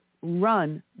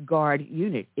state-run Guard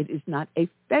unit. It is not a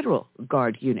federal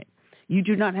Guard unit. You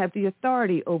do not have the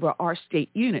authority over our state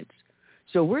units.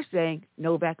 So we're saying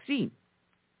no vaccine.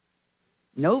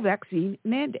 No vaccine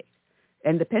mandate.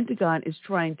 And the Pentagon is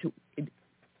trying to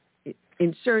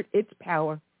insert its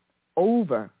power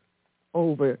over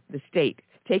the state,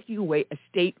 taking away a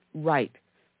state right,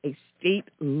 a state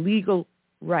legal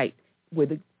right, where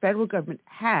the federal government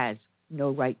has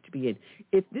no right to be in.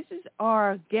 If this is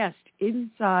our guest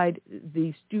inside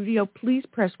the studio, please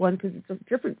press 1, because it's a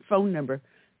different phone number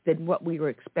than what we were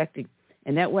expecting.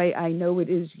 And that way I know it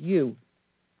is you.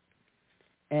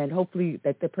 And hopefully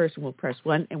that the person will press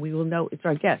 1 and we will know it's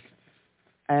our guest.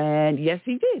 And yes,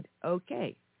 he did.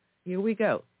 Okay. Here we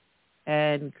go.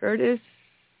 And Curtis,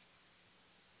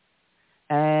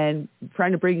 and I'm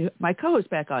trying to bring my co-host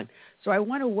back on. So I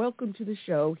want to welcome to the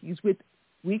show, he's with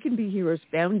We Can Be Heroes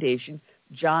Foundation,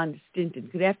 John Stinson.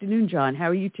 Good afternoon, John. How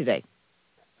are you today?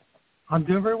 I'm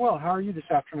doing very well. How are you this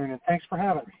afternoon? And thanks for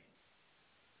having me.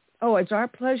 Oh, it's our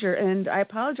pleasure. And I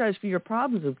apologize for your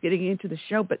problems of getting into the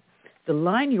show, but the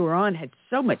line you were on had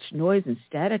so much noise and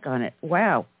static on it.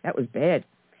 Wow, that was bad.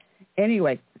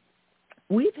 Anyway,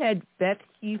 we've had Beth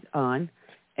Heath on,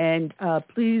 and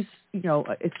please,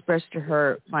 express to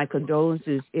her my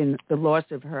condolences in the loss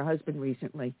of her husband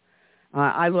recently.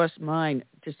 I lost mine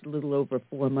just a little over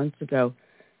 4 months ago,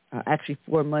 actually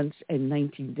 4 months and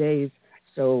 19 days.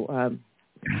 So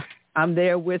I'm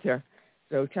there with her.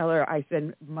 So tell her I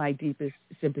send my deepest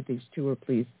sympathies to her,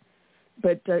 please.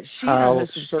 But she and her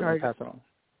husband started. Pass it on.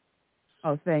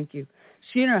 Oh, thank you.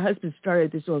 She and her husband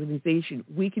started this organization,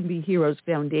 We Can Be Heroes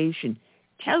Foundation.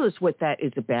 Tell us what that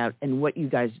is about and what you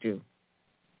guys do.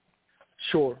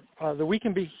 Sure. The We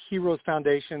Can Be Heroes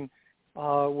Foundation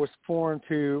was formed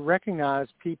to recognize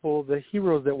people, the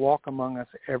heroes that walk among us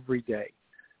every day.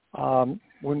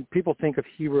 When people think of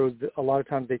heroes, a lot of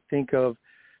times they think of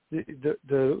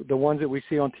the ones that we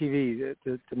see on TV,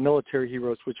 the military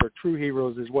heroes, which are true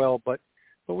heroes as well. But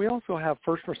we also have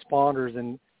first responders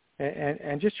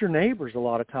and just your neighbors a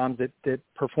lot of times that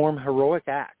perform heroic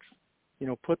acts,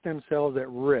 put themselves at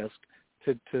risk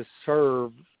to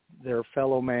serve their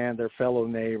fellow man, their fellow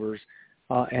neighbors,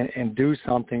 and do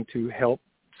something to help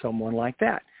someone like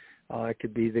that. It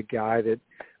could be the guy that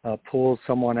pulls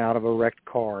someone out of a wrecked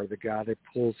car, the guy that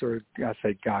pulls, or I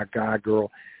say guy,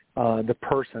 girl, the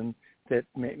person that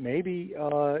maybe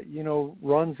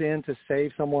runs in to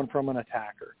save someone from an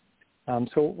attacker.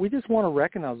 So we just want to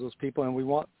recognize those people, and we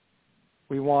want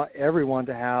everyone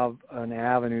to have an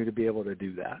avenue to be able to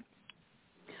do that.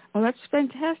 Oh, that's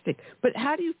fantastic. But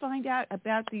how do you find out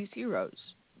about these heroes?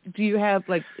 Do you have,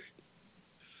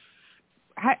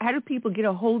 how do people get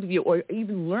a hold of you or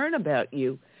even learn about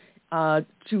you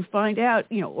to find out,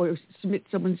 or submit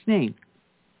someone's name?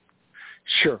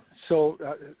 Sure. So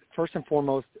first and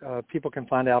foremost, people can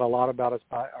find out a lot about us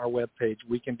by our webpage,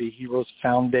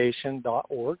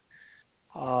 wecanbeheroesfoundation.org.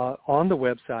 On the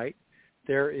website,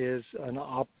 there is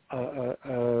a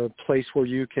place where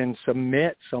you can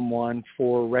submit someone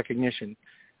for recognition.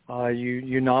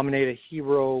 You nominate a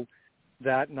hero.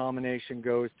 That nomination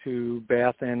goes to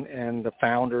Beth and the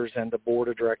founders and the board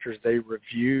of directors. They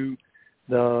review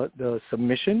the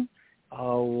submission.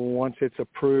 Once it's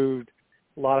approved,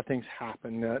 a lot of things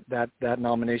happen. That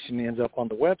nomination ends up on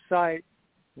the website.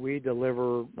 We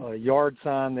deliver a yard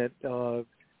sign that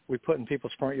we put in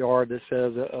people's front yard that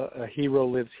says a hero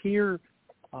lives here.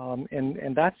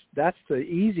 And that's the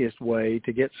easiest way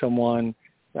to get someone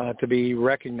to be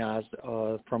recognized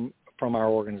from our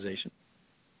organization.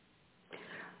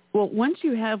 Well, once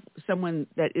you have someone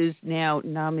that is now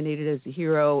nominated as a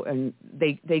hero and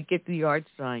they get the yard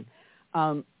sign,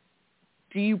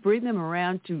 do you bring them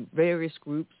around to various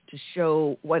groups to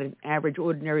show what an average,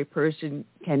 ordinary person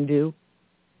can do?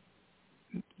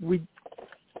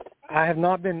 I have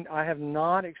not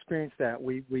experienced that.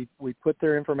 We put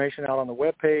their information out on the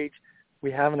webpage.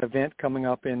 We have an event coming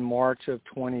up in March of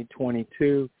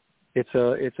 2022. It's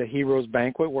a heroes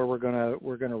banquet where we're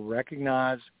gonna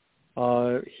recognize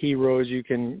heroes. You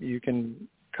can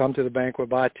come to the banquet,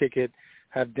 buy a ticket,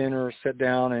 have dinner, sit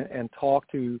down, and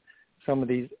talk to some of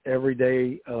these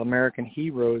everyday American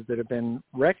heroes that have been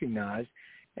recognized,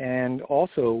 and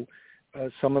also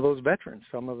some of those veterans,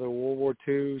 some of the World War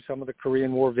II, some of the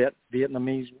Korean War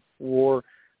Vietnamese War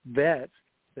vets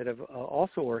that have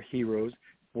also are heroes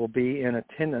will be in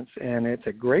attendance, and it's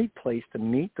a great place to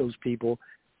meet those people,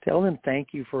 tell them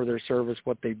thank you for their service,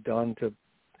 what they've done to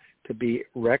be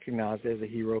recognized as a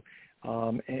hero,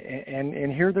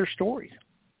 and hear their stories.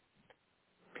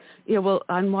 Yeah, well,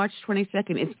 on March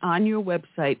 22nd, it's on your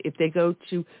website. If they go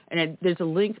to, and there's a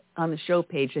link on the show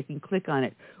page, they can click on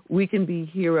it. We Can Be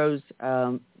Heroes.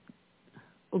 Oh,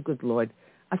 good Lord.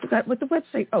 I forgot what the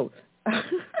website,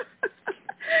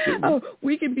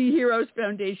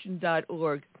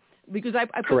 wecanbeheroesfoundation.org. Because I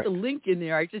put Correct. the link in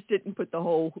there. I just didn't put the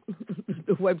whole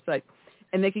the website.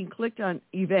 And they can click on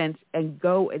events and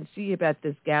go and see about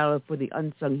this gala for the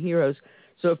unsung heroes.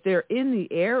 So if they're in the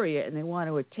area and they want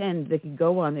to attend, they can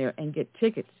go on there and get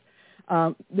tickets.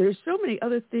 There's so many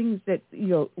other things that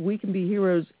We Can Be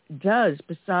Heroes does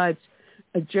besides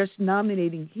just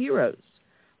nominating heroes.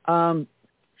 Sure.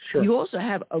 You also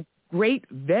have a great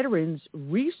veterans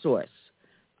resources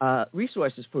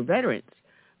for veterans.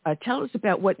 Tell us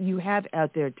about what you have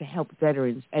out there to help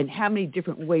veterans and how many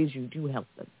different ways you do help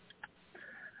them.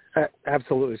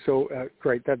 Absolutely. So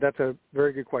great. That's a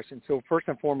very good question. So first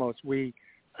and foremost, we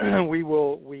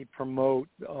promote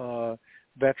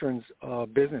veterans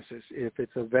businesses. If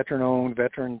it's a veteran-owned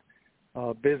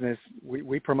business,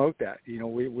 we promote that.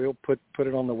 We'll put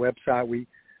it on the website.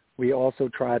 We also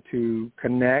try to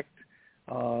connect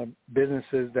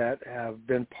businesses that have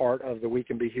been part of the We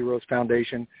Can Be Heroes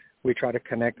Foundation. We try to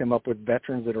connect them up with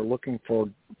veterans that are looking for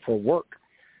work.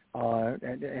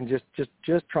 And just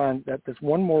trying that's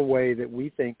one more way that we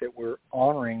think that we're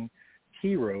honoring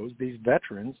heroes, these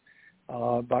veterans,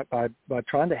 by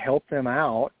trying to help them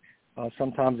out.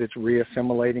 Sometimes it's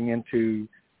reassimilating into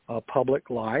public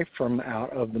life from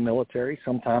out of the military.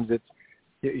 Sometimes it's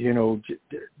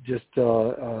just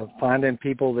finding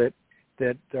people that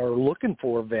are looking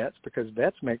for vets, because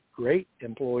vets make great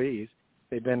employees.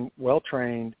 They've been well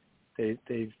trained.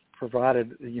 They've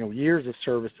provided years of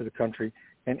service to the country.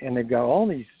 And they've got all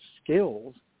these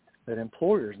skills that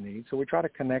employers need, so we try to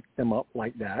connect them up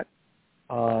like that.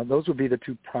 Those would be the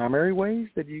two primary ways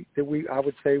I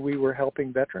would say we were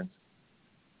helping veterans.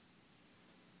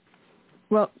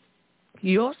 Well,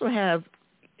 you also have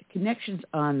connections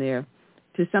on there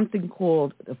to something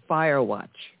called the Fire Watch.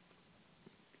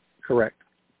 Correct.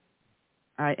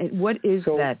 All right, and what is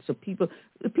that? So people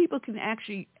can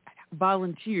actually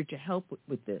volunteer to help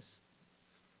with this.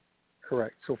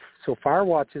 Correct. So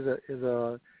Firewatch is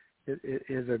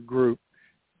a group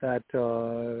that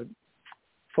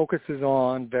focuses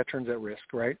on veterans at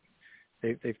risk, right?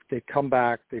 They've come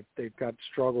back. They've got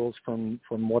struggles from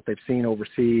what they've seen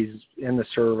overseas in the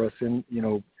service, and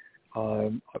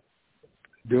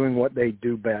doing what they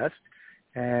do best,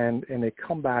 and they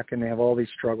come back and they have all these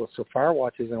struggles. So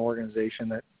Firewatch is an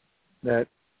organization that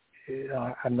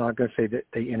I'm not going to say that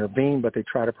they intervene, but they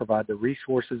try to provide the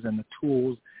resources and the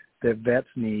tools that vets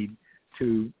need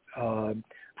to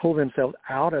pull themselves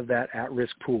out of that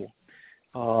at-risk pool.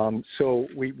 So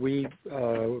we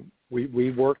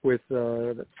work with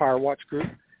the Firewatch group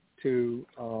to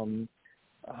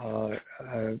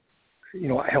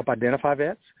help identify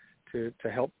vets, to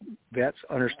help vets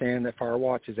understand that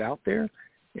Firewatch is out there,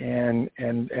 and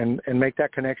make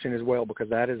that connection as well, because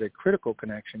that is a critical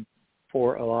connection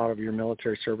for a lot of your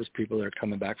military service people that are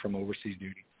coming back from overseas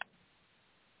duty.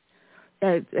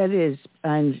 That is,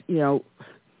 and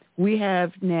we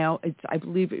have now, I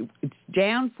believe it's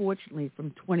down, fortunately,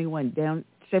 from 21, down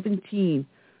 17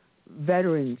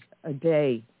 veterans a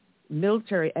day,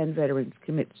 military and veterans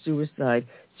commit suicide.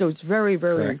 So it's very,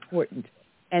 very important.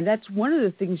 And that's one of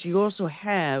the things you also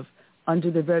have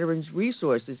under the Veterans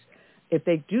Resources. If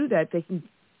they do that, they can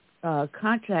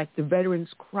contact the Veterans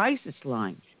Crisis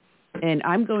Line. And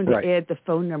I'm going to add the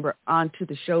phone number onto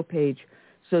the show page.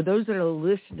 So those that are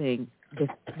listening, the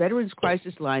Veterans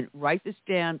Crisis Line, write this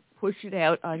down, push it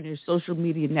out on your social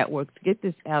media networks, get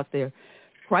this out there.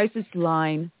 Crisis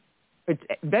Line, it's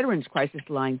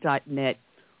veteranscrisisline.net,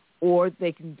 or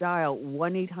they can dial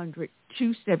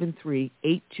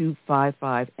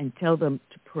 1-800-273-8255 and tell them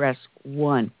to press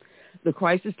 1. The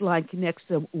Crisis Line connects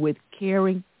them with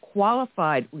caring,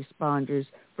 qualified responders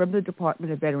from the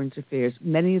Department of Veterans Affairs.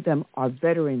 Many of them are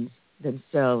veterans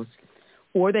themselves.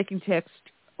 Or they can text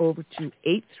over to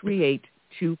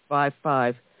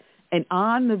 838-255. And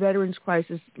on the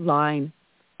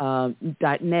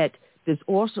veteranscrisisline.net, there's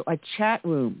also a chat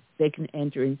room they can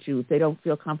enter into if they don't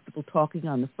feel comfortable talking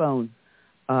on the phone.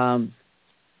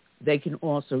 They can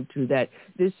also do that.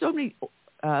 There's so many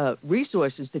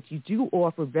resources that you do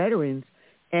offer veterans,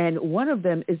 and one of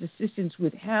them is assistance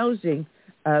with housing.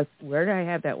 Where did I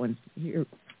have that one? Here. Of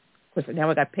course, now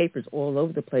I got papers all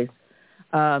over the place.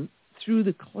 Through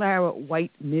the Clara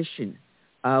White Mission,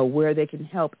 where they can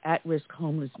help at-risk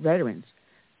homeless veterans.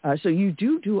 So you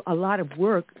do a lot of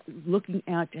work looking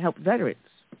out to help veterans.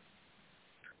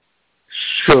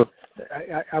 Sure.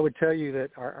 I would tell you that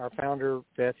our founder,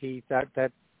 Beth Heath,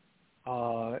 that's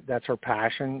her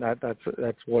passion.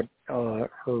 That's what her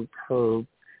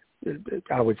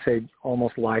I would say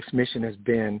almost life's mission has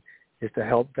been, is to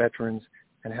help veterans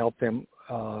and help them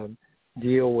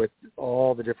deal with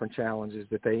all the different challenges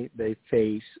that they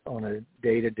face on a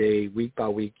day-to-day,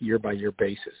 week-by-week, year-by-year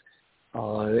basis.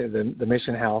 The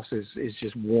Mission House is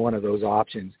just one of those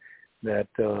options that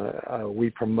we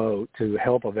promote to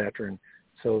help a veteran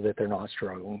so that they're not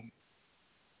struggling.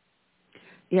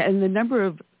 Yeah, and the number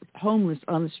of homeless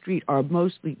on the street are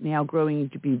mostly now growing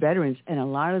to be veterans, and a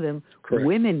lot of them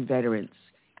women veterans.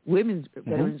 Women's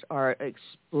veterans are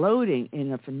exploding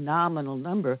in a phenomenal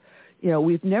number.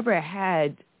 We've never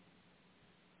had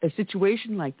a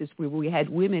situation like this where we had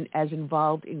women as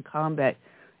involved in combat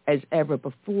as ever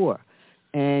before.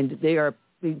 And they are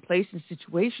being placed in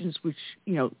situations which,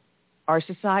 our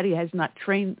society has not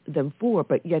trained them for,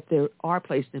 but yet they are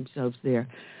placing themselves there.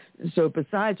 So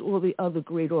besides all the other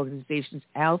great organizations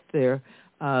out there,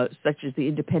 such as the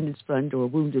Independence Fund or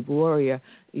Wounded Warrior,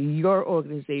 your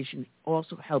organization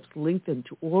also helps link them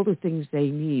to all the things they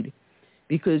need,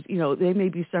 because, they may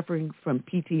be suffering from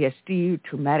PTSD,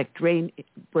 traumatic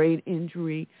brain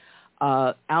injury,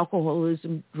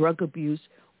 alcoholism, drug abuse,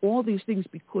 all these things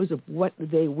because of what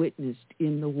they witnessed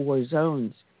in the war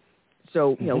zones.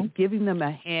 So, giving them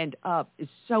a hand up is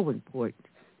so important.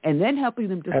 And then helping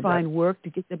them to find work to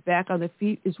get them back on their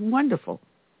feet is wonderful.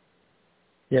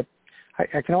 Yep.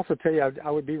 I can also tell you,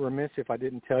 I would be remiss if I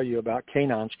didn't tell you about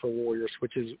Canines for Warriors,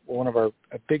 which is one of our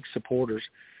big supporters,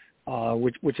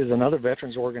 which is another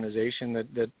veterans organization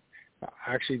that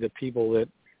actually the people that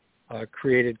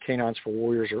created Canines for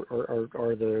Warriors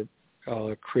are the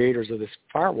creators of this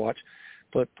Firewatch.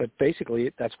 But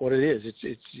basically, that's what it is.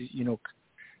 It's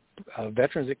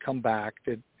veterans that come back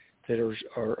that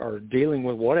are dealing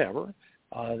with whatever.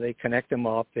 They connect them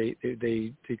up. They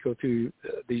go through,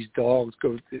 these dogs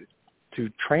go to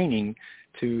training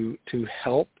to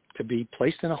help to be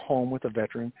placed in a home with a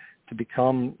veteran, to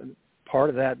become part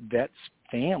of that vet's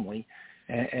family.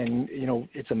 And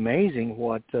it's amazing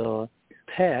what a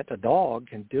dog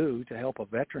can do to help a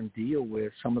veteran deal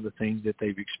with some of the things that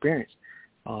they've experienced.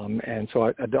 And so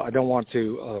I don't want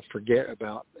to forget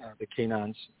about the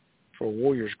Canines for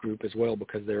Warriors group as well,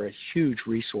 because they're a huge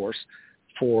resource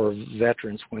for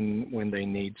veterans when they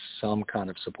need some kind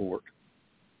of support.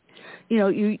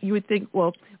 You would think,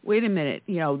 well, wait a minute,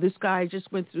 this guy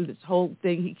just went through this whole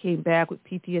thing. He came back with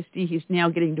PTSD. He's now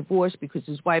getting divorced because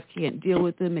his wife can't deal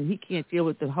with him, and he can't deal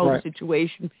with the whole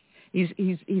situation.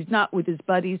 He's not with his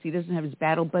buddies. He doesn't have his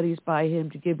battle buddies by him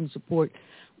to give him support.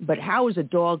 But how is a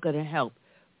dog going to help?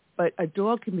 But a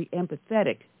dog can be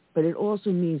empathetic, but it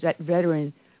also means that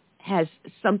veteran has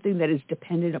something that is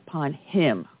dependent upon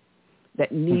him,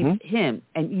 that needs him,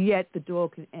 and yet the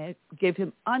dog can give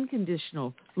him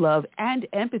unconditional love and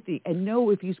empathy and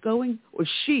know if he's going or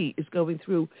she is going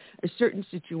through a certain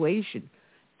situation.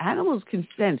 Animals can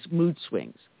sense mood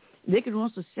swings. They can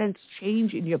also sense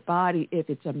change in your body if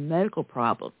it's a medical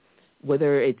problem,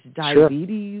 whether it's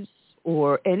diabetes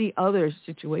or any other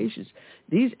situations.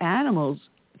 These animals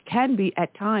can be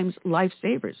at times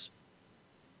lifesavers.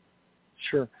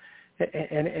 Sure.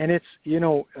 And it's,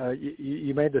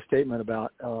 you made the statement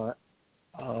about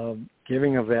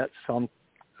giving a vet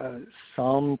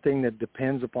something that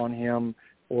depends upon him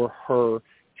or her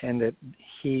and that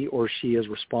he or she is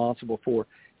responsible for.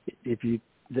 If you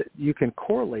can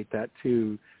correlate that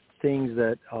to things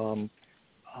that,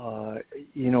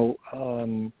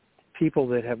 people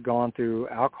that have gone through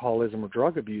alcoholism or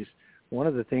drug abuse, one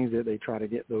of the things that they try to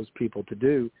get those people to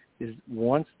do is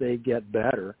once they get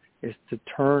better is to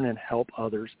turn and help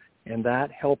others. And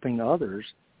that helping others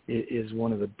is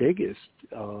one of the biggest,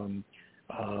 I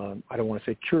don't want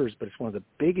to say cures, but it's one of the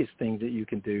biggest things that you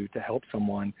can do to help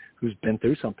someone who's been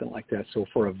through something like that. So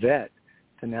for a vet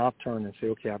to now turn and say,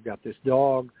 okay, I've got this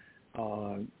dog,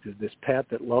 this pet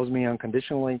that loves me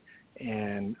unconditionally,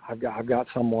 and I've got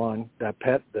someone, that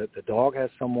pet, the dog has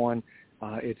someone,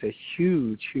 it's a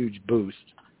huge, huge boost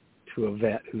to a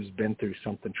vet who's been through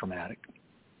something traumatic.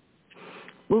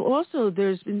 Well, also,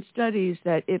 there's been studies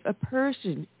that if a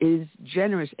person is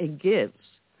generous and gives,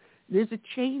 there's a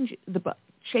change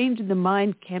in the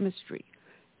mind chemistry,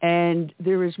 and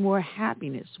there is more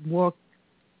happiness, more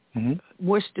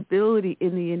stability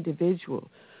in the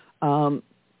individual,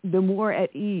 the more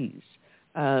at ease,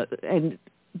 and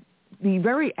the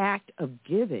very act of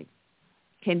giving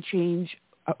can change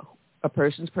a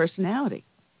person's personality.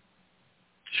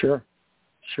 Sure.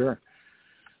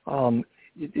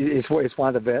 It's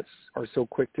why the vets are so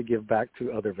quick to give back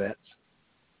to other vets,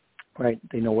 right?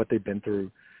 They know what they've been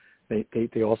through.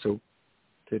 They also,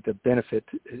 the benefit,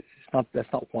 that's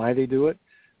not why they do it,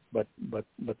 but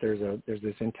there's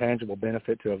this intangible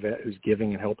benefit to a vet who's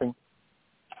giving and helping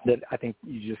that I think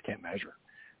you just can't measure.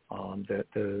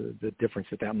 The difference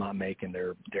that might make in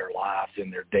their lives,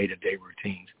 in their day-to-day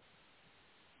routines.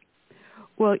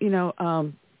 Well,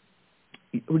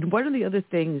 one of the other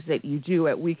things that you do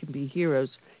at We Can Be Heroes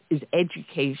is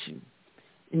education.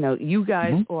 You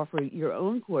guys offer your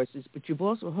own courses, but you've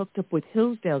also hooked up with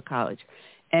Hillsdale College.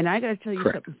 And I got to tell you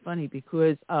something funny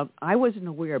because I wasn't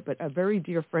aware, but a very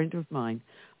dear friend of mine,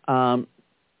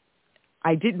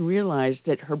 I didn't realize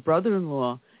that her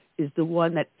brother-in-law is the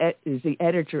one that is the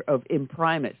editor of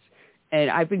Imprimis. And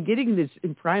I've been getting this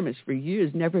Imprimis for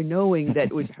years, never knowing that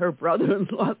it was her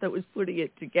brother-in-law that was putting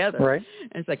it together. Right.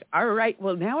 And it's like, all right,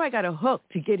 well, now I got a hook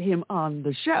to get him on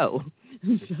the show.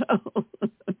 So,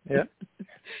 yeah.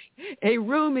 Hey,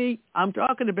 Rumi, I'm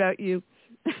talking about you.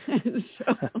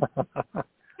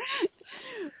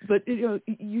 But,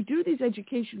 you do these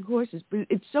education courses, but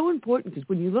it's so important because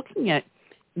when you're looking at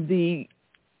the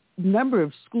number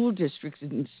of school districts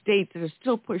in states that are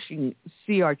still pushing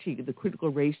CRT, the critical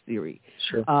race theory.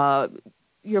 Sure.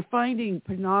 You're finding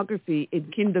pornography in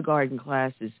kindergarten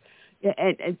classes.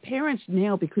 And parents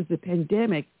now, because of the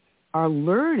pandemic, are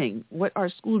learning what our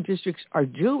school districts are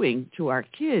doing to our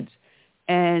kids.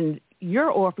 And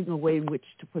you're offering a way in which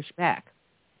to push back.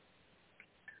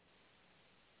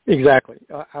 Exactly.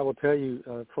 I will tell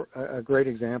you for a great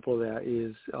example of that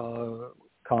is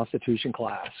Constitution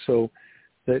class. So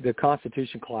the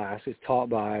Constitution class is taught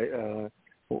by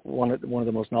one of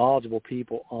the most knowledgeable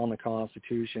people on the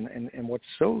Constitution. And what's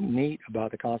so neat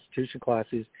about the Constitution class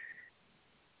is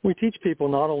we teach people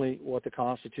not only what the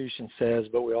Constitution says,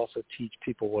 but we also teach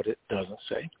people what it doesn't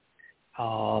say.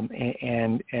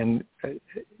 And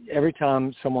every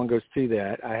time someone goes through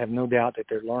that, I have no doubt that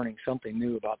they're learning something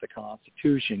new about the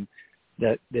Constitution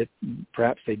that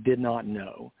perhaps they did not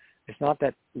know. It's not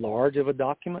that large of a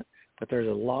document, but there's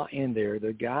a lot in there.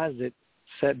 The guys that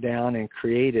sat down and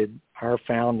created our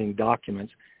founding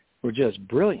documents were just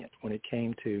brilliant when it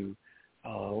came to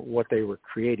what they were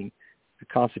creating. The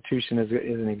Constitution is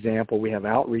an example. We have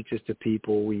outreaches to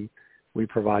people. We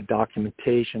provide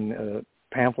documentation,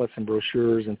 pamphlets and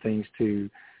brochures and things to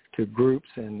groups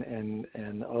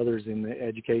and others in the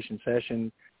education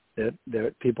session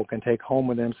that people can take home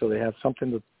with them, so they have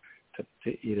something to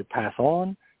either pass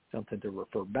on, something to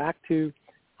refer back to,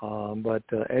 but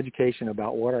education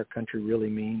about what our country really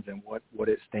means and what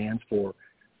it stands for.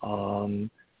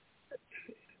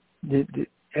 The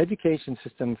education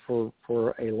system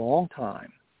for a long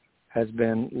time has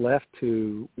been left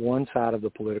to one side of the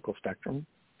political spectrum,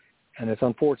 and it's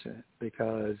unfortunate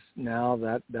because now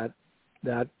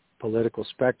that political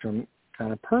spectrum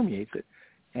kind of permeates it,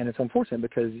 and it's unfortunate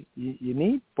because you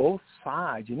need both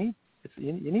sides. You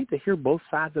need to hear both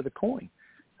sides of the coin.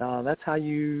 That's how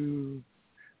you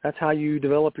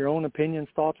develop your own opinions,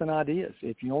 thoughts, and ideas.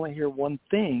 If you only hear one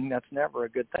thing, that's never a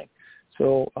good thing.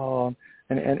 So,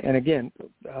 and again,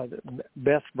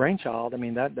 Beth's brainchild, I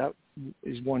mean, that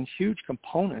is one huge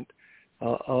component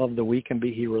of the We Can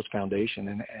Be Heroes Foundation,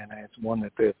 and it's one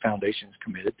that the foundation is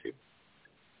committed to.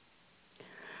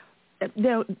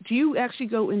 Now, do you actually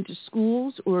go into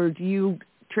schools, or do you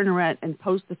turn around and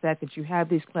post the fact that you have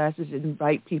these classes and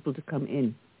invite people to come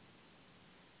in?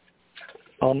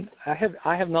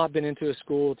 I have not been into a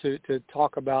school to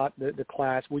talk about the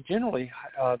class. We generally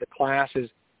the class is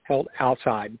held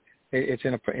outside. It's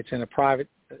in a private.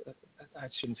 I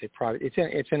shouldn't say private.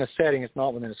 It's in a setting. It's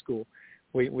not within a school.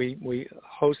 We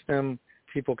host them.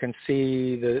 People can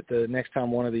see the next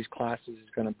time one of these classes is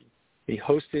going to be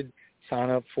hosted.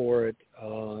 Sign up for it.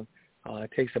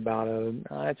 It takes about a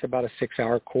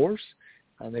 6-hour course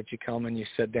that you come and you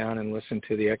sit down and listen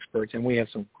to the experts. And we have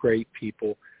some great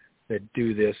people that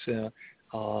do this, that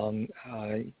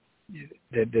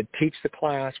teach the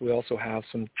class. We also have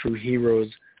some true heroes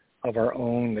of our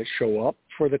own that show up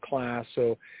for the class.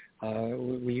 So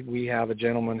we have a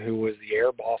gentleman who was the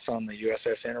air boss on the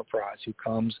USS Enterprise who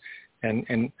comes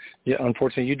and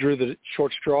unfortunately you drew the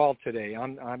short straw today.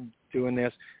 I'm doing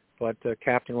this, but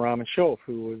Captain Raman Shove,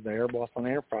 who was the air boss on the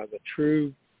Enterprise, a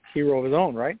true hero of his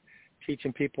own, right?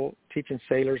 Teaching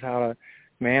sailors how to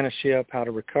man a ship, how to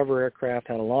recover aircraft,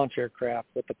 how to launch aircraft,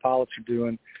 what the pilots are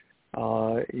doing.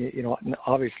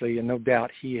 Obviously, and no doubt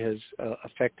he has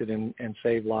affected and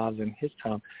saved lives in his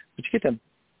time. But you get to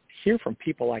hear from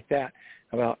people like that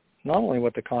about not only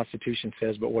what the Constitution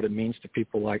says, but what it means to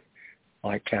people like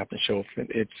Captain Schoaf.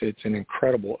 It's an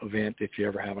incredible event if you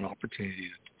ever have an opportunity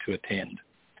to attend.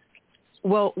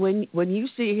 Well, when you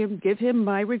see him, give him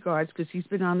my regards because he's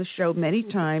been on the show many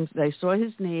times. I saw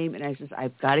his name, and I said,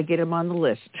 I've got to get him on the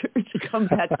list to come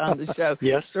back on the show.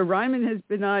 Yes. So Ryman has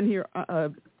been on here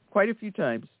quite a few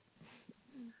times.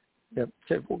 Yeah,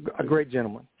 a great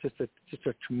gentleman, just a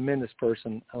tremendous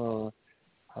person. I'm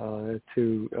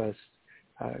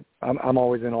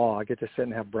always in awe. I get to sit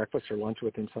and have breakfast or lunch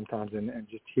with him sometimes, and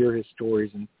just hear his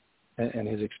stories and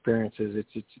his experiences.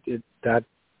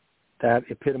 That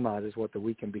epitomizes what the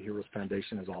We Can Be Heroes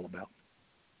Foundation is all about.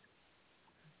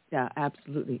 Yeah,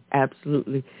 absolutely,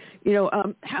 absolutely.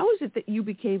 How is it that you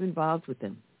became involved with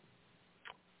them?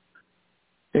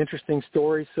 Interesting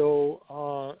story. So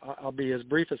I'll be as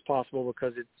brief as possible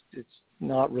because it's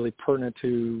not really pertinent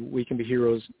to We Can Be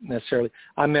Heroes necessarily.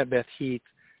 I met Beth Heath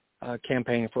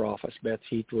campaigning for office. Beth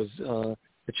Heath was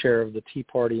the chair of the Tea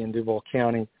Party in Duval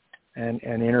County and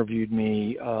interviewed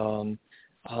me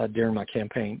during my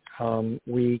campaign.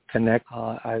 We connect.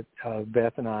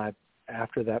 Beth and I,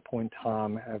 after that point in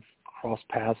time, have crossed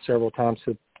paths several times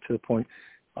to the point.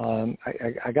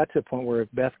 I got to the point where if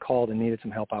Beth called and needed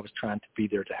some help, I was trying to be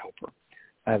there to help her.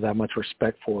 I have that much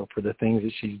respect for her, for the things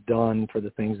that she's done, for the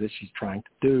things that she's trying to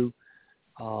do.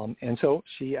 And so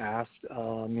she asked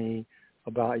me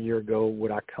about a year ago,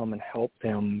 would I come and help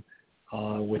them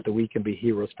with the We Can Be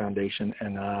Heroes Foundation,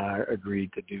 and I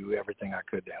agreed to do everything I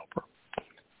could to help her.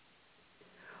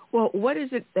 Well, what is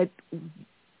it that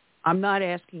I'm not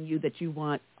asking you that you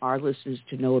want our listeners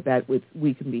to know about with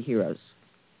We Can Be Heroes?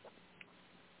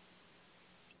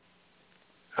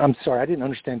 I'm sorry, I didn't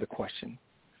understand the question.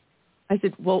 I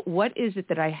said, well, what is it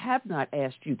that I have not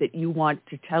asked you that you want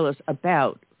to tell us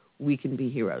about We Can Be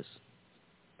Heroes?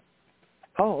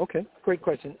 Oh, okay. Great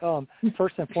question.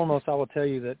 First and foremost, I will tell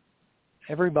you that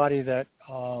everybody that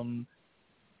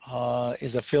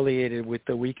is affiliated with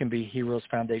the We Can Be Heroes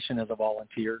Foundation as a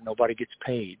volunteer. Nobody gets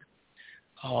paid.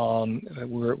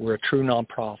 We're a true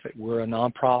nonprofit. We're a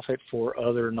nonprofit for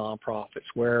other nonprofits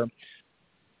where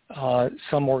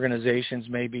some organizations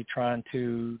may be trying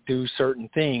to do certain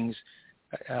things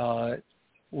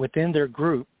within their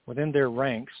group, within their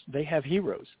ranks. They have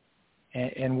heroes,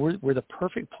 and we're the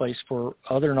perfect place for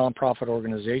other nonprofit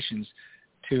organizations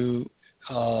to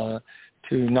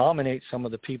nominate some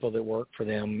of the people that work for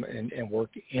them and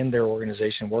work in their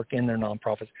organization, work in their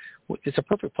nonprofits. It's a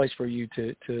perfect place for you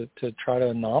to try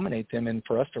to nominate them and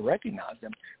for us to recognize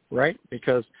them, right?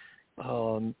 Because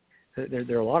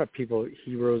there are a lot of people,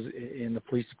 heroes in the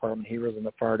police department, heroes in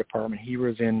the fire department,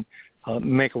 heroes in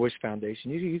Make-A-Wish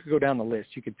Foundation. You could go down the list.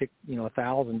 You could pick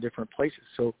 1,000 different places.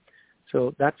 So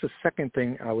that's the second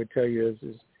thing I would tell you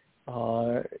is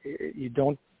you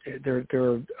don't. There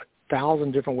are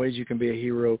 1,000 different ways you can be a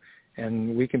hero,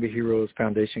 and We Can Be Heroes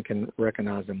Foundation can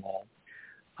recognize them all.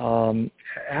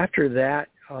 After that,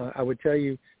 I would tell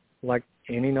you, like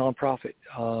any nonprofit,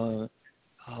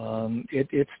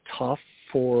 it's tough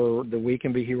for the We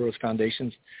Can Be Heroes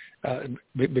Foundations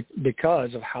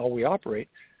because of how we operate.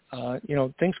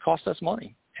 Things cost us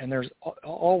money, and there's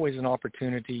always an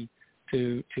opportunity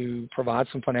to provide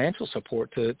some financial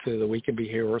support to the We Can Be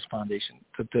Heroes Foundation,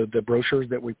 the brochures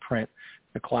that we print,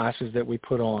 the classes that we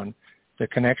put on, the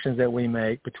connections that we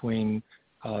make between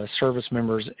service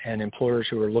members and employers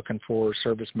who are looking for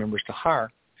service members to hire.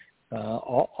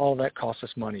 All that costs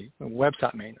us money,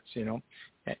 website maintenance,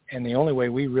 and the only way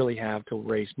we really have to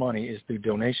raise money is through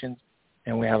donations,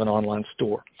 and we have an online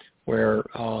store where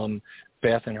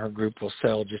Beth and her group will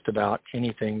sell just about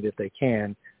anything that they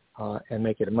can and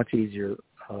make it a much easier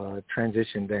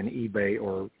transition than eBay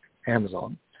or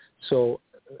Amazon. So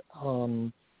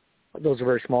those are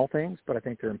very small things, but I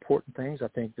think they're important things. I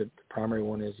think that the primary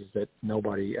one is that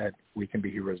nobody at We Can Be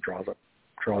Heroes draws a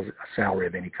salary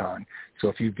of any kind. So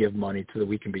if you give money to the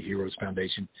We Can Be Heroes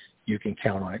Foundation, you can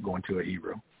count on it going to a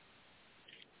hero.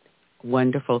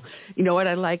 Wonderful. You know what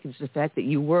I like is the fact that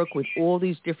you work with all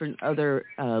these different other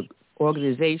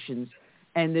organizations,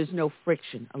 and there's no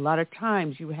friction. A lot of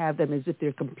times you have them as if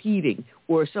they're competing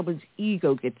or someone's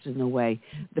ego gets in the way.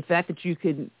 The fact that you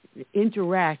can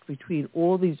interact between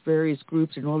all these various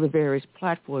groups and all the various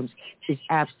platforms is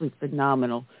absolutely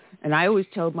phenomenal. And I always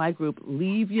tell my group,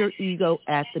 leave your ego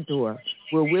at the door.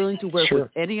 We're willing to work with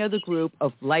any other group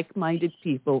of like-minded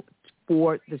people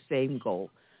for the same goal.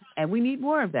 And we need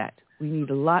more of that. We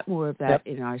need a lot more of that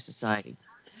in our society.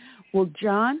 Well,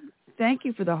 John, thank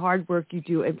you for the hard work you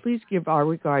do. And please give our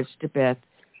regards to Beth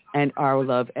and our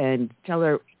love, and tell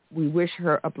her we wish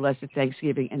her a blessed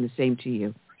Thanksgiving, and the same to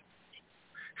you.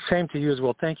 Same to you as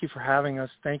well. Thank you for having us.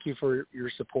 Thank you for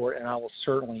your support, and I will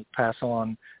certainly pass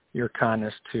on your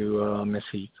kindness to Miss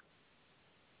Heath.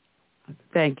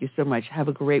 Thank you so much. Have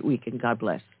a great week, and God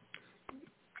bless.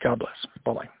 God bless.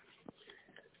 Bye-bye.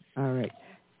 All right.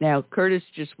 Now, Curtis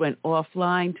just went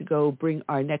offline to go bring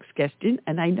our next guest in,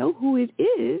 and I know who it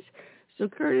is. So,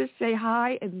 Curtis, say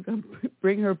hi and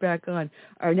bring her back on.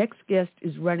 Our next guest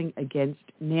is running against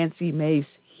Nancy Mace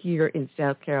here in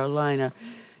South Carolina,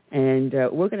 and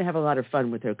we're going to have a lot of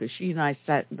fun with her because she and I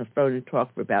sat on the phone and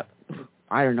talked for about,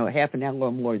 I don't know, half an hour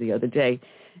or more the other day,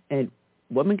 and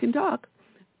woman can talk.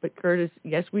 But, Curtis,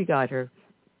 yes, we got her.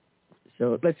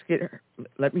 So let's get her.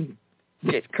 Let me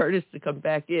get Curtis to come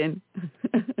back in.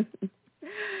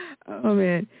 Oh,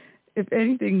 man. If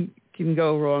anything can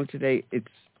go wrong today, it's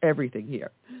everything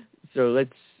here. So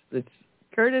let's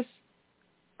Curtis,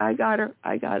 I got her,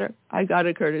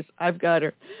 Curtis. I've got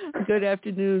her. Good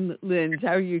afternoon, Lynz.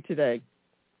 How are you today?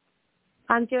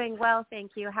 I'm doing well,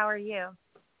 thank you. How are you?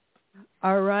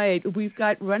 All right. We've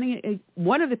got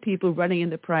one of the people running in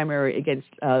the primary against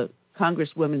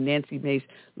Congresswoman Nancy Mace,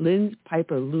 Lynz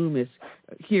Piper-Loomis,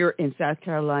 here in South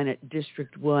Carolina,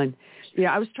 District 1.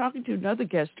 I was talking to another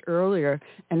guest earlier,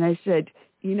 and I said,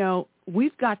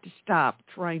 we've got to stop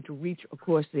trying to reach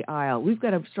across the aisle. We've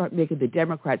got to start making the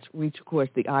Democrats reach across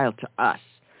the aisle to us.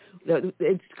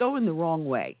 It's going the wrong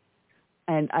way.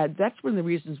 And that's one of the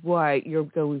reasons why you're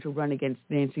going to run against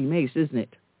Nancy Mace, isn't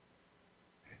it?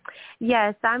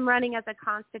 Yes, I'm running as a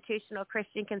constitutional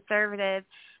Christian conservative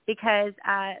because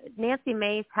Nancy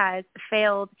Mace has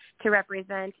failed to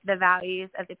represent the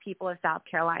values of the people of South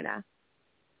Carolina.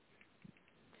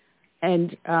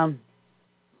 And,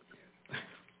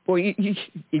 boy, you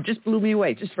just blew me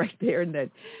away just right there and then.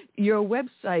 Your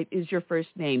website is your first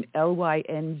name,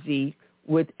 Lynz,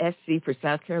 with SC for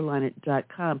South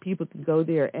Carolina.com. People can go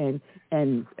there and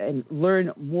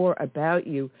learn more about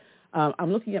you.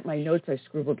 I'm looking at my notes I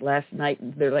scribbled last night.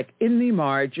 They're like in the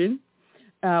margin.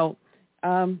 The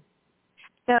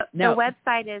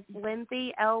website is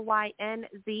Lynzy,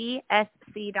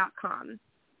 LYNZSC.com.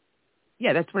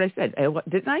 Yeah, that's what I said.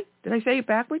 Didn't I? Did I say it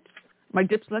backwards? My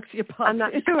dyslexia popped. I'm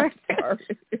not sure. Sorry.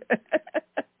 It's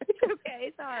okay.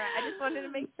 It's all right. I just wanted to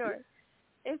make sure.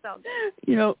 It's all good.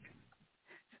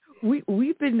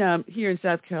 We've been here in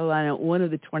South Carolina, one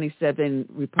of the 27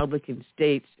 Republican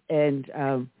states, and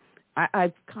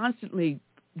I've constantly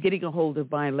getting a hold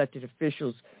of my elected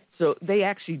officials, so they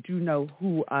actually do know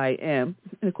who I am.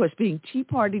 And of course, being Tea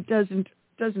Party doesn't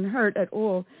hurt at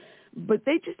all. But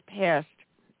they just passed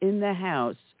in the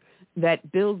House that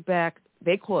Build Back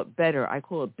they call it better. I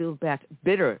call it Build Back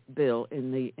Better bill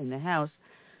in the House.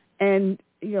 And,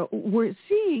 we're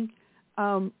seeing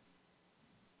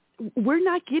we're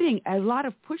not getting a lot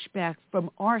of pushback from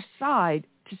our side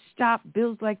to stop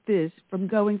bills like this from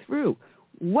going through.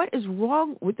 What is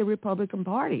wrong with the Republican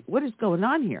Party? What is going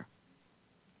on here?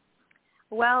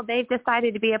 Well, they've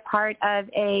decided to be a part of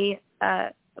a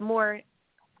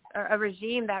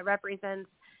regime that represents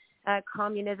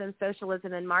communism,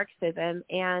 socialism, and Marxism,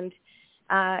 and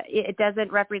it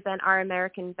doesn't represent our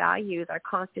American values, our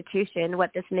Constitution,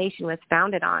 what this nation was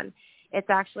founded on. It's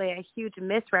actually a huge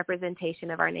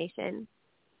misrepresentation of our nation.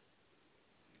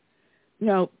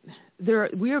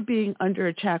 We are being under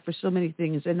attack for so many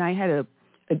things, and I had a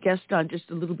guest on just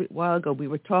a little bit while ago. We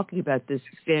were talking about this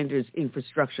Sanders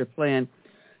infrastructure plan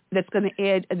that's going to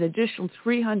add an additional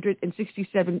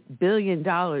 $367 billion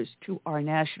to our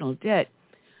national debt.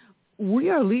 We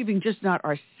are leaving just not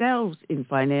ourselves in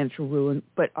financial ruin,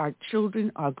 but our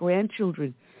children, our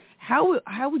grandchildren. How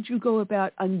would you go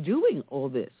about undoing all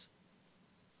this?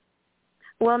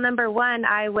 Well, number one,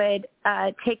 I would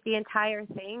take the entire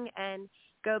thing and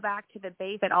go back to the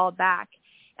base, it all back.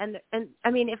 And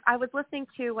I mean, if I was listening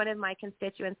to one of my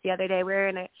constituents the other day, we were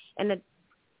in a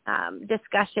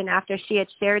discussion after she had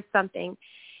shared something,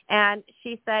 and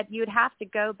she said you'd have to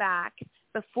go back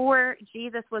before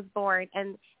Jesus was born,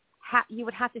 and you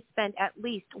would have to spend at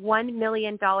least $1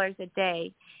 million a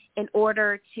day in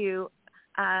order to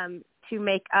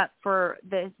make up for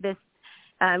this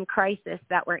crisis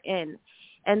that we're in.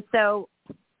 And so,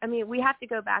 I mean, we have to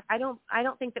go back. I don't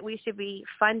think that we should be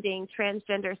funding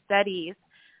transgender studies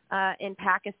in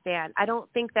Pakistan. I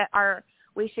don't think that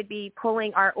we should be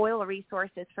pulling our oil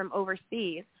resources from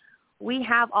overseas. We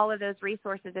have all of those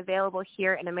resources available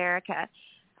here in America.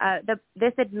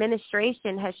 This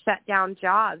administration has shut down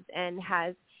jobs and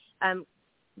has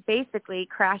basically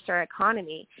crashed our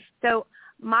economy. So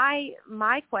my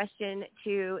question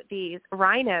to these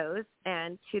rhinos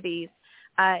and to these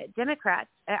Democrats,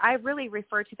 I really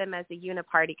refer to them as a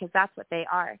uniparty because that's what they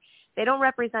are. They don't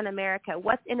represent America.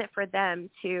 What's in it for them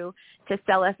to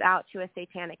sell us out to a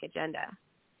satanic agenda?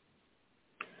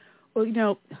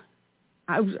 Well,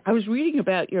 I was reading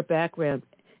about your background,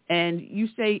 and you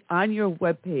say on your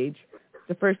webpage,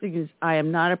 the first thing is, I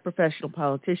am not a professional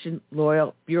politician,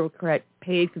 loyal, bureaucrat,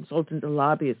 paid consultant, or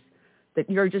lobbyist, that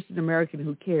you're just an American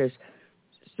who cares.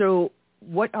 So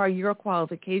what are your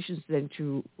qualifications then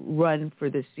to run for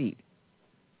this seat?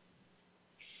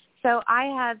 So I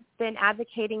have been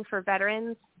advocating for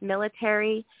veterans,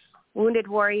 military, wounded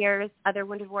warriors, other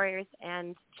wounded warriors,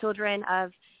 and children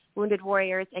of wounded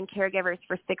warriors and caregivers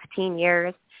for 16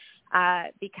 years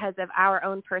because of our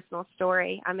own personal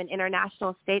story. I'm an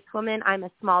international stateswoman. I'm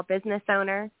a small business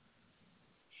owner,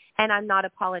 and I'm not a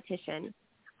politician.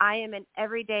 I am an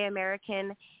everyday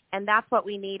American, and that's what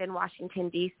we need in Washington,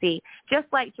 D.C. Just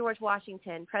like George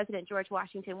Washington, President George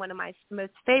Washington, one of my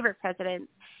most favorite presidents,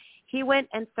 he went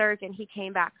and served and he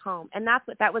came back home. And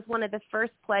that was one of the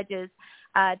first pledges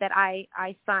that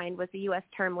I signed was the U.S.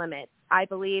 term limits. I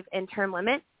believe in term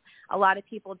limits. A lot of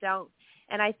people don't.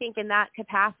 And I think in that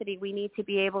capacity, we need to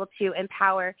be able to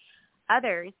empower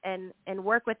others and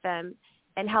work with them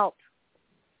and help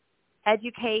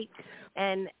educate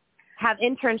and have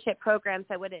internship programs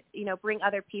that would, bring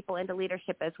other people into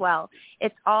leadership as well.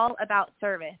 It's all about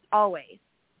service, always.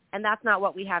 And that's not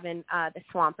what we have in the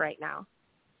swamp right now.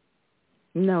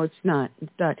 No, it's not.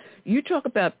 It's not. You talk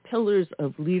about pillars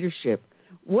of leadership.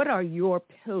 What are your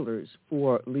pillars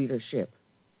for leadership?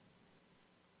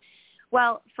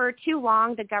 Well, for too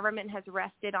long, the government has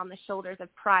rested on the shoulders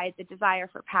of pride, the desire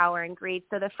for power and greed.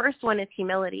 So the first one is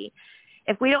humility.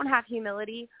 If we don't have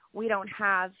humility, we don't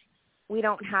have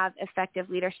effective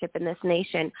leadership in this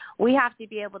nation. We have to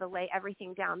be able to lay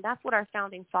everything down. That's what our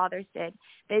founding fathers did.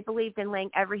 They believed in laying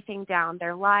everything down,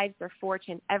 their lives, their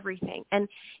fortune, everything. And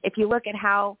if you look at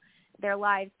how their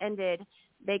lives ended,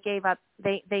 they gave up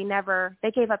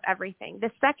everything.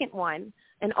 The second one,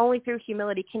 and only through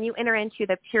humility can you enter into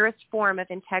the purest form of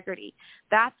integrity.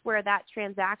 That's where that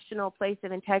transactional place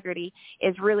of integrity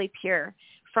is really pure.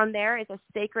 From there is a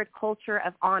sacred culture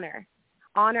of honor.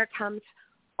 Honor comes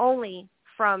only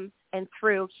from and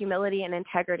through humility and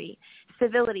integrity.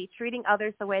 Civility, treating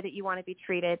others the way that you want to be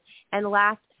treated. And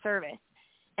last, service.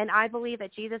 And I believe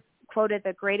that Jesus quoted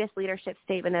the greatest leadership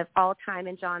statement of all time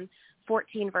in John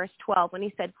 14, verse 12, when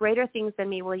he said, greater things than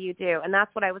me will you do. And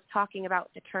that's what I was talking about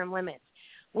with the term limits.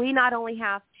 We not only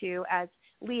have to, as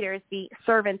leaders, be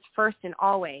servants first and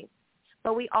always,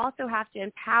 but we also have to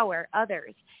empower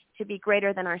others to be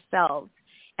greater than ourselves.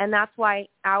 And that's why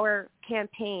our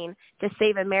campaign to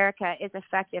save America is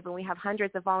effective, and we have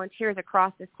hundreds of volunteers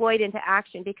across deployed into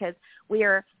action because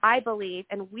I believe,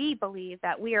 and we believe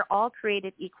that we are all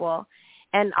created equal,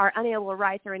 and our unalienable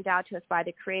rights are endowed to us by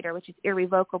the Creator, which is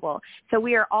irrevocable. So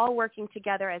we are all working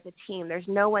together as a team. There's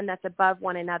no one that's above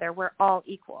one another. We're all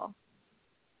equal.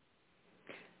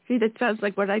 See, that sounds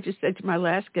like what I just said to my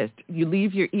last guest. You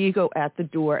leave your ego at the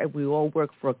door, and we all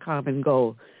work for a common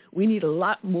goal. We need a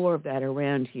lot more of that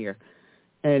around here.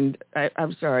 And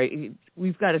I'm sorry,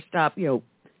 we've got to stop,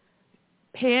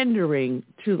 pandering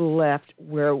to the left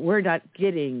where we're not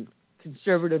getting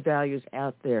conservative values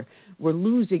out there. We're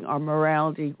losing our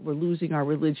morality, we're losing our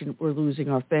religion, we're losing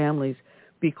our families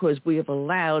because we have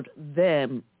allowed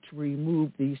them to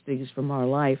remove these things from our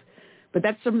life. But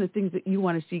that's some of the things that you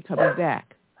want to see coming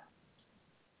back.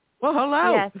 Well,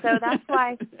 hello. Yeah, so that's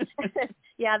why,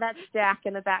 that's Jack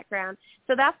in the background.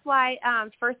 So that's why,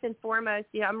 first and foremost,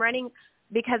 I'm running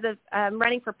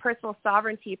for personal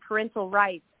sovereignty, parental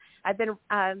rights. I've been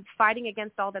fighting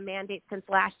against all the mandates since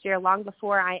last year, long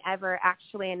before I ever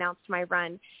actually announced my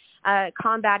run.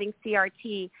 Combating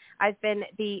CRT, I've been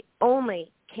the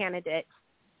only candidate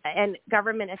and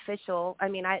government official.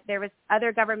 There was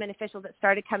other government officials that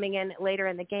started coming in later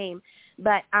in the game,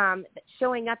 but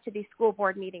showing up to these school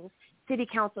board meetings, city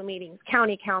council meetings,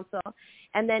 county council,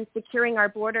 and then securing our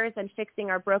borders and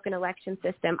fixing our broken election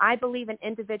system. I believe in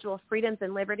individual freedoms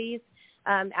and liberties,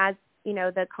 as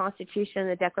the Constitution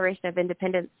and the Declaration of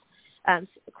Independence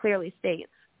clearly states.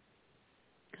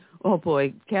 Oh,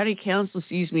 boy. County council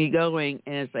sees me going,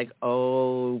 and it's like,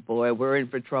 oh, boy, we're in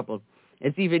for trouble.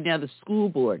 It's even now the school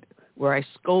board where I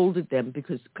scolded them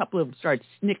because a couple of them started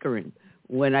snickering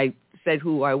when I said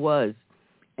who I was.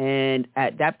 And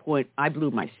at that point, I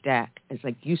blew my stack. It's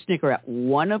like, you snicker at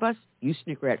one of us, you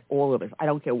snicker at all of us. I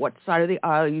don't care what side of the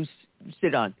aisle you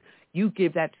sit on. You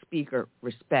give that speaker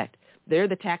respect. They're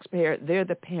the taxpayer. They're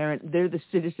the parent. They're the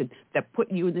citizen that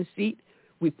put you in the seat.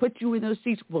 We put you in those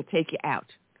seats. We'll take you out.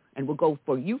 And we'll go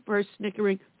for you first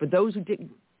snickering. For those who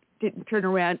didn't turn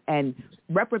around and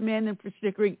reprimand them for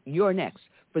snickering, you're next.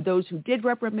 For those who did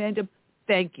reprimand them,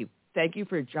 thank you. Thank you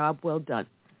for a job well done.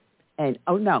 And,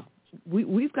 oh, no,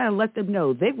 we've got to let them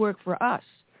know they work for us.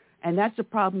 And that's the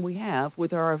problem we have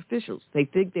with our officials. They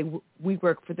think we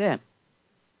work for them.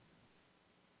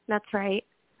 That's right.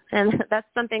 And that's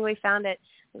something we found at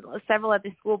several of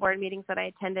the school board meetings that I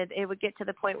attended. It would get to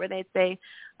the point where they'd say,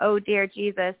 "Oh dear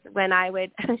Jesus," when I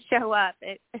would show up.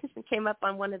 It came up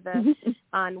on one of the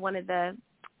on one of the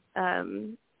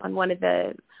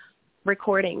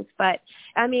recordings. But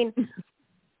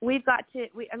we've got to.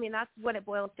 That's what it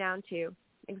boils down to.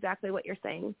 Exactly what you're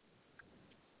saying.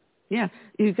 Yeah,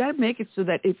 you've got to make it so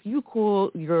that if you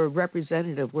call your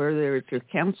representative, whether it's your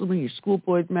councilman, your school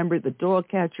board member, the dog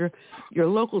catcher, your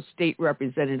local state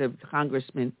representative,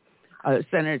 congressman,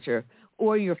 senator,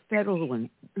 or your federal one,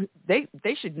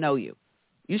 they should know you.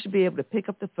 You should be able to pick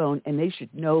up the phone, and they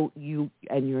should know you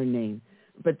and your name.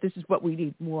 But this is what we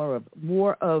need more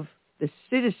of the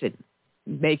citizen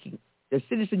making, the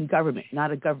citizen government,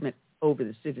 not a government over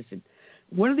the citizen.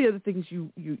 One of the other things you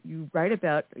write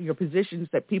about, your positions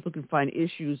that people can find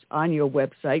issues on your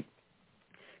website,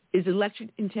 is election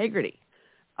integrity.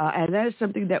 And that is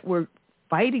something that we're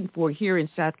fighting for here in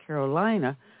South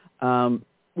Carolina.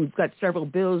 We've got several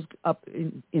bills up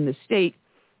in the state.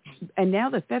 And now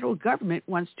the federal government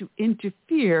wants to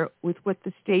interfere with what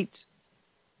the state's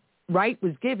right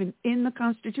was given in the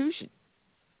Constitution.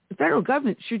 The federal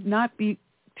government should not be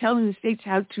telling the states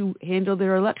how to handle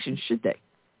their elections, should they?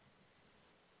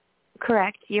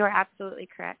 Correct. You are absolutely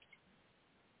correct.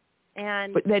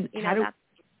 And but then go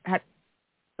ahead.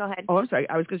 Oh, I'm sorry.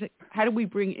 I was going to say, how do we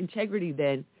bring integrity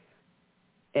then,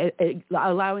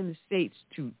 allowing the states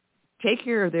to take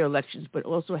care of their elections, but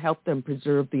also help them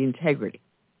preserve the integrity?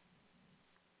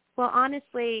 Well,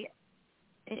 honestly,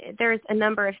 there's a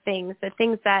number of things. The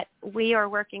things that we are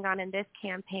working on in this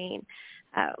campaign.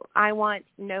 I want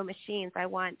no machines. I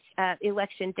want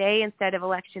election day instead of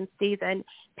election season,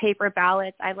 paper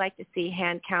ballots. I'd like to see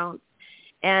hand counts.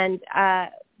 And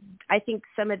I think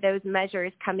some of those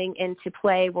measures coming into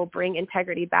play will bring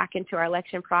integrity back into our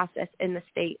election process in the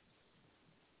state.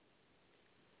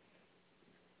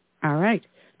 All right.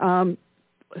 Another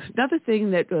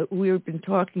thing that we've been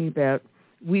talking about,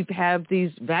 we have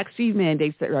these vaccine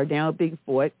mandates that are now being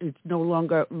fought. It's no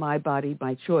longer my body,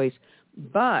 my choice.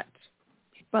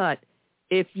 But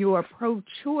if you are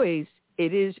pro-choice,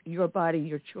 it is your body,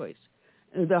 your choice.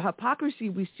 The hypocrisy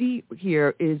we see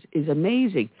here is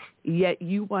amazing, yet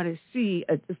you want to see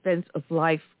a defense of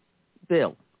life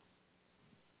bill.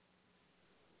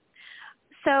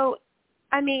 So,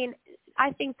 I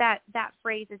I think that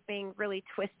phrase is being really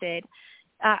twisted.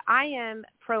 I am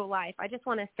pro-life. I just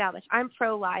want to establish I'm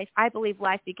pro-life. I believe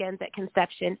life begins at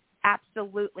conception.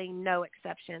 Absolutely no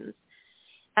exceptions.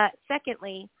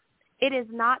 Secondly, it is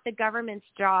not the government's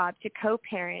job to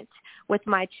co-parent with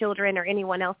my children or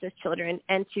anyone else's children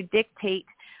and to dictate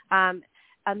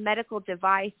a medical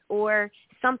device or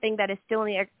something that is still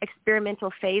in the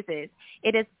experimental phases.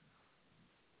 It is,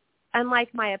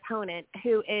 unlike my opponent,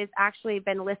 who is actually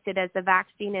been listed as the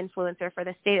vaccine influencer for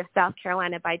the state of South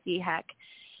Carolina by DHEC,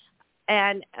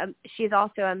 and she's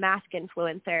also a mask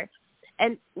influencer.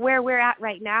 And where we're at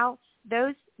right now,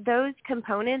 those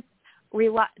components,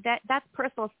 that's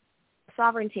personal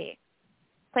sovereignty,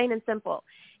 plain and simple.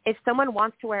 If someone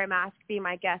wants to wear a mask, be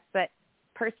my guest, but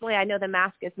personally, I know the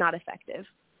mask is not effective.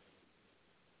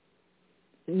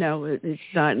 No, it's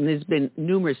not, and there's been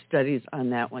numerous studies on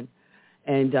that one.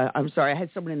 And I'm sorry, I had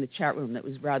someone in the chat room that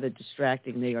was rather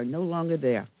distracting. They are no longer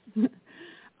there.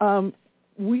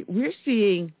 We're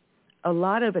seeing a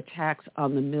lot of attacks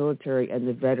on the military and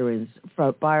the veterans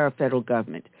by our federal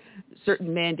government.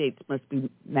 Certain mandates must be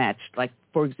matched, like,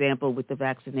 for example, with the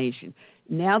vaccination.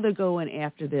 Now they're going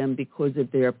after them because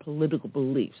of their political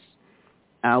beliefs.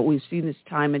 We've seen this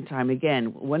time and time again.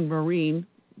 One Marine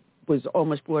was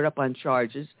almost brought up on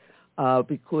charges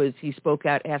because he spoke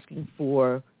out asking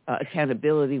for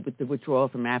accountability with the withdrawal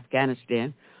from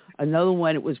Afghanistan. Another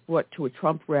one was brought to a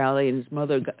Trump rally, and his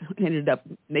mother ended up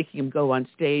making him go on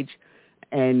stage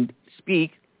and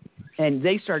speak, and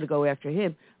they started to go after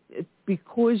him.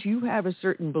 Because you have a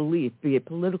certain belief, be it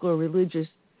political or religious,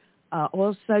 all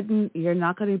of a sudden you're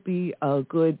not going to be a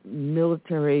good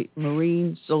military,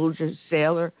 Marine, soldier,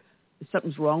 sailor.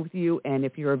 Something's wrong with you, and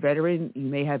if you're a veteran, you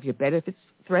may have your benefits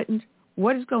threatened.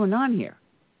 What is going on here?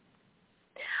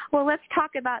 Well, let's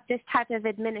talk about this type of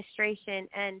administration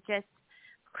and just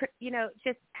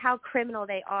how criminal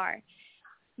they are.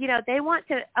 They want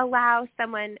to allow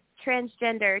someone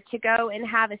transgender to go and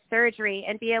have a surgery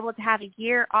and be able to have a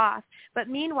year off. But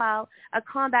meanwhile, a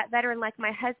combat veteran like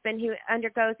my husband, who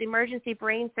undergoes emergency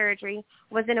brain surgery,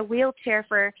 was in a wheelchair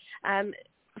for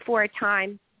a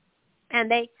time. And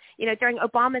they, during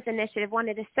Obama's initiative,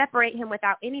 wanted to separate him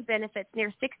without any benefits,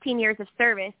 near 16 years of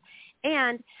service,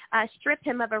 and strip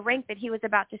him of a rank that he was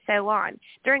about to sew on.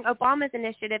 During Obama's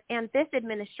initiative and this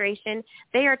administration,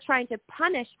 they are trying to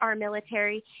punish our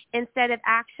military instead of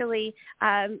actually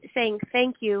saying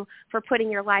thank you for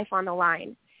putting your life on the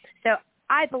line. So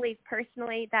I believe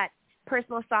personally that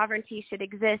personal sovereignty should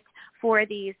exist for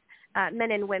these men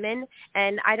and women,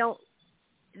 and I don't.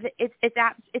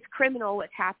 It's criminal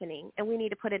what's happening, and we need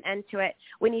to put an end to it.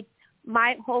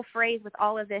 My whole phrase with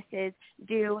all of this is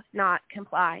do not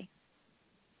comply.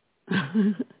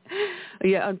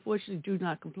 Yeah, unfortunately, do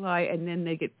not comply, and then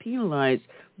they get penalized.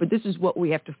 But this is what we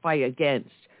have to fight against.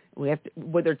 We have to,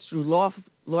 whether it's through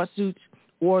lawsuits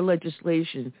or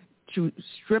legislation, to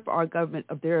strip our government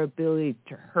of their ability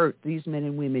to hurt these men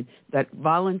and women that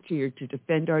volunteer to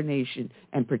defend our nation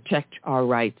and protect our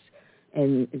rights.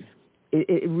 And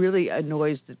it really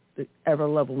annoys the ever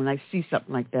level when I see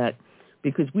something like that,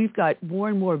 because we've got more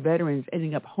and more veterans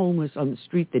ending up homeless on the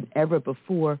street than ever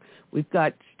before. We've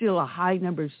got still a high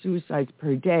number of suicides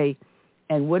per day.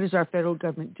 And what is our federal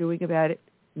government doing about it?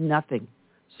 Nothing.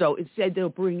 So instead they'll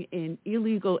bring in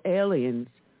illegal aliens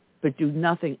but do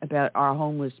nothing about our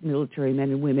homeless military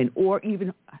men and women or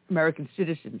even American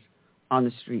citizens on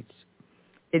the streets.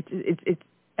 It's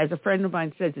as a friend of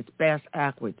mine says, it's bass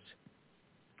backwards.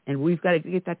 And we've got to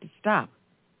get that to stop.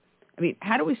 I mean,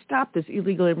 how do we stop this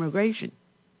illegal immigration?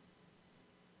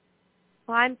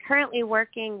 Well, I'm currently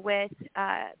working with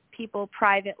people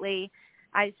privately.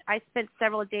 I spent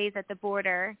several days at the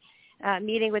border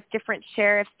meeting with different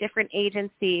sheriffs, different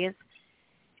agencies,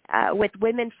 with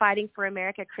Women Fighting for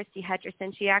Amerika, Christy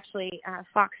Hutcherson. She actually,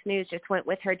 Fox News just went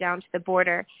with her down to the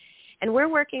border. And we're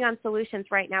working on solutions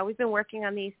right now. We've been working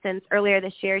on these since earlier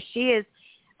this year. She is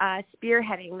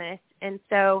spearheading this. And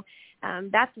so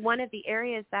that's one of the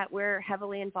areas that we're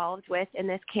heavily involved with in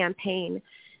this campaign.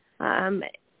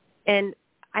 And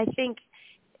I think,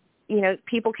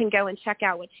 people can go and check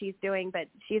out what she's doing, but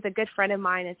she's a good friend of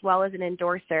mine as well as an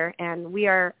endorser. And we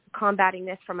are combating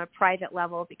this from a private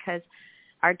level because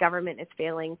our government is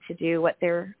failing to do what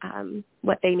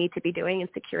they need to be doing in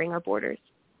securing our borders.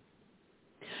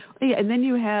 Yeah, and then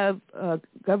you have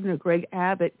Governor Greg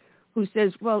Abbott, who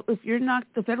says, well, if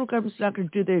the federal government's not going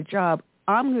to do their job,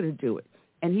 I'm going to do it.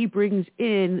 And he brings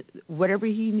in whatever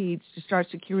he needs to start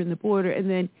securing the border, and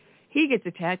then he gets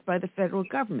attacked by the federal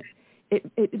government.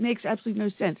 It makes absolutely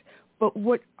no sense. But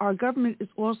what our government is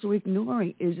also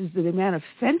ignoring is the amount of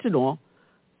fentanyl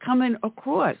coming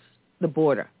across the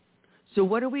border. So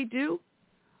what do?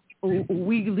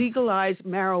 We legalize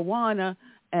marijuana,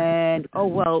 and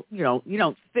you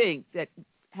don't think that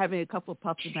having a couple of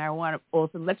puffs of marijuana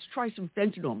also, let's try some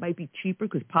fentanyl. It might be cheaper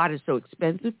because pot is so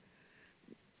expensive.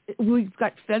 We've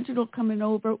got fentanyl coming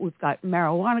over. We've got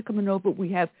marijuana coming over.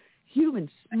 We have human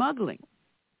smuggling.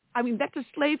 I mean, that's a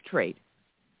slave trade.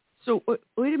 So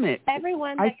wait a minute.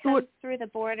 Everyone that comes through the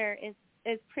border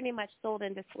is pretty much sold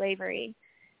into slavery.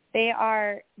 They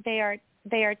are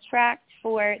tracked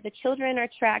for, the children are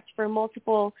tracked for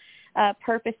multiple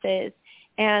purposes.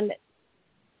 And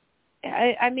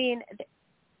I mean,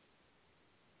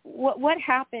 what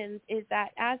happens is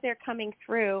that as they're coming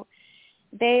through,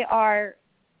 they have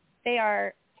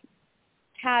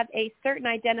a certain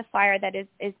identifier that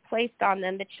is placed on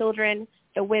them, the children,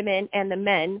 the women, and the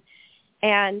men,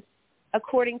 and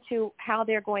according to how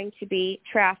they're going to be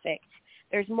trafficked.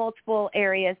 There's multiple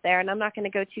areas there, and I'm not going to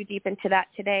go too deep into that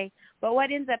today. But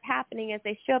what ends up happening is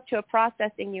they show up to a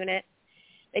processing unit.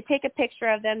 They take a picture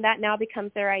of them. That now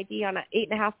becomes their ID on an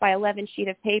 8.5 by 11 sheet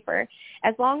of paper.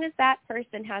 As long as that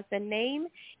person has the name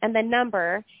and the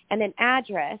number and an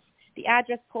address, the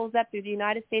address pulls up through the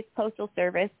United States Postal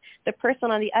Service. The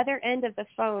person on the other end of the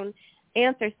phone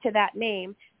answers to that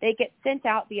name. They get sent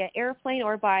out via airplane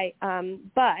or by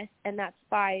bus, and that's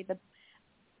by the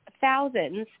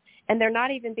thousands, and they're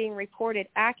not even being reported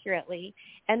accurately.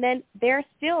 And then they're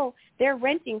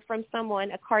renting from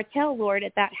someone, a cartel lord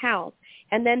at that house,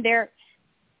 and then they're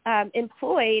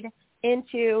employed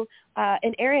into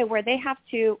an area where they have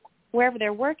to, wherever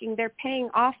they're working, they're paying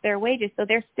off their wages, so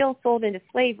they're still sold into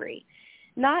slavery.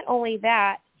 Not only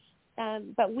that,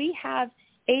 but we have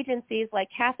agencies like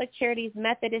Catholic Charities,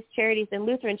 Methodist Charities, and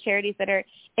Lutheran Charities that are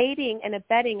aiding and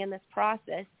abetting in this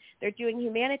process. They're doing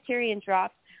humanitarian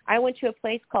drops. I went to a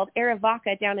place called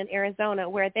Irreverent down in Arizona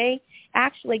where they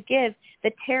actually give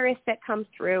the terrorists that come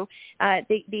through,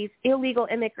 these illegal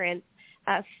immigrants,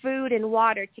 food and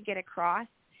water to get across.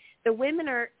 The women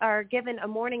are given a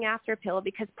morning after pill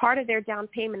because part of their down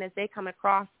payment as they come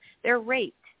across, they're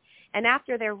raped. And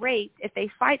after they're raped, if they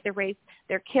fight the rape,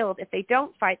 they're killed. If they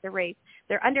don't fight the rape,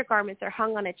 their undergarments are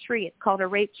hung on a tree. It's called a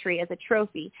rape tree as a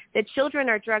trophy. The children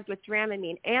are drugged with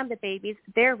Dramamine, and the babies,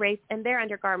 they're raped, and their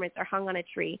undergarments are hung on a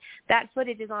tree. That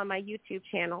footage is on my YouTube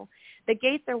channel. The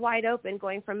gates are wide open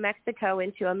going from Mexico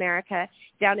into Amerika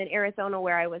down in Arizona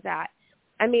where I was at.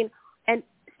 I mean, and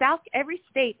every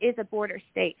state is a border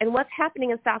state. And what's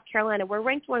happening in South Carolina, we're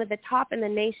ranked one of the top in the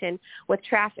nation with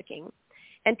trafficking.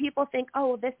 And people think,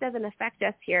 oh, this doesn't affect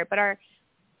us here. But our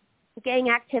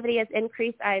gang activity has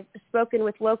increased. I've spoken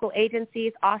with local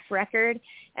agencies off record,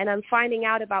 and I'm finding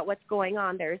out about what's going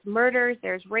on. There's murders,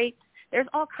 there's rapes, there's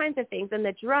all kinds of things. And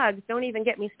the drugs, don't even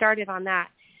get me started on that.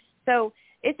 So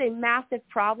it's a massive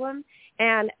problem,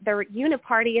 and the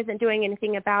Uniparty isn't doing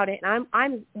anything about it. And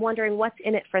I'm wondering what's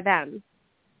in it for them.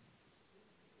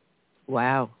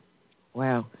 Wow.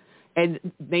 And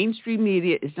mainstream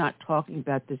media is not talking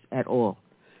about this at all.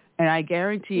 And I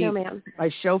guarantee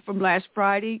my show from last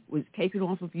Friday was taken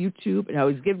off of YouTube, and I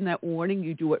was given that warning.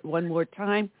 You do it one more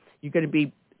time, you're going to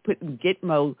be put in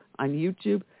Gitmo on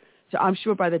YouTube. So I'm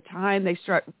sure by the time they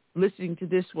start listening to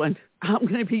this one, I'm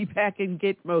going to be back in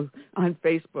Gitmo on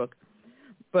Facebook.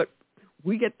 But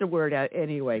we get the word out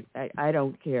anyway. I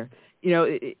don't care.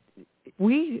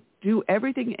 We do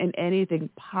everything and anything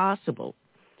possible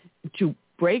to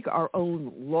break our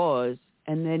own laws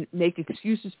and then make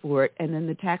excuses for it, and then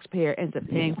the taxpayer ends up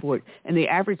paying for it, and the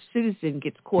average citizen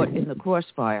gets caught in the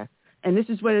crossfire. And this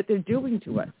is what they're doing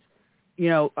to us.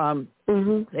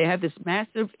 They have this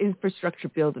massive infrastructure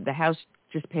bill that the House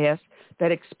just passed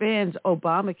that expands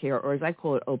Obamacare, or as I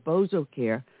call it,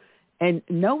 Obozocare, and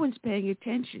no one's paying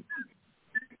attention.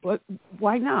 But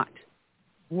why not?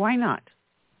 Why not?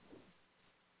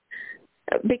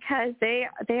 Because they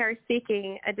are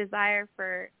seeking a desire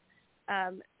for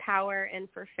power and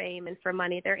for fame and for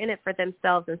money. They're in it for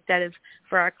themselves instead of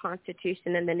for our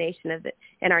Constitution and the nation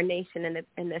and our nation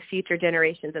and the future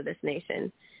generations of this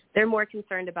nation. They're more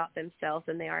concerned about themselves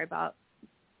than they are about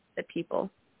the people.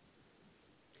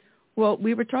 Well,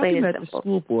 we were talking about the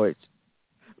school boards.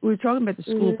 We were talking about the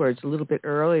school boards a little bit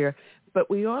earlier, but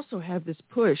we also have this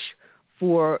push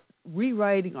for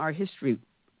rewriting our history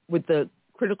with the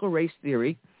critical race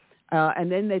theory.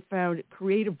 And then they found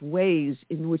creative ways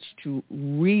in which to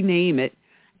rename it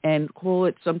and call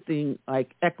it something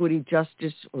like equity,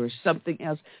 justice, or something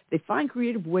else. They find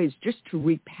creative ways just to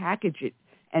repackage it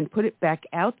and put it back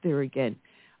out there again.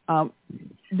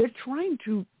 They're trying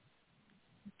to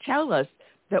tell us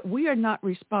that we are not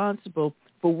responsible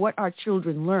for what our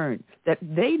children learn, that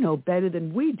they know better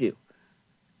than we do.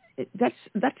 That's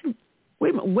Wait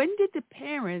a minute. When did the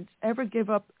parents ever give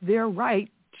up their right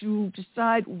to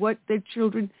decide what their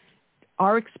children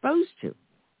are exposed to?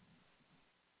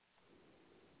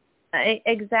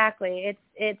 Exactly.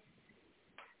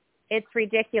 It's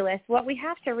ridiculous. What we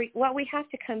have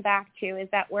to come back to is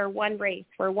that we're one race.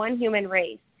 We're one human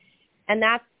race, and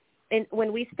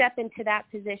when we step into that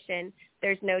position,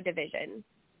 there's no division.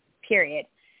 Period.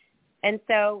 And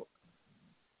so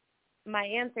my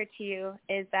answer to you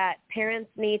is that parents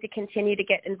need to continue to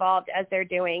get involved as they're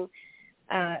doing.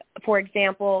 For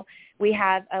example, we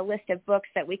have a list of books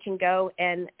that we can go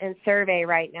and survey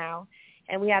right now,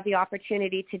 and we have the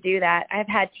opportunity to do that. I've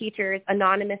had teachers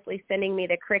anonymously sending me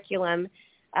the curriculum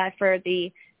for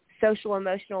the social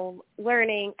emotional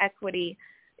learning, equity,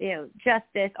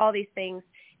 justice, all these things.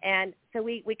 And so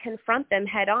we confront them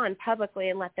head on publicly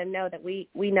and let them know that we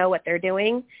know what they're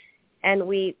doing, and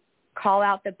we call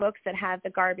out the books that have the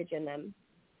garbage in them.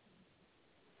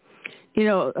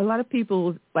 A lot of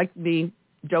people like me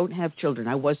don't have children.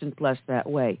 I wasn't blessed that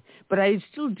way. But I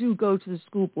still do go to the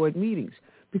school board meetings,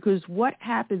 because what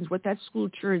happens, what that school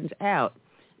churns out,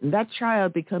 that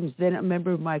child becomes then a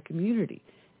member of my community.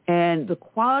 And the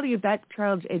quality of that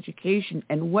child's education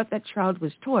and what that child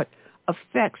was taught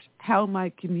affects how my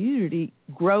community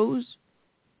grows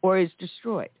or is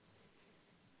destroyed.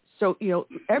 So,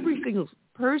 every single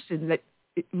person that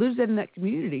lives in that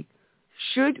community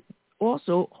should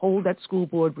also hold that school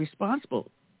board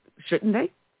responsible, shouldn't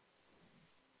they?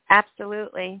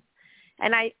 Absolutely.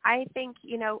 And I think,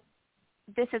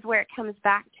 this is where it comes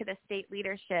back to the state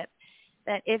leadership,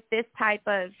 that if this type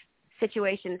of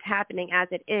situation is happening as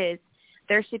it is,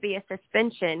 there should be a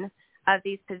suspension of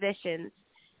these positions.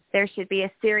 There should be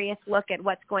a serious look at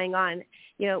what's going on.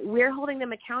 We're holding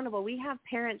them accountable. We have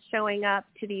parents showing up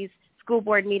to these school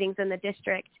board meetings in the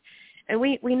district, and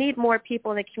we need more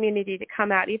people in the community to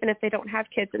come out, even if they don't have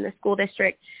kids in the school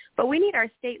district. But we need our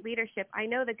state leadership. I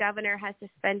know the governor has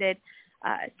suspended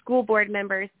school board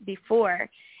members before,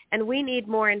 and we need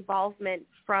more involvement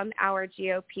from our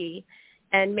GOP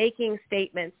and making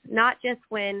statements, not just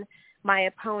when my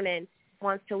opponent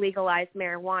wants to legalize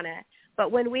marijuana,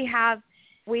 but when we have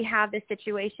this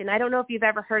situation. I don't know if you've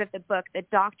ever heard of the book, The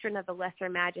Doctrine of the Lesser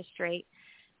Magistrate,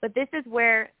 but this is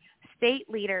where state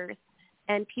leaders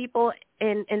and people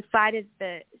inside of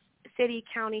the city,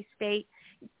 county, state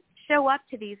show up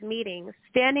to these meetings,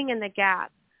 standing in the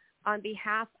gap on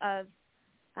behalf of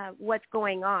what's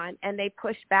going on, and they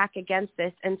push back against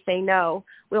this and say, no,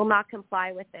 we'll not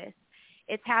comply with this.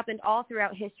 It's happened all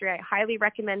throughout history. I highly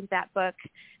recommend that book.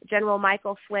 General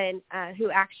Michael Flynn,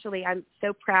 who actually I'm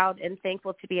so proud and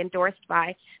thankful to be endorsed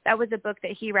by, that was a book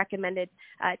that he recommended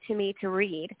to me to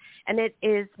read. And it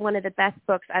is one of the best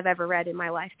books I've ever read in my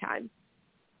lifetime.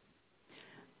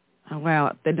 Oh,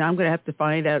 wow. Then I'm going to have to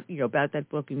find out, about that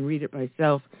book and read it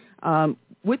myself.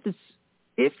 With this,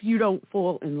 if you don't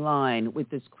fall in line with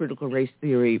this critical race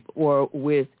theory or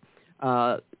with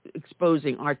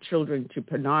exposing our children to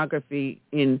pornography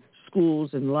in schools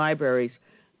and libraries,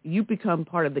 you become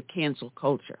part of the cancel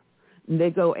culture. And they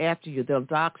go after you. They'll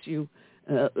dox you.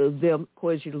 They'll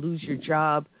cause you to lose your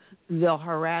job. They'll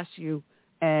harass you.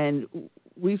 And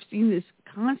we've seen this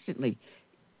constantly.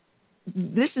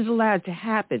 This is allowed to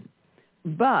happen.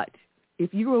 But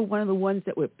if you were one of the ones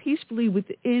that were peacefully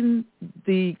within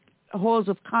the halls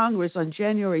of Congress on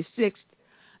January 6th,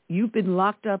 you've been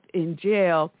locked up in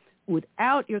jail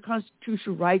without your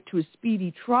constitutional right to a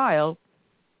speedy trial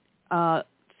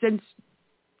since,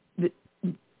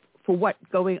 for what,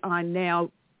 going on now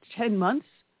 10 months?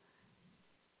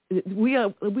 We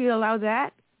allow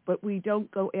that, but we don't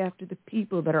go after the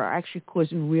people that are actually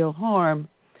causing real harm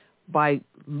by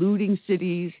looting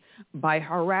cities, by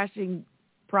harassing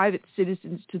private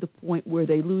citizens to the point where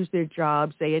they lose their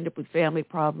jobs, they end up with family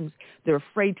problems, they're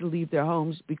afraid to leave their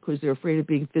homes because they're afraid of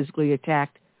being physically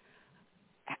attacked.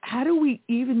 How do we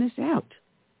even this out?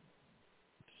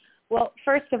 Well,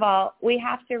 first of all, we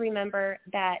have to remember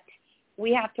that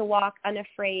we have to walk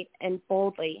unafraid and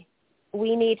boldly.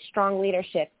 We need strong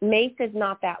leadership. Mace is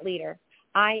not that leader.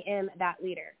 I am that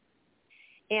leader.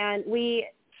 And we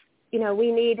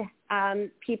need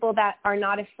people that are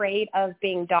not afraid of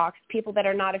being doxxed, people that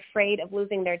are not afraid of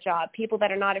losing their job, people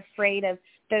that are not afraid of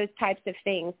those types of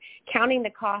things, counting the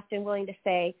cost and willing to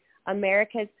say,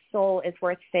 America's soul is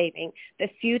worth saving. The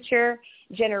future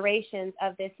generations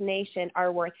of this nation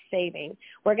are worth saving.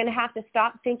 We're going to have to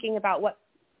stop thinking about what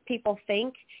people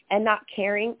think and not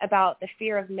caring about the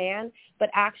fear of man, but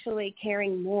actually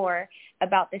caring more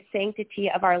about the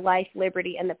sanctity of our life,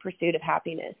 liberty, and the pursuit of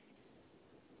happiness.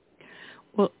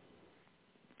 Well,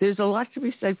 there's a lot to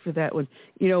be said for that one.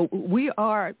 We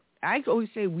are I always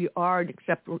say we are an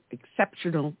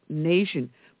exceptional nation,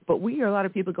 but we hear a lot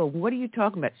of people go, what are you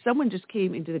talking about? Someone just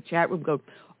came into the chat room going,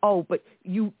 oh, but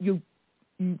you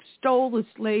stole the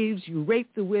slaves, you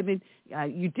raped the women,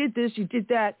 you did this, you did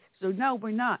that, so no,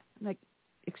 we're not. I'm like,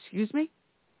 excuse me?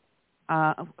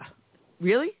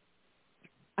 Really?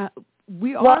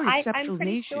 We are an exceptional nation. I'm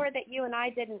pretty sure that you and I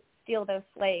didn't steal those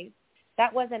slaves.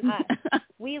 That wasn't us.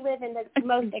 We live in the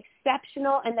most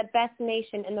exceptional and the best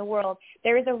nation in the world.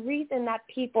 There is a reason that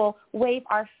people wave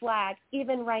our flag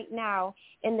even right now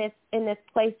in this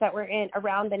place that we're in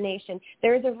around the nation.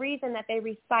 There is a reason that they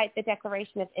recite the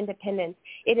Declaration of Independence.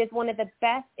 It is one of the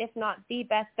best, if not the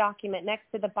best document next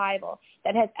to the Bible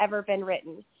that has ever been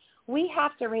written. We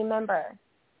have to remember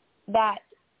that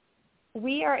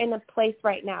we are in a place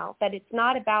right now that it's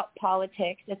not about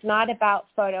politics. It's not about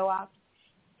photo ops.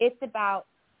 It's about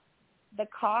the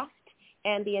cost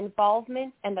and the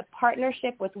involvement and the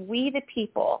partnership with we the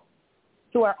people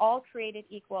who are all created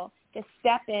equal to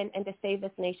step in and to save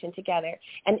this nation together.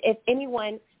 And if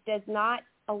anyone does not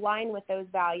align with those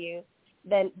values,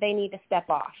 then they need to step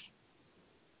off.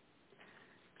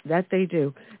 That they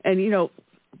do. And,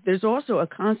 there's also a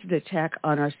constant attack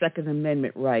on our Second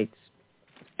Amendment rights.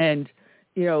 And,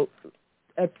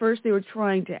 at first they were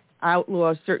trying to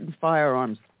outlaw certain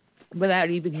firearms without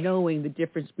even knowing the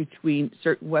difference between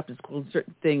certain weapons, called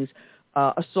certain things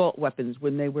assault weapons,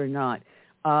 when they were not.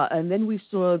 And then we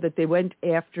saw that they went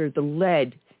after the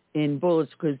lead in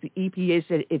bullets because the EPA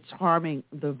said it's harming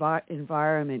the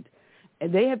environment.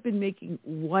 And they have been making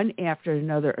one after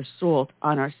another assault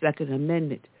on our Second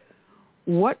Amendment.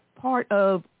 What part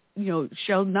of,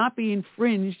 shall not be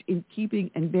infringed in keeping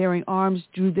and bearing arms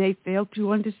do they fail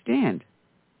to understand?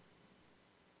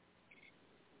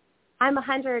 I'm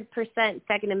 100%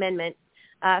 Second Amendment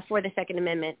for the Second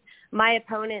Amendment. My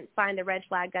opponent signed the red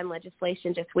flag gun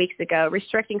legislation just weeks ago,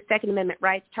 restricting Second Amendment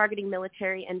rights, targeting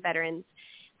military and veterans.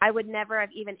 I would never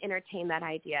have even entertained that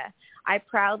idea. I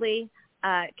proudly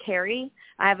carry.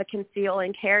 I have a conceal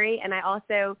and carry, and I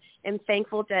also am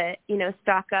thankful to,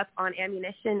 stock up on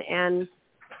ammunition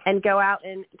and go out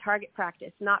and target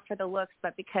practice, not for the looks,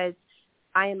 but because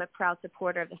I am a proud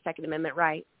supporter of the Second Amendment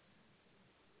right.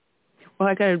 Well,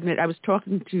 I got to admit, I was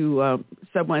talking to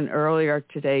someone earlier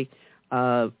today,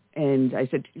 and I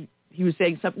said, he was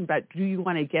saying something about, do you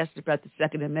want to guess about the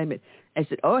Second Amendment? I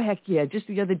said, oh, heck yeah. Just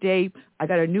the other day, I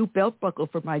got a new belt buckle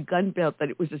for my gun belt that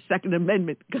it was a Second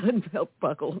Amendment gun belt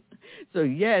buckle. So,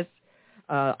 yes,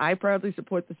 I proudly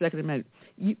support the Second Amendment.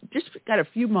 You just got a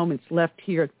few moments left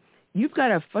here. You've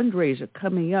got a fundraiser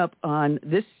coming up on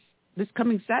this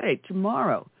coming Saturday,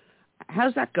 tomorrow.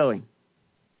 How's that going?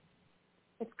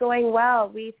 It's going well.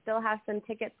 We still have some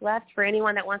tickets left for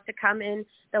anyone that wants to come in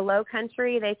the Low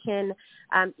Country. They can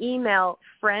email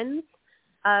friends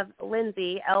of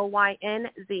Lynzy,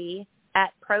 LYNZ,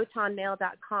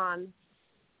 @protonmail.com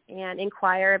and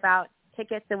inquire about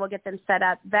tickets, and we'll get them set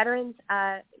up. Veterans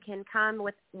can come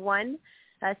with one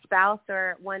spouse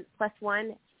or one plus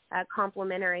one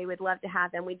complimentary. We'd love to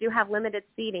have them. We do have limited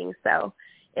seating, so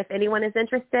if anyone is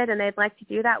interested and they'd like to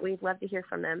do that, we'd love to hear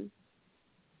from them.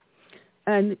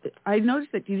 And I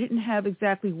noticed that you didn't have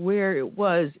exactly where it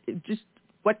was, just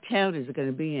what town is it going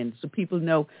to be in, so people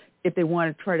know if they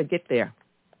want to try to get there.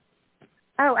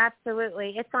 Oh,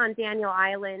 absolutely. It's on Daniel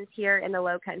Island here in the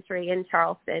Low Country in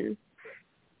Charleston.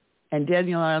 And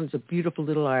Daniel Island's a beautiful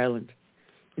little island.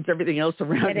 It's everything else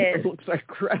around it looks like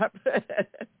crap.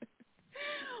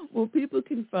 Well, people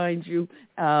can find you.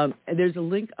 And there's a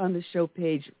link on the show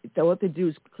page. So what they do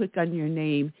is click on your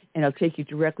name, and it'll take you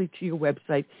directly to your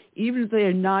website. Even if they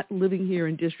are not living here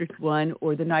in District 1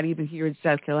 or they're not even here in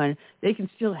South Carolina, they can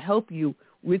still help you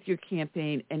with your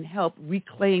campaign and help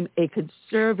reclaim a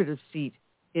conservative seat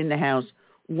in the House,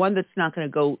 one that's not going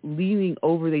to go leaning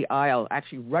over the aisle,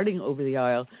 actually running over the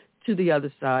aisle to the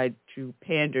other side to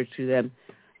pander to them,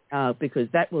 because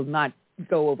that will not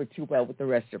go over too well with the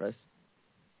rest of us.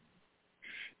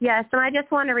 Yes, and I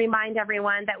just want to remind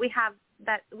everyone that we have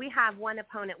one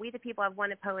opponent. We the people have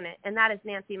one opponent, and that is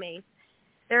Nancy Mace.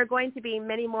 There are going to be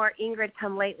many more Ingrid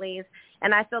come-latelys,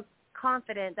 and I feel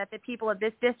confident that the people of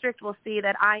this district will see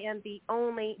that I am the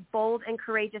only bold and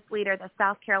courageous leader that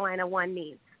South Carolina 1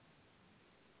 needs.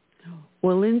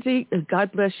 Well, Lynzy,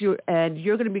 God bless you, and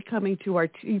you're going to be coming to our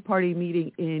Tea Party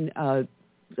meeting in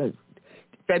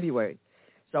February,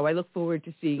 so I look forward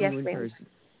to seeing you in person.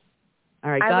 All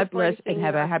right, God bless and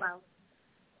have a happy.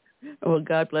 Well,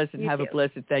 God bless and have a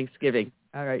blessed Thanksgiving.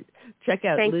 All right, check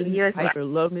out Lynz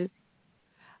Piper-Loomis.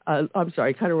 I'm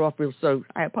sorry, cut her off real slow.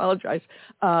 I apologize.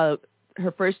 Her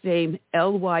first name,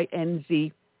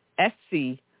 LYNZSC.com.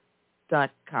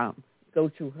 go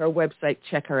to her website,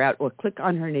 check her out, or click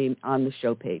on her name on the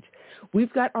show page.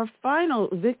 We've got our final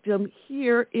victim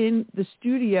here in the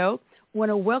studio. Want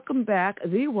to welcome back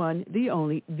the one, the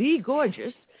only, the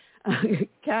gorgeous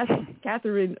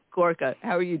Katharine Gorka.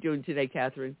 How are you doing today,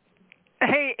 Katharine?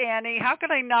 Hey, Annie. How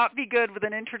could I not be good with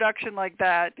an introduction like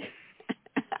that?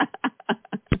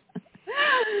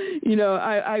 You know,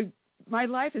 my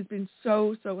life has been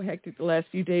so hectic the last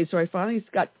few days, so I finally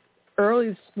got early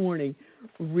this morning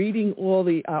reading all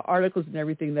the articles and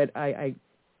everything that I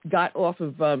got off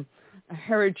of a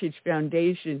Heritage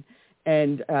Foundation,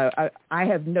 and I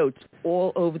have notes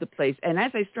all over the place. And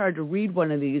as I started to read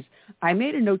one of these, I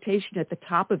made a notation at the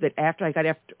top of it after I got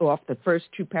off the first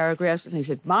two paragraphs, and I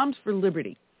said, Moms for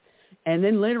Liberty. And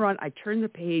then later on, I turned the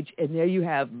page, and there you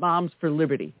have Moms for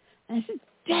Liberty. And I said,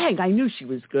 dang, I knew she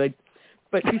was good.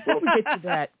 But before we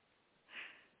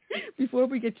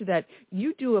get to that,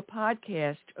 you do a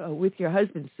podcast with your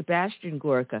husband, Sebastian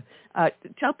Gorka.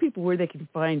 Tell people where they can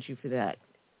find you for that.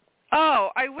 Oh,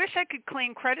 I wish I could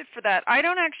claim credit for that. I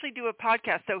don't actually do a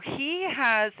podcast. So he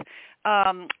has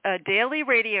a daily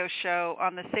radio show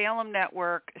on the Salem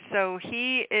Network. So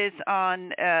he is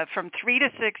on from 3 to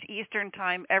 6 Eastern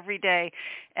time every day.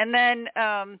 And then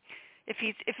if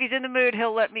he's in the mood,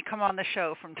 he'll let me come on the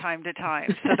show from time to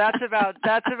time. So that's about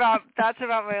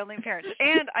my only appearance.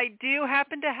 And I do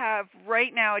happen to have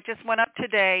right now, it just went up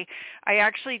today, I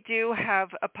actually do have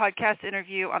a podcast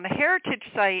interview on the Heritage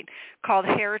site called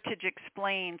Heritage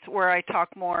Explains, where I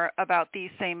talk more about these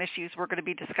same issues we're going to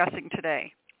be discussing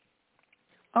today.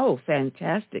 Oh,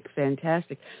 fantastic.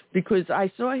 Because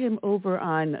I saw him over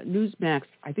on Newsmax,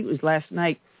 I think it was last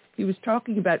night. He was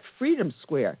talking about Freedom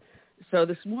Square. So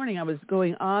this morning I was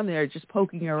going on there just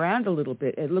poking around a little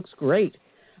bit. It looks great.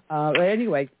 But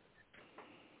anyway.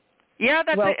 Yeah,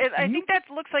 I think that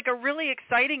looks like a really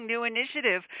exciting new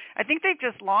initiative. I think they've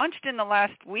just launched in the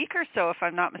last week or so, if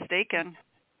I'm not mistaken.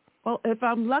 Well, if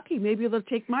I'm lucky, maybe they'll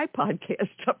take my podcast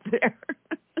up there.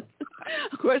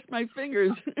 Cross my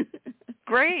fingers.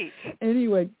 Great.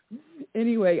 Anyway,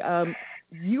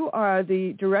 you are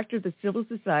the director of the Civil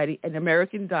Society and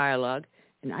American Dialogue.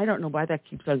 And I don't know why that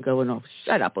keeps on going off.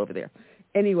 Shut up over there.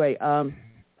 Anyway,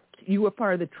 you were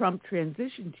part of the Trump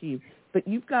transition team, but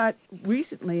you've got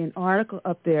recently an article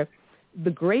up there,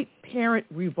 The Great Parent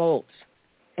Revolt.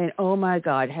 And oh my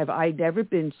God, have I never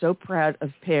been so proud of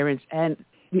parents and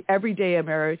the everyday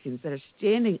Americans that are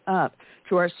standing up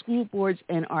to our school boards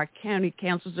and our county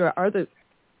councils or other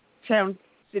town,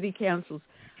 city councils.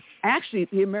 Actually,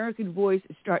 the American voice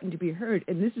is starting to be heard,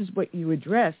 and this is what you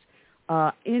address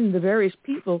in the various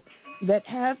people that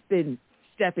have been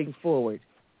stepping forward.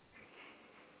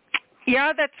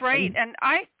 Yeah, that's right. And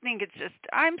I think it's just,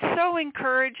 I'm so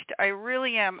encouraged. I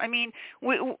really am. I mean,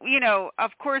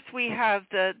 of course we have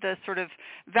the sort of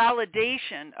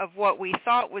validation of what we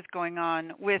thought was going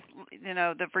on with,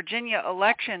 the Virginia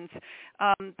elections.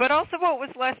 But also what was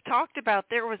less talked about,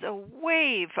 there was a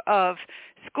wave of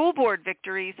school board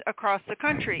victories across the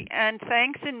country. And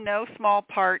thanks in no small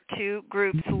part to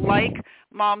groups like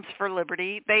Moms for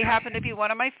Liberty. They happen to be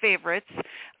one of my favorites.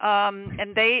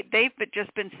 And they've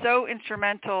just been so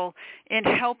instrumental in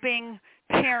helping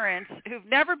parents who've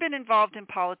never been involved in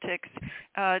politics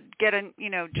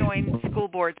join school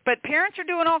boards. But parents are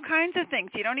doing all kinds of things.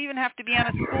 You don't even have to be on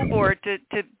a school board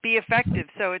to be effective.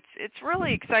 So it's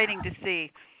really exciting to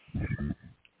see.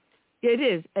 It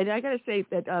is. And I got to say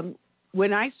that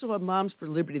when I saw Moms for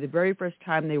Liberty the very first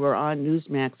time they were on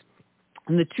Newsmax,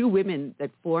 and the two women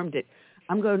that formed it,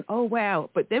 I'm going, oh, wow.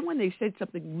 But then when they said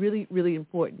something really, really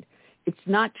important, it's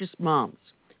not just moms.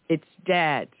 It's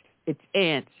dads. It's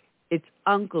aunts. It's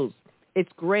uncles. It's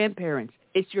grandparents.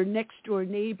 It's your next-door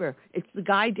neighbor. It's the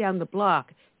guy down the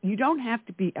block. You don't have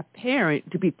to be a parent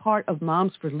to be part of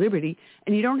Moms for Liberty,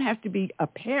 and you don't have to be a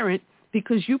parent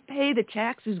because you pay the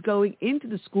taxes going into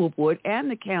the school board and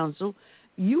the council.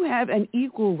 You have an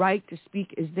equal right to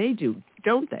speak as they do,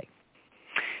 don't they?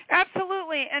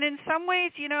 Absolutely. And in some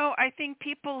ways, I think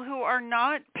people who are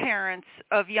not parents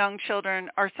of young children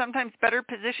are sometimes better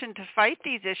positioned to fight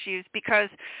these issues because,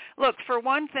 look, for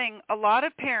one thing, a lot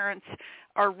of parents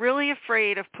are really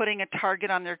afraid of putting a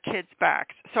target on their kids'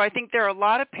 backs. So I think there are a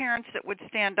lot of parents that would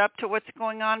stand up to what's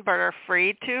going on but are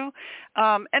afraid to.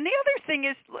 And the other thing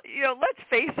is, let's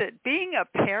face it, being a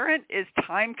parent is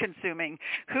time-consuming.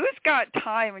 Who's got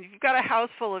time when you've got a house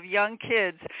full of young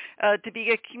kids to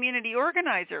be a community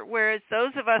organizer? Whereas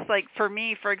those of us, like for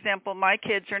me, for example, my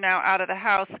kids are now out of the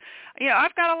house.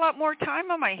 I've got a lot more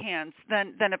time on my hands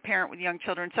than a parent with young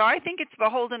children. So I think it's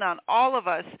beholden on all of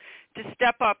us to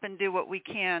step up and do what we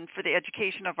can for the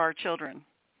education of our children.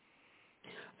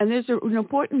 And there's an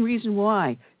important reason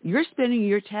why. You're spending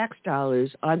your tax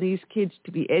dollars on these kids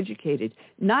to be educated,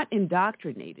 not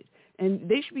indoctrinated. And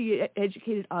they should be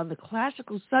educated on the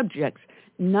classical subjects,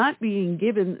 not being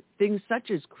given things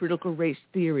such as critical race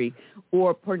theory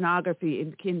or pornography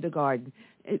in kindergarten.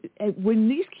 And when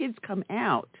these kids come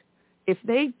out, if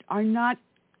they are not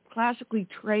classically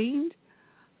trained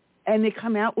and they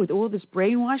come out with all this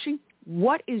brainwashing,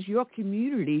 what is your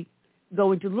community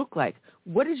going to look like?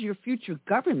 What is your future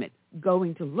government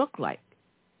going to look like?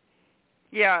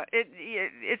 Yeah,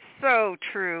 it's so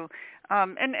true.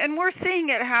 And we're seeing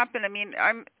it happen. I mean,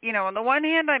 on the one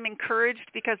hand, I'm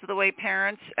encouraged because of the way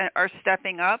parents are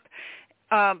stepping up.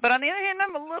 But on the other hand,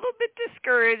 I'm a little bit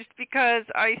discouraged because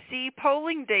I see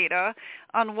polling data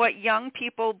on what young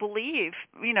people believe,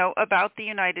 about the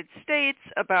United States,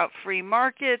 about free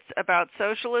markets, about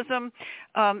socialism.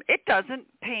 It doesn't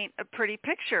paint a pretty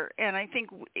picture. And I think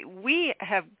we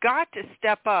have got to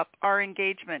step up our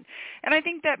engagement. And I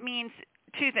think that means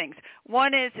two things.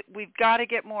 One is we've got to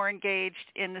get more engaged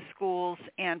in the schools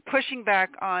and pushing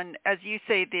back on, as you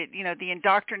say, the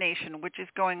indoctrination, which is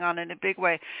going on in a big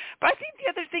way. But I think the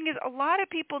other thing is a lot of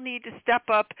people need to step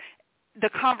up the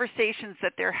conversations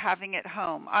that they're having at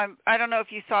home. I don't know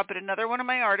if you saw, but another one of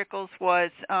my articles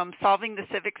was Solving the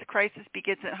Civics Crisis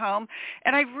Begins at Home.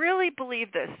 And I really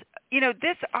believe this.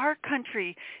 Our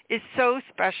country is so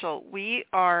special. We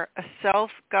are a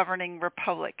self-governing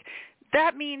republic.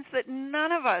 That means that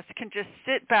none of us can just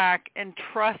sit back and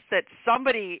trust that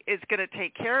somebody is going to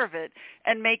take care of it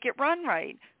and make it run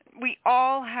right. We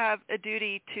all have a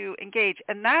duty to engage,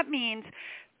 and that means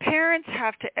parents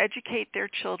have to educate their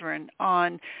children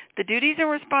on the duties and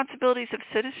responsibilities of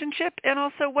citizenship and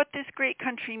also what this great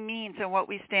country means and what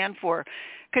we stand for.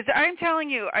 Because I'm telling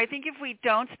you, I think if we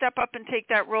don't step up and take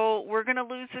that role, we're going to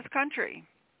lose this country.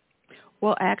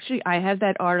 Well, actually, I have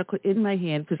that article in my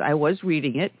hand because I was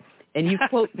reading it. And you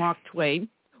quote Mark Twain,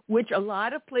 which a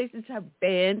lot of places have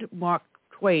banned Mark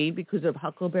Twain because of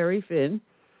Huckleberry Finn.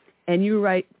 And you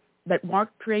write that Mark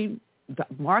Twain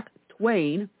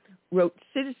wrote,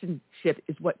 "Citizenship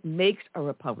is what makes a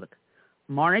republic.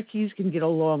 Monarchies can get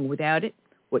along without it.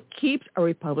 What keeps a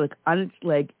republic on its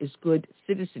leg is good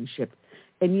citizenship."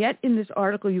 And yet in this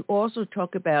article you also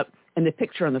talk about, and the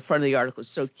picture on the front of the article is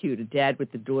so cute, a dad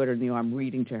with the daughter in the arm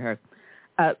reading to her.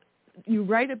 You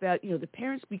write about, the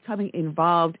parents becoming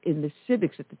involved in the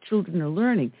civics that the children are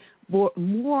learning,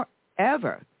 more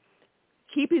ever,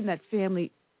 keeping that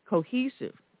family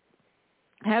cohesive,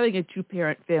 having a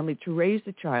two-parent family to raise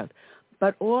the child,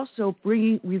 but also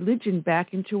bringing religion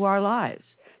back into our lives.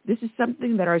 This is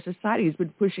something that our society has been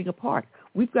pushing apart.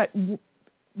 We've got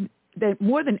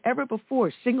more than ever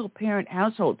before single-parent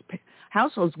households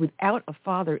without a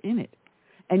father in it.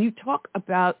 And you talk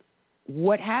about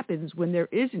what happens when there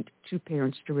isn't two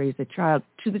parents to raise the child.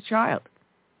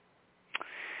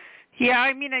 Yeah,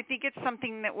 I think it's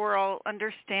something that we're all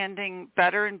understanding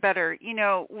better and better.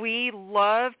 We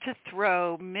love to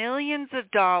throw millions of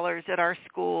dollars at our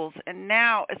schools, and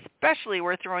now especially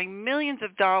we're throwing millions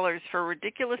of dollars for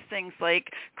ridiculous things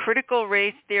like critical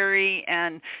race theory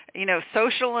and,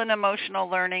 social and emotional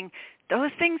learning.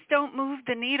 Those things don't move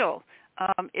the needle.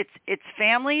 It's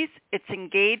families, it's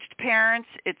engaged parents,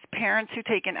 it's parents who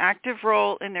take an active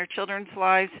role in their children's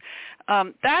lives.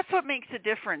 That's what makes a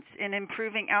difference in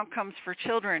improving outcomes for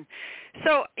children.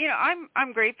 So,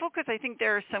 I'm grateful because I think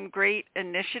there are some great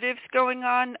initiatives going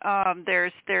on.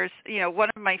 There's one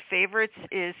of my favorites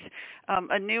is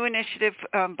a new initiative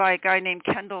by a guy named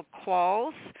Kendall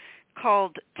Qualls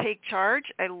called Take Charge.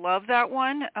 I love that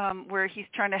one, where he's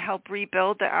trying to help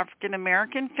rebuild the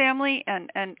African-American family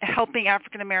and helping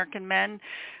African-American men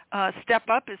step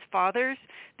up as fathers.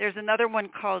 There's another one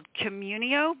called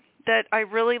Communio that I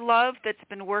really love that's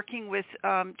been working with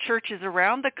churches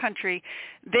around the country.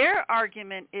 Their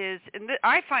argument is, and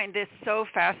I find this so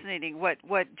fascinating, what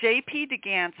J.P.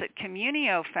 DeGance at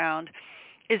Communio found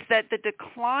is that the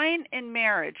decline in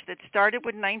marriage that started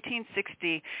with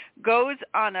 1960 goes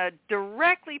on a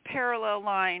directly parallel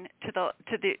line to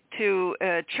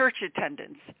church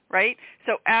attendance, right?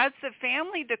 So as the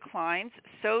family declines,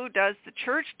 so does the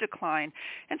church decline.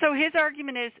 And so his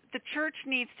argument is the church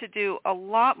needs to do a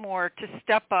lot more to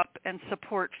step up and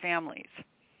support families.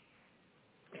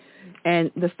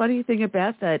 And the funny thing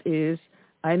about that is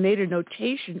I made a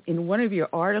notation in one of your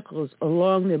articles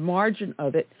along the margin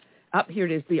of it. Up here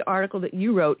it is, the article that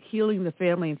you wrote, Healing the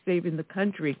Family and Saving the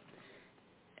Country.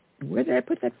 Where did I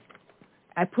put that?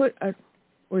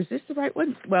 Or is this the right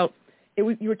one? Well,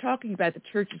 you were talking about the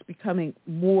church is becoming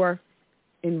more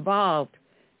involved,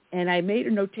 and I made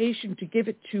a notation to give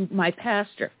it to my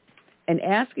pastor and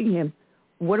asking him,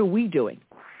 what are we doing?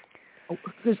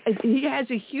 because he has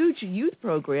a huge youth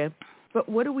program, but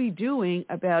what are we doing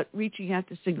about reaching out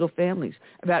to single families,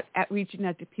 about reaching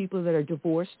out to people that are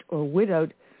divorced or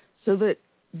widowed so that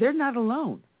they're not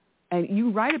alone? And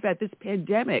you write about this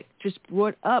pandemic just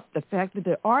brought up the fact that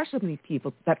there are so many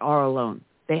people that are alone.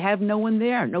 They have no one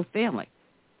there, no family.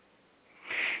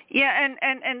 Yeah,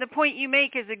 and the point you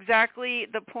make is exactly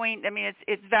the point. I mean,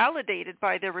 it's validated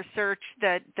by the research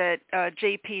that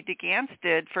J.P. DeGance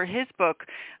did for his book,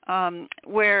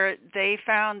 where they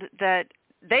found that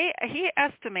he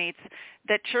estimates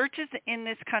that churches in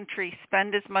this country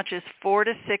spend as much as $4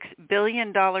 to $6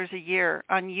 billion a year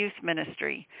on youth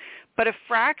ministry, but a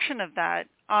fraction of that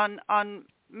on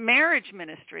marriage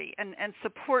ministry and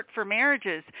support for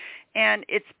marriages. And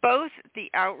it's both the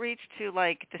outreach to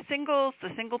like the singles, the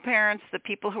single parents, the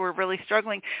people who are really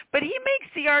struggling. But he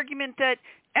makes the argument that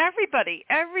everybody,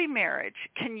 every marriage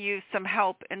can use some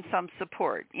help and some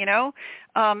support, you know?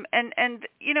 And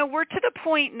you know, we're to the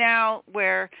point now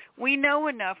where we know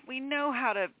enough. We know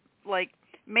how to like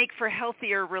make for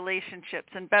healthier relationships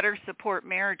and better support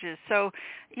marriages. So,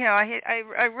 you know,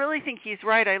 I really think he's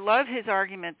right. I love his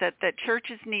argument that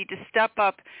churches need to step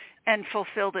up and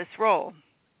fulfill this role.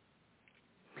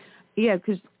 Yeah,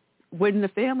 because when the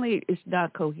family is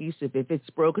not cohesive, if it's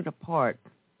broken apart,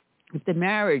 if the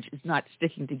marriage is not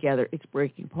sticking together, it's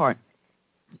breaking apart.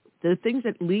 The things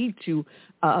that lead to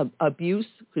abuse,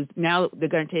 because now they're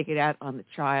going to take it out on the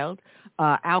child,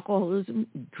 alcoholism,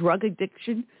 drug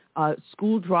addiction,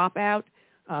 school dropout,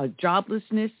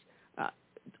 joblessness,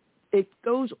 it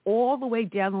goes all the way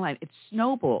down the line. It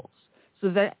snowballs. So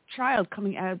that child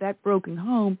coming out of that broken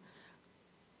home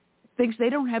thinks they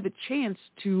don't have a chance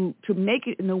to make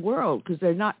it in the world because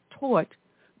they're not taught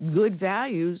good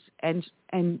values and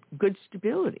good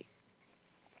stability.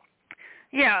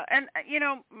 Yeah, and you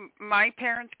know, my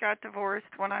parents got divorced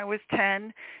when I was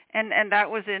 10, and that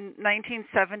was in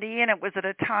 1970, and it was at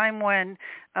a time when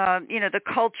you know, the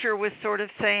culture was sort of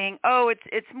saying, oh,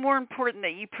 it's more important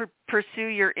that you pursue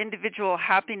your individual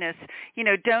happiness. You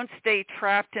know, don't stay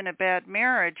trapped in a bad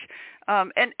marriage.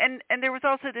 And there was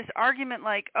also this argument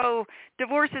like, oh,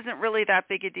 divorce isn't really that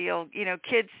big a deal. You know,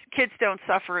 kids don't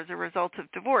suffer as a result of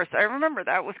divorce. I remember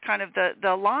that was kind of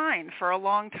the line for a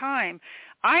long time.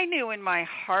 I knew in my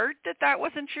heart that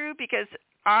wasn't true because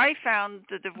I found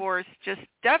the divorce just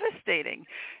devastating.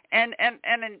 And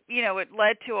you know, it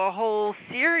led to a whole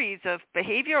series of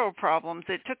behavioral problems.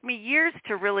 It took me years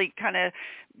to really kind of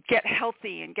get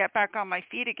healthy and get back on my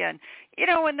feet again. You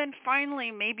know, and then finally,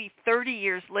 maybe 30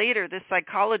 years later, the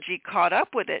psychology caught up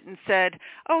with it and said,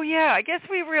 oh, yeah, I guess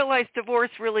we realized divorce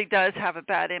really does have a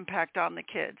bad impact on the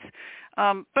kids.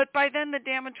 But by then, the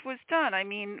damage was done. I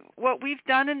mean, what we've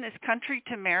done in this country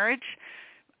to marriage,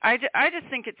 I just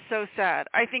think it's so sad.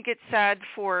 I think it's sad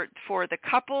for the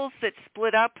couples that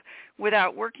split up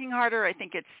without working harder. I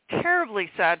think it's terribly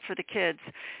sad for the kids.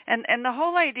 And the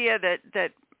whole idea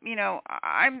that you know,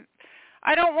 I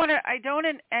don't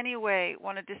in any way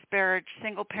want to disparage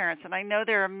single parents, and I know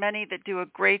there are many that do a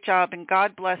great job, and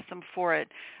God bless them for it.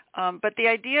 But the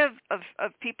idea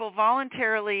of people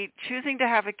voluntarily choosing to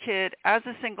have a kid as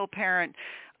a single parent,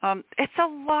 it's a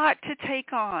lot to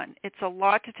take on. It's a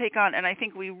lot to take on, and I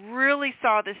think we really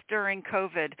saw this during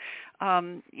COVID.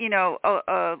 You know,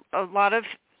 a lot of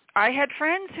 – I had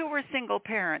friends who were single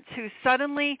parents who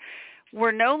suddenly –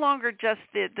 we're no longer just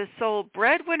the sole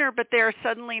breadwinner, but they're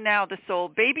suddenly now the sole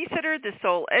babysitter, the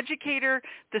sole educator,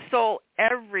 the sole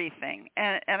everything.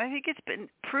 And I think it's been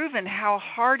proven how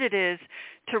hard it is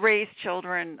to raise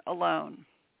children alone.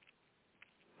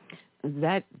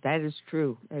 That is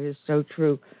true. That is so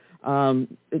true.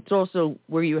 It's also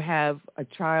where you have a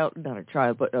child, not a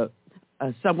child, but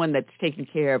someone that's taking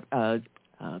care of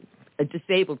a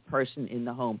disabled person in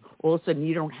the home. All of a sudden,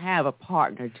 you don't have a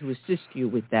partner to assist you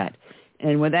with that.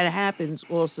 And when that happens,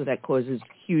 also that causes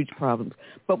huge problems.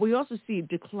 But we also see a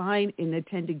decline in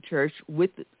attending church with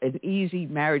an easy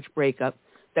marriage breakup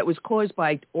that was caused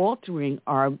by altering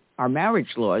our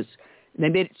marriage laws. And they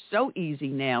made it so easy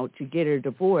now to get a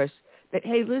divorce that,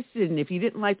 hey, listen, if you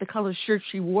didn't like the color shirt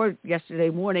she wore yesterday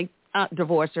morning,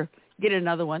 divorce her, get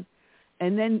another one.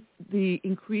 And then the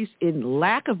increase in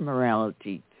lack of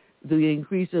morality, the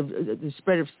increase of the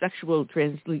spread of sexual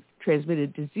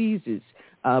transmitted diseases,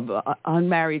 of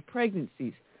unmarried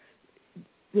pregnancies.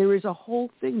 There is a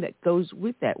whole thing that goes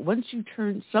with that. Once you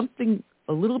turn something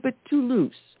a little bit too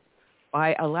loose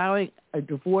by allowing a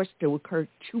divorce to occur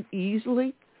too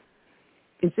easily,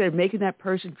 instead of making that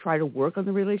person try to work on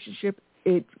the relationship,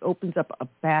 it opens up a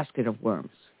basket of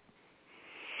worms.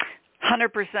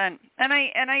 100%. And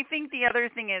I think the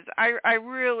other thing is I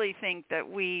really think that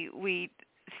we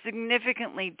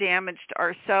significantly damaged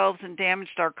ourselves and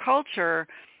damaged our culture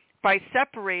by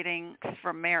separating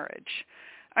from marriage.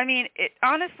 I mean,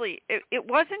 honestly, it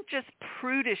wasn't just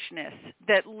prudishness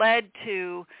that led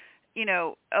to,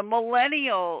 a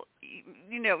millennial,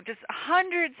 just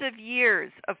hundreds of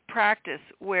years of practice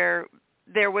where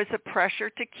there was a pressure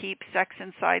to keep sex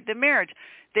inside the marriage.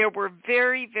 There were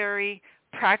very, very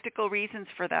practical reasons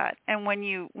for that. And when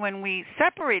we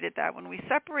separated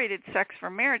sex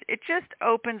from marriage, it just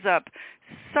opens up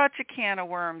such a can of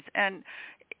worms. And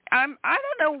I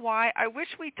don't know why. I wish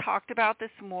we talked about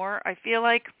this more. I feel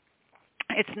like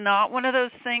it's not one of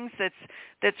those things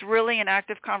that's really an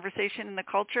active conversation in the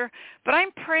culture, but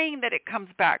I'm praying that it comes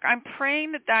back. I'm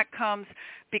praying that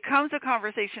becomes a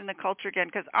conversation in the culture again,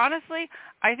 because honestly,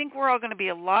 I think we're all going to be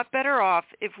a lot better off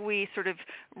if we sort of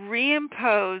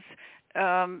reimpose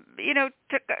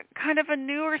to kind of a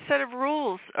newer set of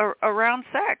rules around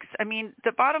sex. I mean,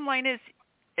 the bottom line is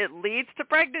it leads to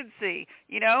pregnancy,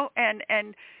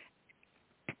 and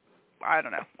I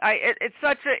don't know. It's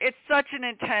such an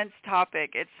intense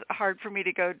topic. It's hard for me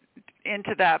to go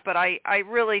into that, but I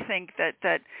really think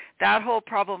that whole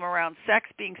problem around sex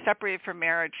being separated from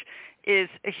marriage is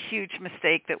a huge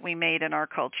mistake that we made in our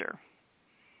culture.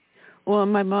 Well,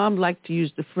 my mom liked to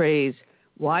use the phrase,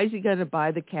 "Why is he going to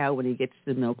buy the cow when he gets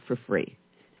the milk for free?"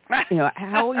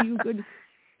 How are you going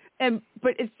to?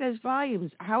 But it says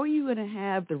volumes. How are you going to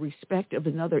have the respect of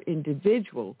another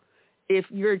individual if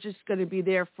you're just going to be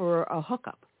there for a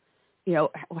hookup?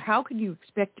 How can you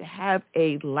expect to have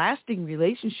a lasting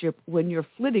relationship when you're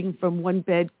flitting from one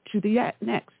bed to the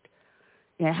next?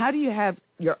 How do you have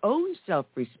your own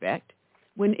self-respect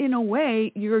when, in a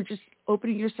way, you're just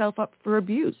opening yourself up for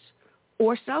abuse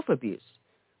or self-abuse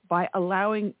by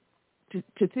allowing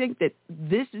to think that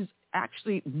this is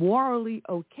actually morally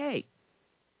okay?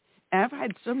 And I've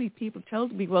had so many people tell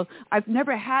me, well, I've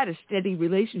never had a steady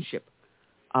relationship.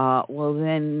 Well,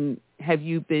 then have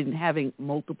you been having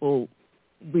multiple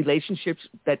relationships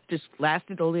that just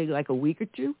lasted only like a week or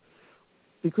two?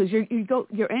 Because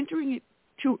you're entering it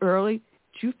too early,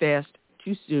 too fast,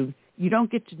 too soon. You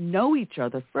don't get to know each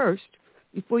other first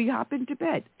before you hop into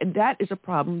bed. And that is a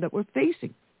problem that we're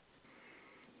facing.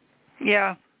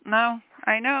 Yeah, no,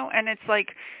 I know. And it's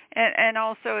like, and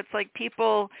also it's like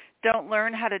people don't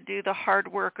learn how to do the hard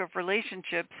work of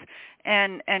relationships.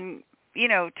 And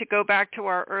to go back to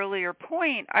our earlier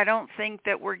point, I don't think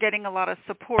that we're getting a lot of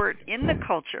support in the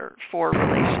culture for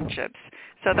relationships.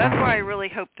 So that's why I really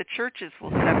hope the churches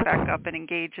will step back up and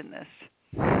engage in this.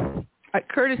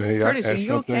 Curtis, are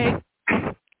you okay?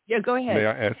 Yeah, go ahead. May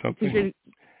I add something?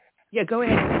 Yeah, go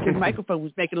ahead. Your microphone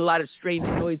was making a lot of strange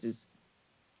noises.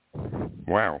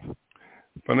 Wow.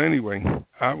 But anyway,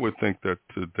 I would think that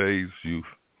today's youth,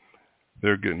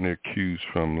 they're getting their cues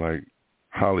from like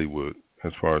Hollywood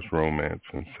as far as romance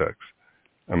and sex.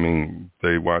 I mean,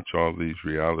 they watch all these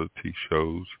reality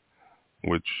shows,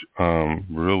 which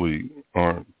really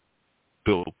aren't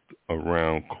built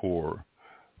around core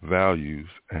values,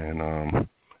 and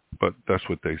but that's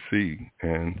what they see.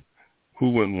 And who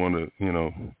wouldn't want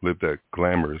to, live that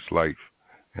glamorous life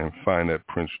and find that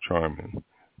Prince Charming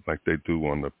like they do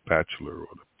on The Bachelor or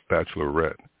The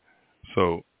Bachelorette?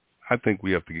 So I think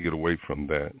we have to get away from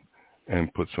that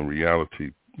and put some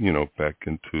reality, back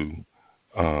into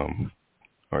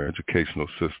our educational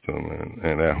system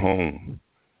and at home.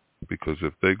 Because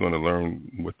if they're going to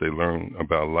learn what they learn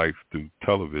about life through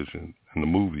television and the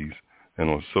movies and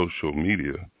on social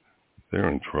media, they're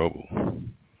in trouble.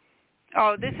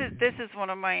 Oh, this is one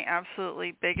of my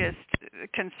absolutely biggest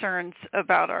concerns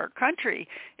about our country.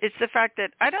 It's the fact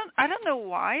that I don't know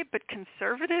why, but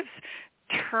conservatives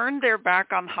turn their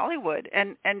back on Hollywood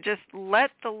and just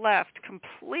let the left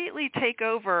completely take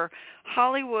over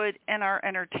Hollywood and our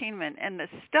entertainment. And the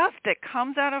stuff that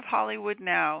comes out of Hollywood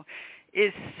now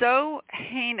is so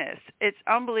heinous. It's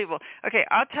unbelievable. Okay,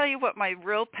 I'll tell you what my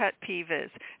real pet peeve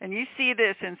is. And you see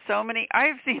this in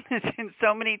I've seen this in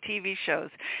so many TV shows,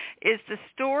 is the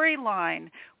storyline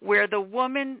where the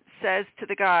woman says to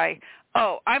the guy,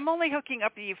 "Oh, I'm only hooking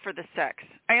up with you for the sex.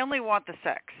 I only want the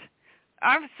sex."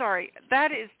 I'm sorry,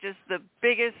 that is just the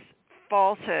biggest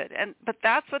falsehood. But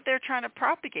that's what they're trying to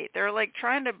propagate. They're like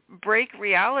trying to break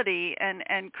reality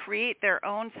and create their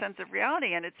own sense of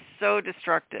reality, and it's so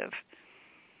destructive.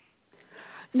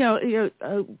 No,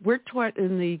 we're taught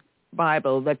in the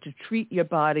Bible that to treat your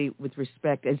body with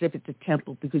respect as if it's a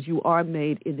temple, because you are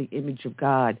made in the image of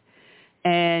God.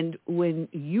 And when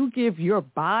you give your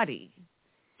body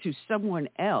to someone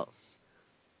else,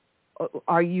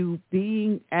 are you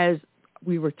being as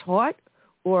we were taught,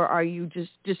 or are you just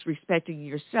disrespecting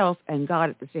yourself and God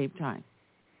at the same time?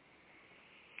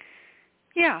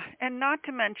 Yeah, and not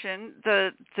to mention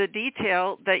the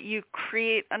detail that you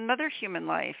create another human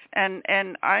life. And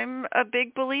I'm a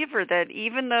big believer that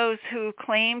even those who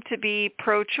claim to be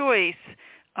pro-choice,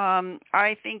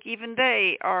 I think even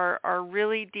they are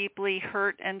really deeply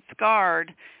hurt and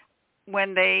scarred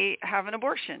when they have an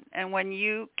abortion and when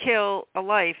you kill a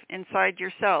life inside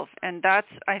yourself. And that's,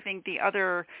 I think, the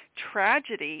other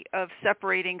tragedy of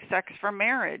separating sex from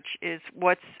marriage is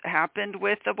what's happened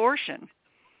with abortion.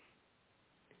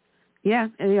 Yeah,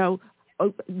 and,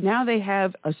 now they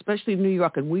have, especially in New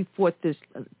York, and we fought this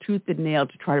tooth and nail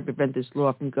to try to prevent this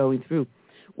law from going through,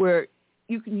 where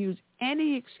you can use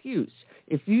any excuse.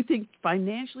 If you think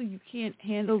financially you can't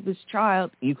handle this child,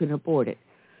 you can abort it.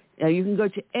 You can go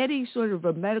to any sort of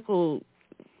a medical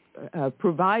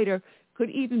provider, could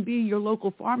even be your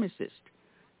local pharmacist,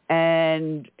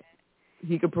 and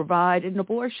he could provide an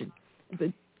abortion.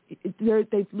 But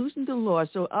they've loosened the law,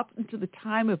 so up until the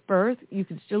time of birth, you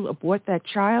can still abort that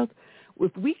child.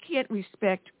 If we can't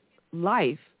respect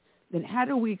life, then how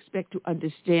do we expect to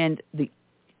understand the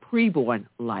preborn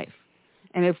life?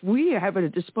 And if we have a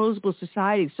disposable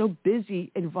society so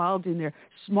busy involved in their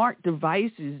smart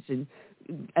devices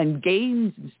and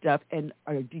games and stuff and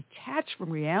are detached from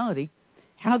reality,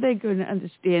 how are they going to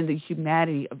understand the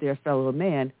humanity of their fellow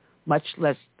man, much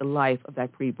less the life of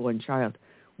that preborn child?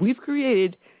 We've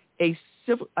created a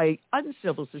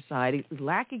uncivil society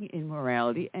lacking in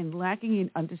morality and lacking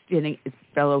in understanding its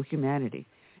fellow humanity.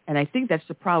 And I think that's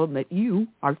the problem that you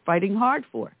are fighting hard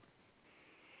for.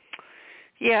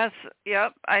 Yes,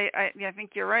 yep. I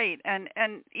think you're right. And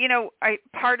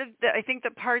I think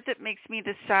the part that makes me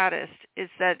the saddest is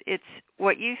that it's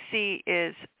what you see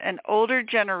is an older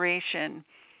generation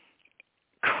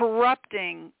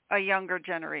corrupting a younger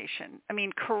generation. I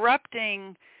mean,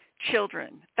 corrupting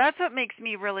children. That's what makes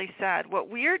me really sad. What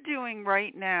we're doing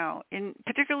right now,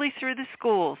 particularly through the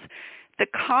schools, the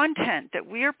content that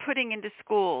we are putting into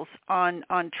schools on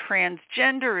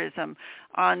transgenderism,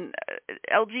 on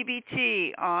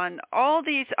LGBT, on all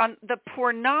these, on the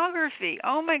pornography.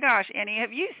 Oh my gosh, Annie,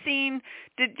 have you seen?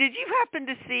 Did you happen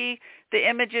to see the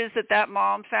images that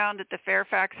mom found at the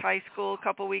Fairfax High School a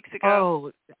couple weeks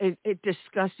ago? Oh, it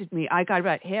disgusted me. I got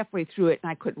about halfway through it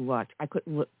and I couldn't watch. I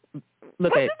couldn't look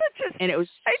at it. And it was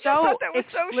I just so thought that was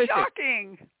explicit. so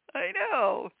shocking. I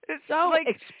know. It's so like,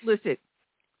 explicit.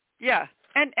 Yeah.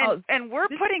 And we're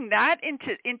putting that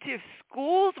into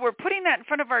schools. We're putting that in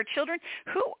front of our children.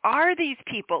 Who are these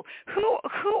people?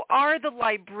 Who are the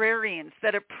librarians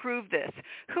that approve this?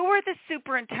 Who are the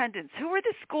superintendents? Who are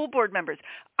the school board members?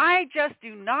 I just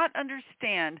do not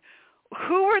understand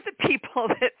who are the people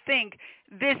that think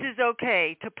this is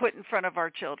okay to put in front of our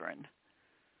children.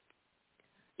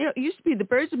 It used to be the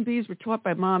birds and bees were taught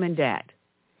by mom and dad.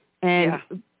 And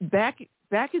back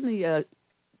in the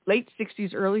late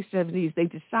 60s, early 70s, they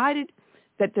decided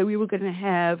that we were going to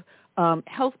have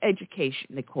health education,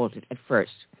 they called it at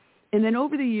first. And then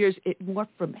over the years, it morphed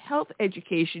from health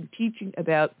education, teaching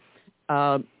about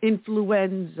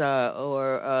influenza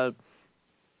or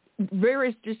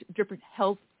various different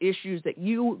health issues that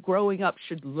you growing up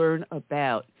should learn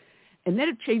about. And then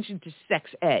it changed into sex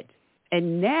ed.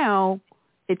 And now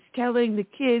it's telling the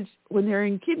kids when they're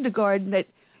in kindergarten that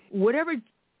whatever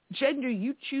gender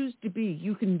you choose to be,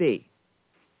 you can be.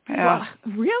 Yeah.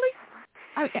 Well, really?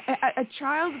 A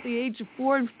child at the age of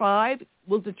 4 and 5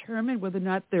 will determine whether or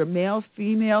not they're male,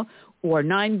 female, or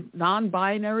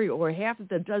non-binary, or half of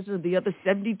the dozen of the other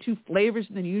 72 flavors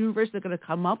in the universe they're going to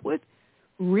come up with?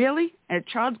 Really? And a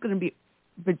child's going to be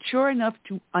mature enough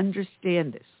to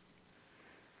understand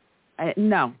this?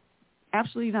 No.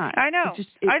 Absolutely not. I know.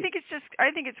 I think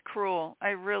it's cruel. I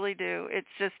really do. It's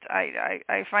just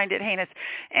I find it heinous.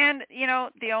 And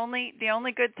the only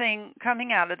good thing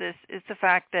coming out of this is the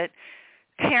fact that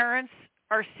parents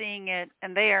are seeing it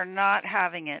and they are not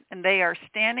having it, and they are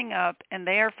standing up and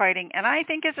they are fighting. And I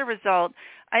think as a result,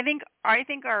 I think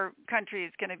our country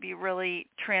is going to be really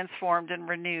transformed and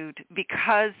renewed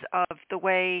because of the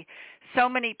way so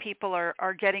many people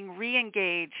are getting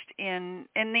re-engaged in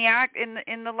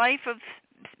the life of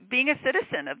being a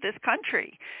citizen of this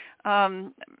country.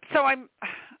 So I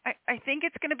think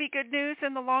it's going to be good news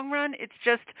in the long run. It's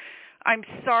just I'm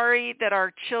sorry that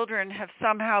our children have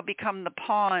somehow become the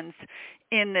pawns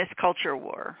in this culture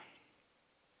war.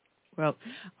 Well,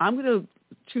 I'm going to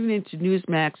tune into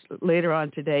Newsmax later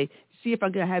on today, see if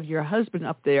I'm going to have your husband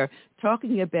up there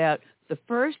talking about the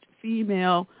first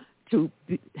female to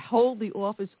hold the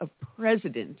office of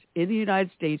president in the United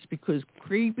States because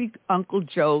creepy Uncle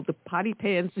Joe, the potty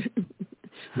pants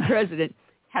president,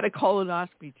 had a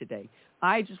colonoscopy today.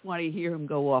 I just want to hear him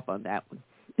go off on that one.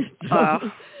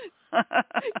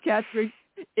 Catherine,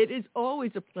 It is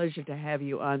always a pleasure to have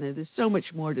you on there. There's so much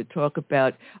more to talk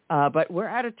about, but we're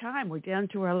out of time. We're down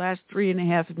to our last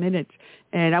 3.5 minutes.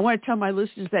 And I want to tell my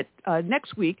listeners that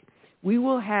next week we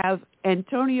will have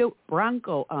Antonio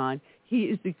Branco on. He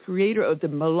is the creator of the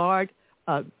Millard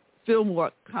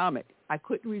Fillmore comic. I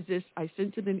couldn't resist. I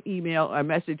sent him an email, a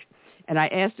message, and I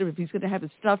asked him if he's going to have a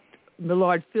stuffed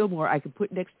Millard Fillmore I could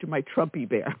put next to my Trumpy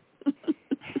bear.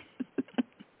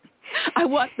 I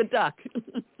want the duck.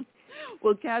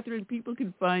 Well, Katharine, people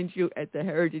can find you at the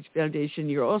Heritage Foundation.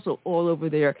 You're also all over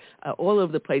there, all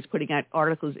over the place, putting out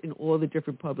articles in all the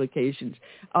different publications.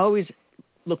 I always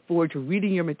look forward to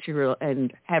reading your material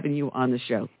and having you on the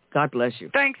show. God bless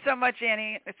you. Thanks so much,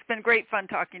 Annie. It's been great fun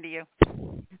talking to you.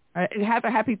 All right, and have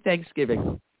a happy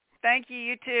Thanksgiving. Thank you.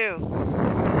 You too.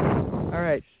 All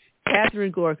right.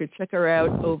 Katharine Gorka, check her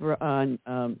out over on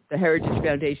the Heritage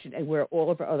Foundation and where all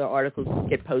of our other articles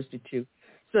get posted to.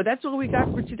 So that's all we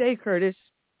got for today, Curtis.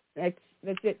 That's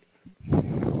it.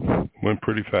 Went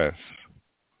pretty fast.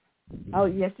 Oh,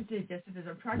 yes, it did. Yes, it is.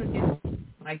 I'm trying to get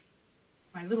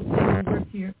my little thing work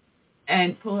here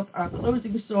and pull up our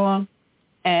closing song.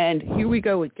 And here we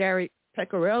go with Gary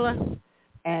Pecorella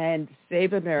and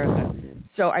Save America.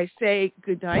 So I say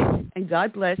good night and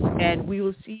God bless, and we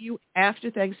will see you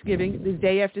after Thanksgiving. The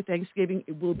day after Thanksgiving,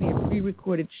 it will be a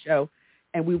pre-recorded show,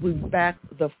 and we will be back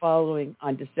the following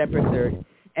on December 3rd.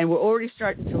 And we're already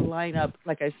starting to line up,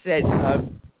 like I said,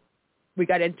 we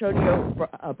got Antonio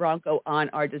Branco on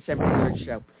our December 3rd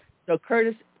show. So,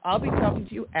 Curtis, I'll be talking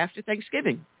to you after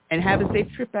Thanksgiving, and have a safe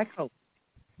trip back home.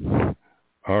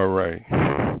 All right.